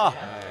布啊！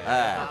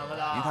哎，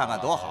您看看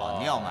多好，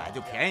您要买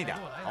就便宜点，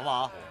好不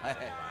好？哎，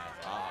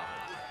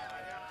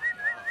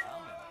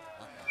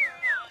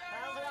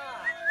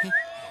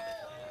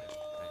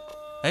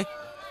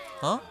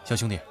啊！小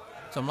兄弟，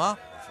怎么了？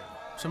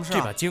什么事？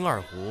这把京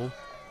二胡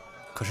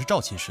可是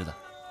赵琴师的。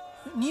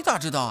你咋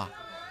知道啊？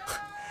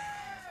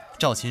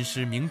赵琴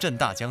师名震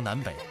大江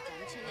南北，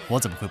我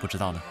怎么会不知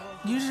道呢？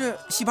您是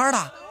戏班的？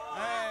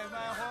哎，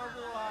卖花布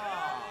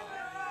啊！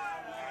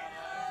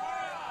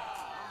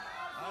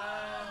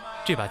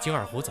这把京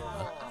二胡怎么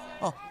了？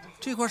哦，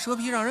这块蛇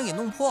皮让人给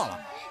弄破了，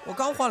我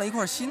刚换了一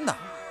块新的。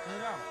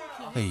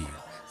哎呦，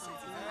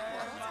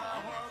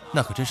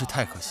那可真是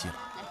太可惜了。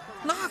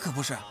那可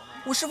不是，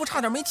我师傅差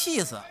点没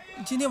气死。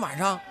今天晚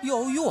上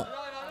又要用，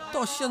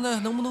到现在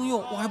能不能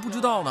用我还不知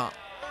道呢。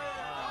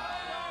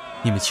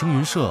你们青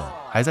云社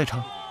还在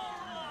唱？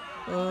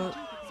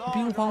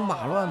兵荒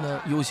马乱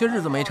的，有些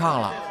日子没唱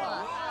了。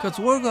可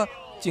昨儿个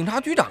警察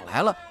局长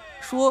来了，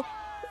说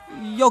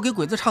要给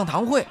鬼子唱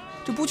堂会，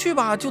这不去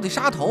吧就得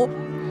杀头，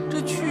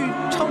这去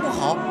唱不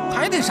好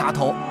还得杀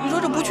头，你说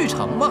这不去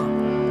成吗？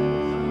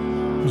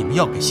你们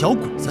要给小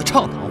鬼子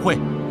唱堂会？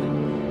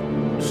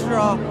是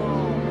啊。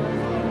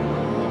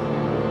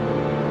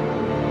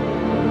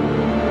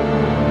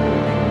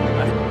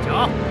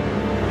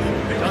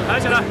脚抬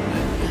起来，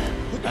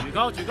举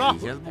高举高，底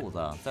下的步子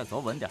再走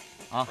稳点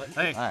啊！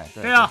哎，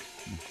这样，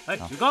哎，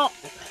举高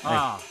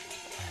啊，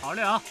好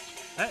嘞啊！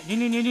哎，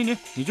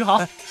你举好，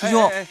师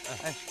兄，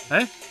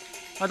哎，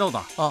大豆子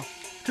啊，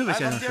这位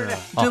先生是？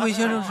这位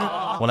先生是？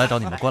我来找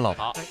你们关老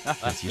板，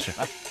有急事。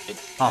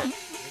好，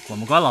我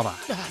们关老板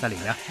在里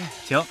面，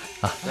请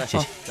啊，谢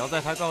谢。脚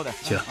再抬高点，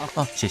请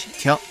啊，谢谢，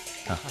请啊，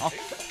好，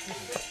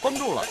绷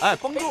住了，哎，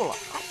绷住了，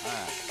哎，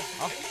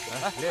好，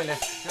来练练，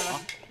先来，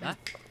来，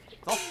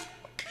走。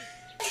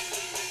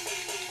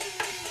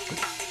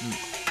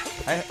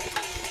哎，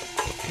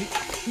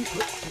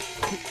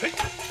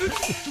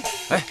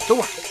等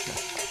会儿，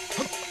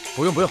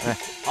不用，哎，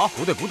好，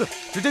不对，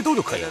直接兜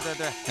就可以了。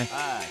对，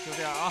哎，就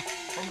这样啊，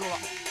绷住了，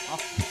好，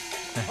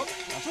好，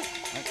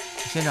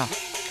先生，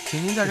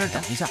请您在这儿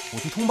等一下，我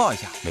去通报一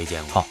下。没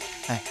见过。好，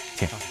哎，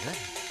请。快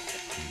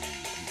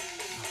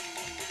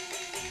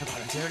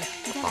点，接着练。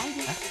你再来一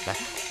点。来，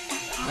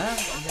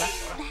站起来。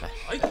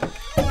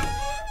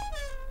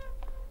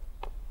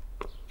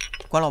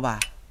关老板。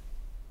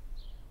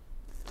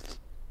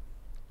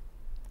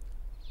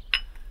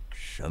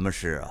什么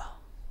事啊？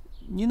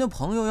您的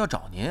朋友要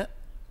找您。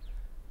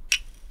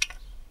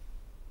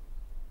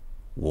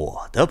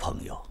我的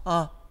朋友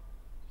啊？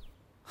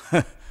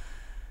哼，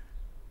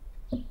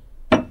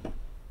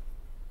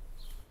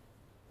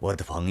我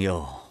的朋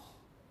友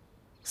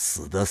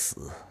死的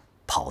死，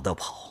跑的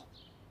跑，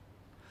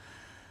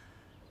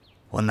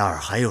我哪儿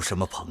还有什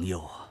么朋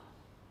友啊？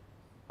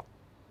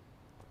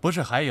不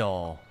是还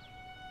有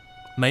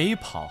没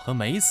跑和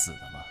没死的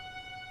吗？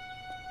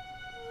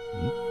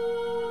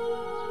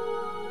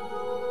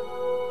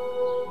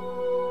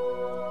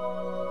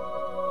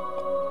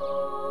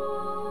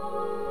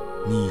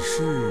你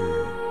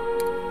是？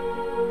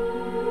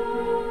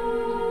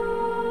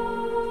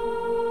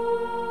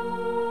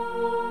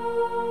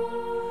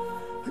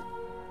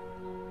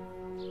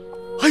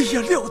哎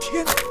呀，廖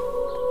天！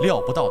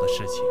料不到的事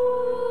情，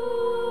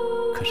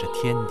可是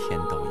天天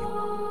都有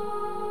啊。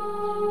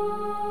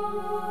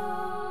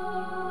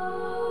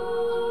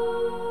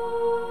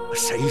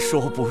谁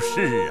说不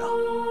是啊？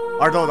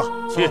二豆子，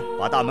去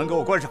把大门给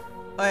我关上。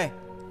哎，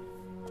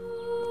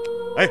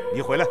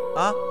你回来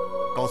啊！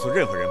告诉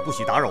任何人不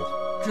许打扰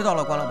我。知道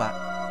了，关老板。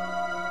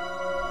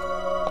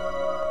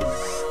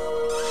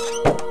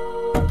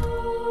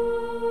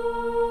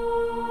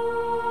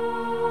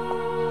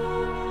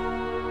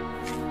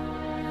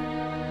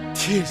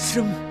天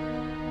生，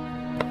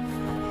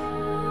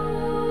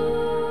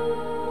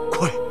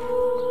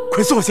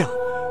快坐下。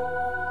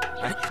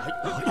哎，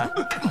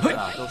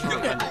都收拾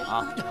干净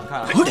啊！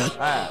你看，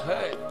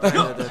对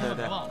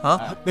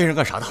啊，那人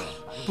干啥的？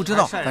不知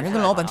道，反正跟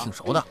老板挺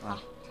熟的。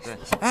对，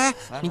哎，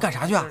你干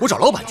啥去啊？我找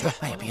老板去。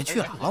哎呀，别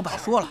去了，老板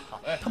说了，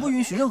他不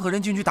允许任何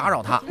人进去打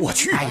扰他。我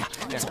去。哎呀，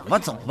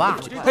走吧，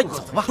哎，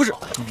走吧。不是，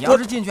你要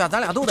是进去啊，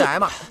咱俩都得挨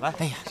骂。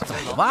哎呀，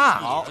走吧。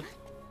好。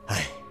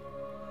哎，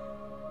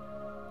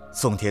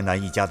宋天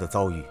南一家的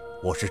遭遇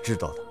我是知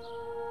道的。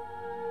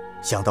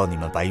想到你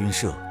们白云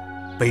社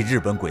被日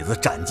本鬼子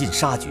斩尽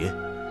杀绝，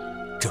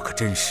这可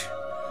真是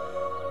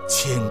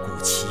千古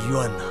奇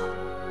冤呐。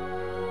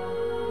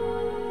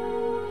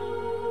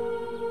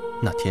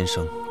那天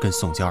生跟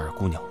宋家二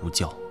姑娘无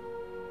交，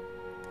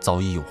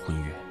早已有婚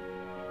约。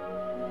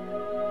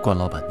关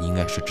老板，你应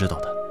该是知道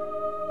的。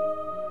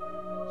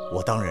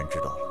我当然知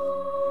道了。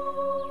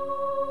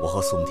我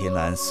和宋天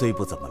南虽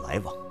不怎么来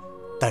往，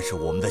但是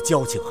我们的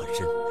交情很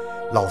深。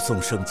老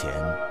宋生前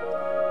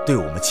对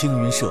我们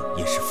青云社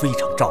也是非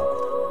常照顾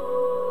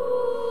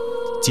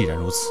的。既然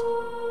如此，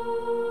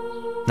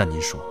那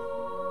您说，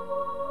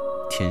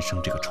天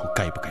生这个仇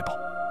该不该报？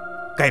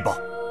该报，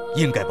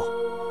应该报。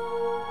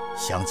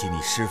想起你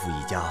师父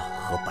一家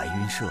和白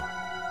云社，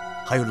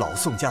还有老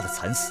宋家的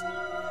惨死，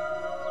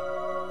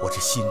我这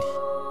心里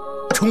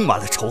充满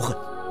了仇恨。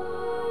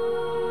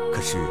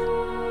可是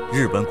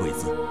日本鬼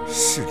子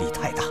势力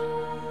太大，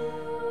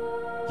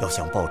要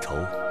想报仇，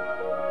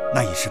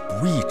那也是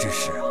不义之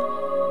事啊。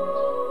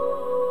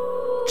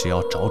只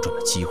要找准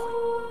了机会，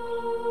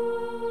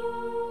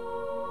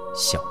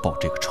想报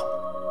这个仇，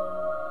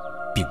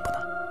并不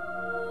难。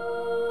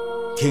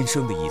天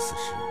生的意思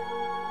是，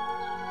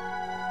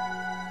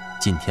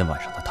今天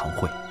晚上的堂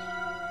会，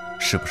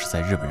是不是在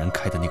日本人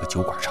开的那个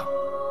酒馆唱？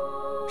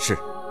是。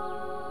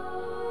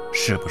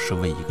是不是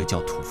为一个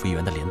叫土肥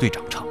原的连队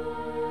长唱？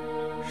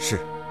是。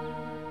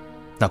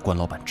那关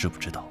老板知不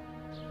知道，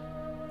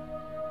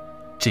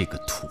这个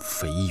土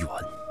肥原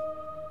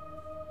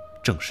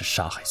正是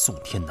杀害宋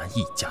天南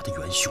一家的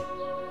元凶？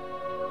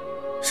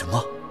什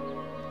么？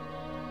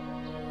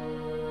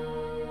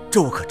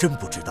这我可真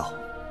不知道。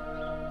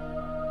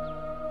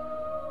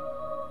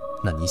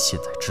那您现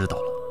在知道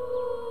了，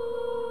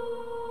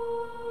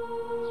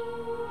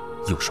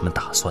有什么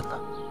打算呢？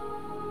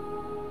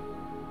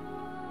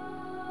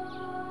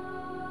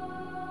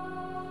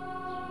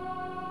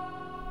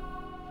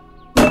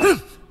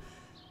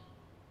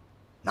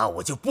那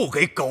我就不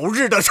给狗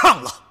日的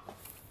唱了。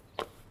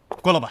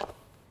关老板，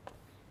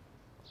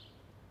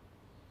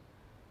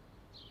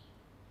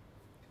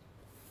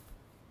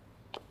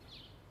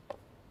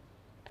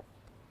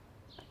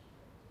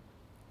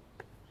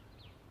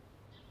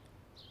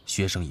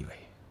学生以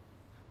为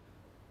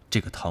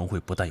这个堂会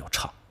不但要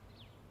唱，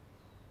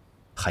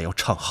还要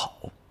唱好。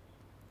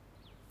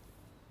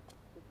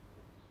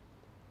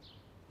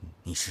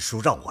你是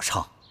说让我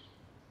唱？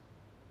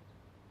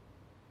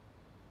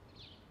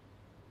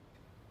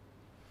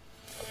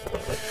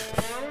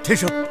天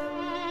生，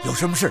有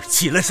什么事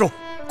起来说。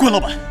关老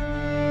板，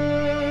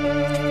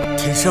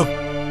天生，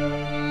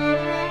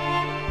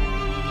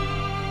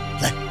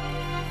来。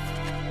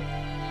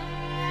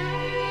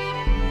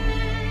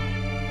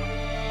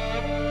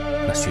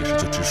那学士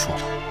就直说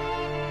了。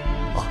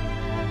啊，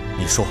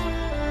你说。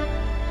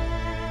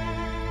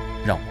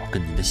让我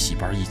跟您的戏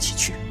班一起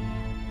去。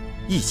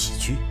一起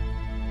去？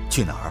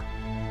去哪儿？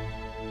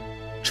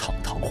唱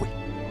堂会。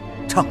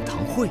唱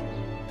堂会？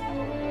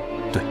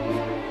对。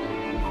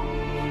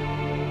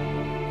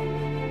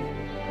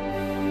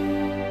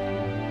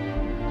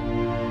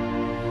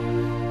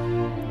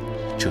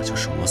这就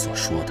是我所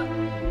说的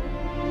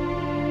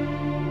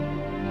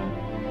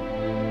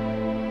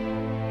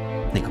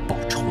那个报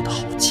仇的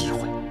好机会。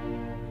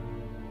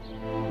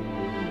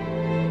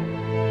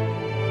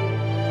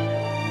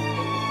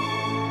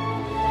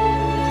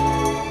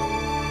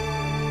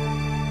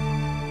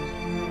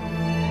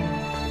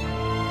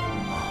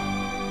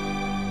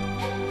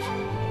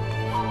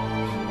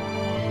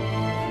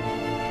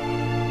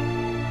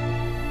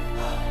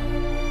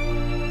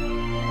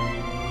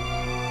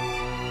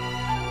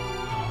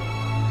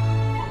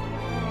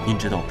您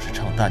知道我是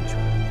唱旦角，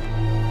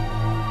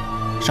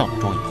上了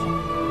妆以后，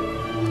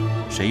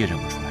谁也认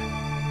不出来。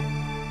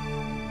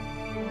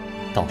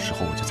到时候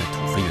我就在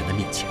土肥圆的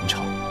面前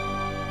唱，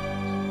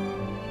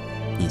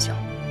您想，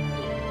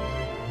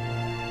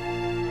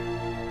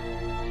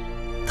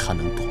他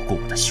能躲过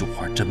我的绣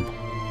花针吗？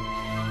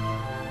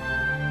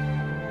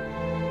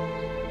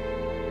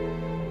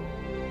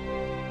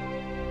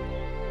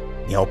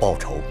你要报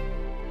仇，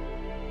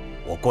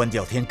我关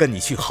教天跟你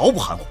去毫不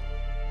含糊。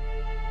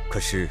可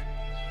是。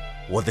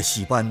我的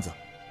戏班子，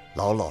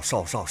老老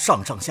少少、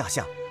上上下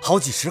下好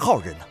几十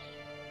号人呢，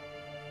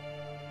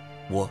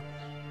我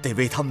得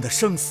为他们的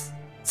生死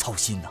操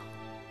心呐。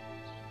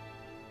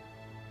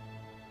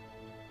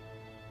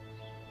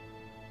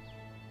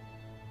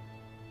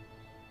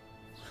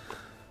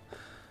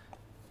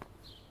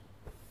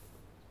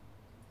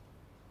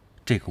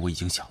这个我已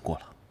经想过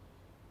了，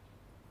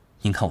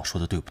您看我说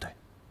的对不对？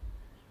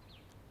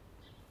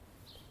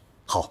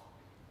好，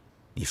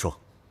你说。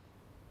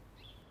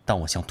当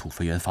我向土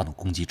肥圆发动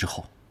攻击之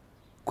后，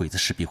鬼子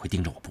势必会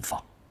盯着我不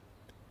放，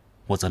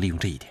我则利用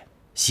这一点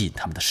吸引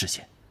他们的视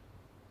线。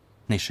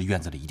那时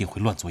院子里一定会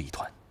乱作一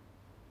团，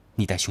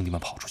你带兄弟们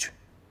跑出去，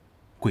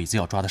鬼子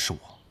要抓的是我，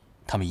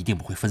他们一定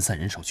不会分散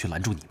人手去拦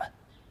住你们，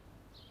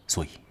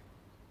所以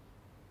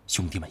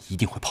兄弟们一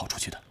定会跑出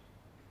去的。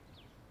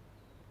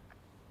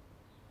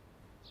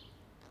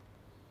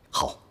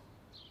好，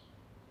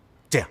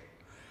这样，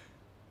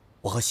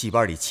我和戏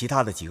班里其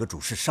他的几个主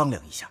事商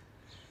量一下，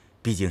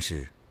毕竟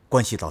是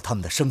关系到他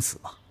们的生死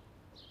嘛，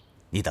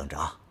你等着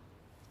啊。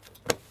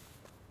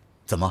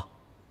怎么？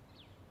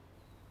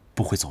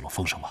不会走漏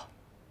风声吧？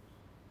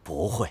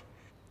不会，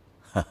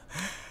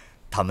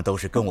他们都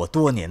是跟我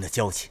多年的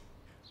交情，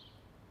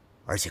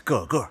而且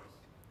个个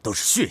都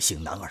是血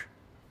性男儿。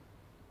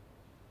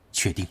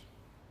确定？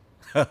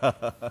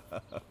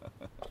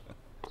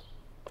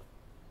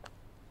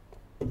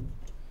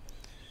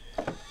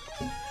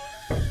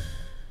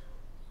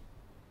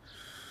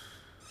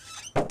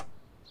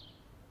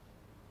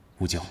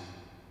吴娇，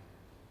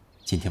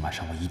今天晚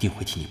上我一定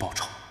会替你报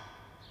仇。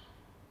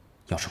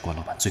要是关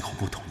老板最后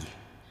不同意，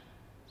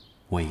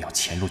我也要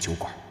潜入酒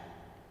馆，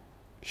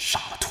杀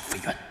了土肥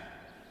圆。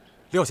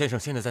廖先生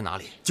现在在哪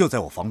里？就在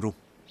我房中。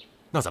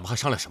那咱们还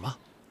商量什么？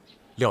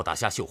廖大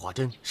侠绣花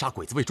针杀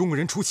鬼子为中国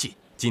人出气，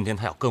今天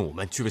他要跟我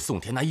们去为宋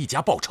田那一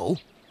家报仇，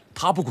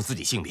他不顾自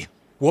己性命，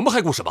我们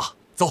还顾什么？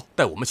走，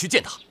带我们去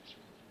见他。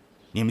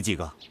你们几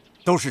个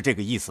都是这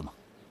个意思吗？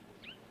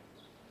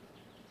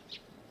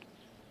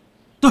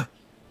对，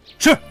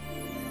是。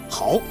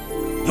好，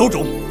有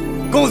种，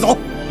跟我走。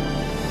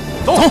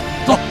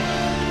走。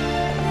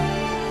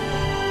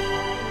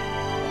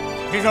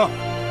天生，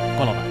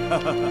关老板，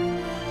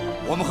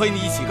我们和你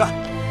一起干，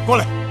过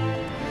来。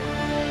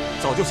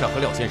早就想和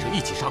廖先生一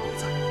起杀鬼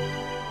子，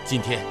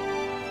今天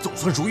总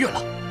算如愿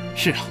了。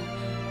是啊，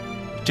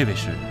这位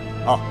是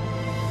啊，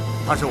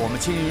他是我们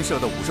青云社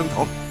的武生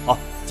头啊，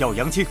叫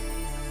杨青。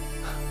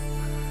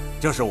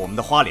这是我们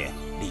的花脸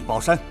李宝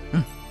山。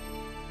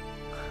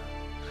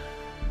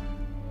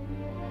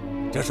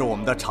这是我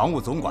们的常务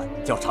总管，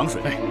叫长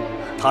水。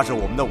他是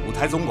我们的舞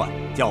台总管，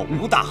叫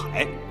吴大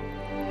海。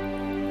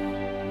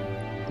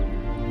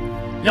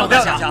廖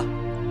大侠，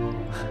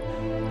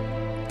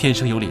天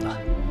生有礼了。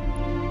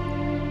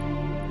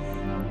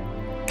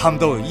他们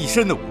都有一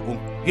身的武功，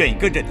愿意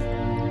跟着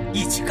你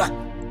一起干。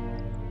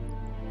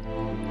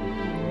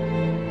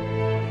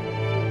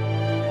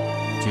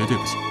绝对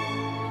不行。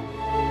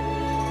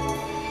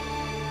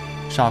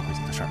杀鬼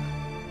子的事儿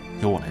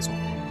由我来做。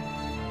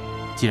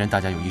既然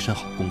大家有一身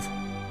好功夫，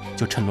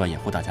就趁乱掩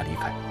护大家离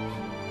开，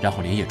然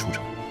后连夜出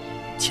城，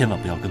千万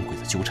不要跟鬼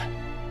子纠缠。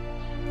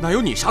哪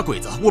有你杀鬼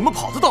子，我们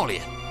跑的道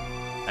理？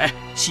哎，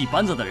戏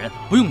班子的人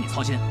不用你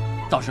操心，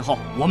到时候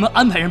我们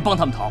安排人帮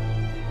他们逃。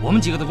我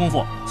们几个的功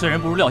夫虽然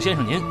不如廖先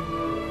生您，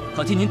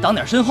可替您挡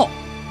点身后，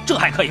这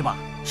还可以吧？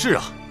是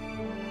啊，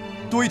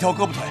多一条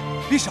胳膊腿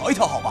比少一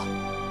条好吧？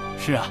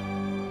是啊，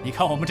你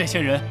看我们这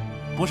些人，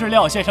不是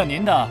廖先生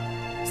您的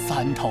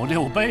3头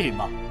6臂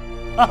吗？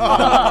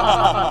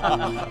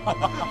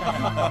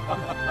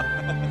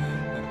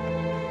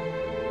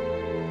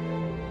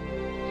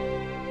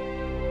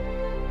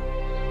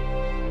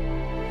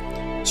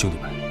兄弟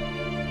们，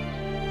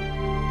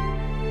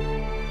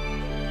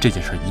这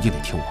件事一定得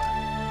听我的，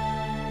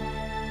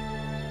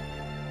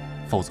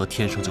否则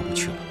天生就不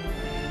去了。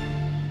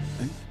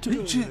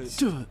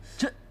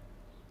这，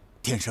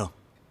天生，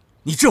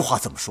你这话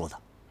怎么说的？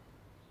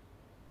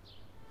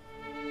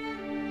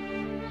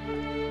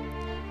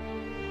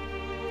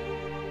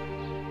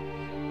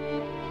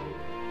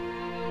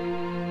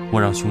我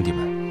让兄弟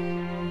们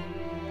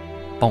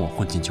帮我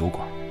混进酒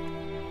馆，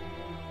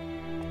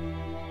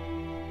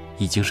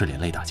已经是连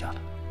累大家了。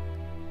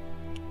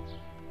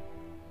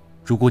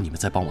如果你们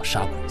再帮我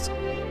杀鬼子，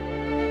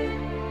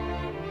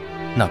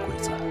那鬼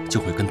子就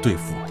会跟对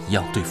付我一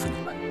样对付你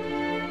们。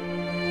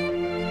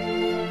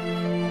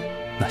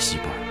那戏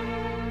班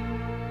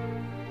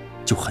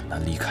就很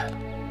难离开了。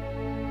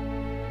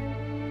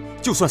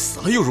就算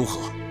死了又如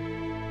何？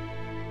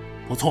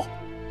不错，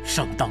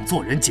生当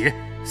作人杰，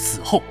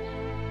死后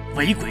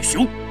为鬼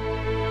雄。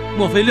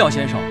莫非廖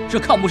先生是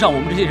看不上我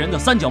们这些人的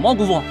3脚猫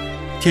功夫？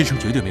天生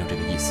绝对没有这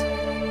个意思。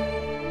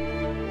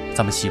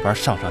咱们戏班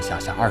上上下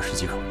下20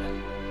几口人，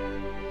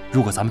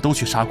如果咱们都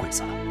去杀鬼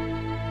子了，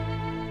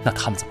那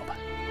他们怎么办？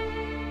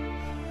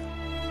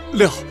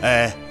廖，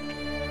哎，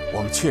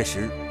我们确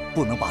实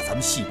不能把咱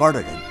们戏班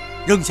的人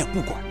扔下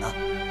不管呢。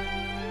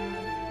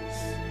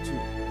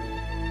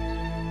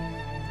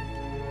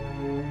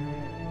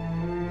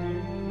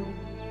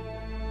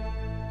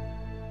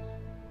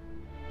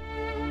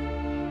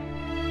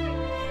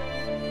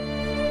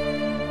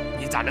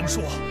你咋能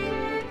说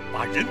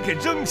把人给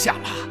扔下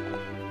了？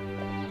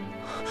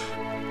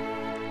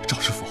赵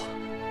师傅，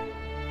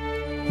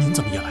您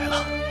怎么也来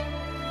了？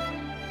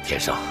天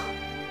生，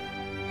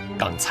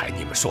刚才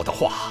你们说的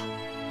话，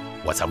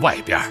我在外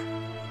边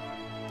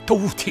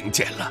都听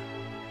见了，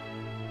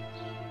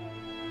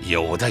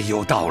有的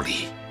有道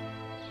理，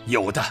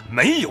有的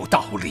没有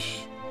道理。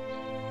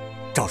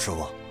赵师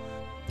傅，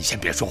你先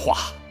别说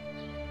话，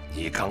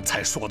你刚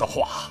才说的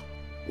话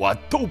我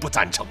都不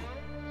赞成，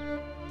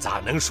咋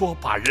能说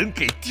把人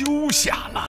给丢下了？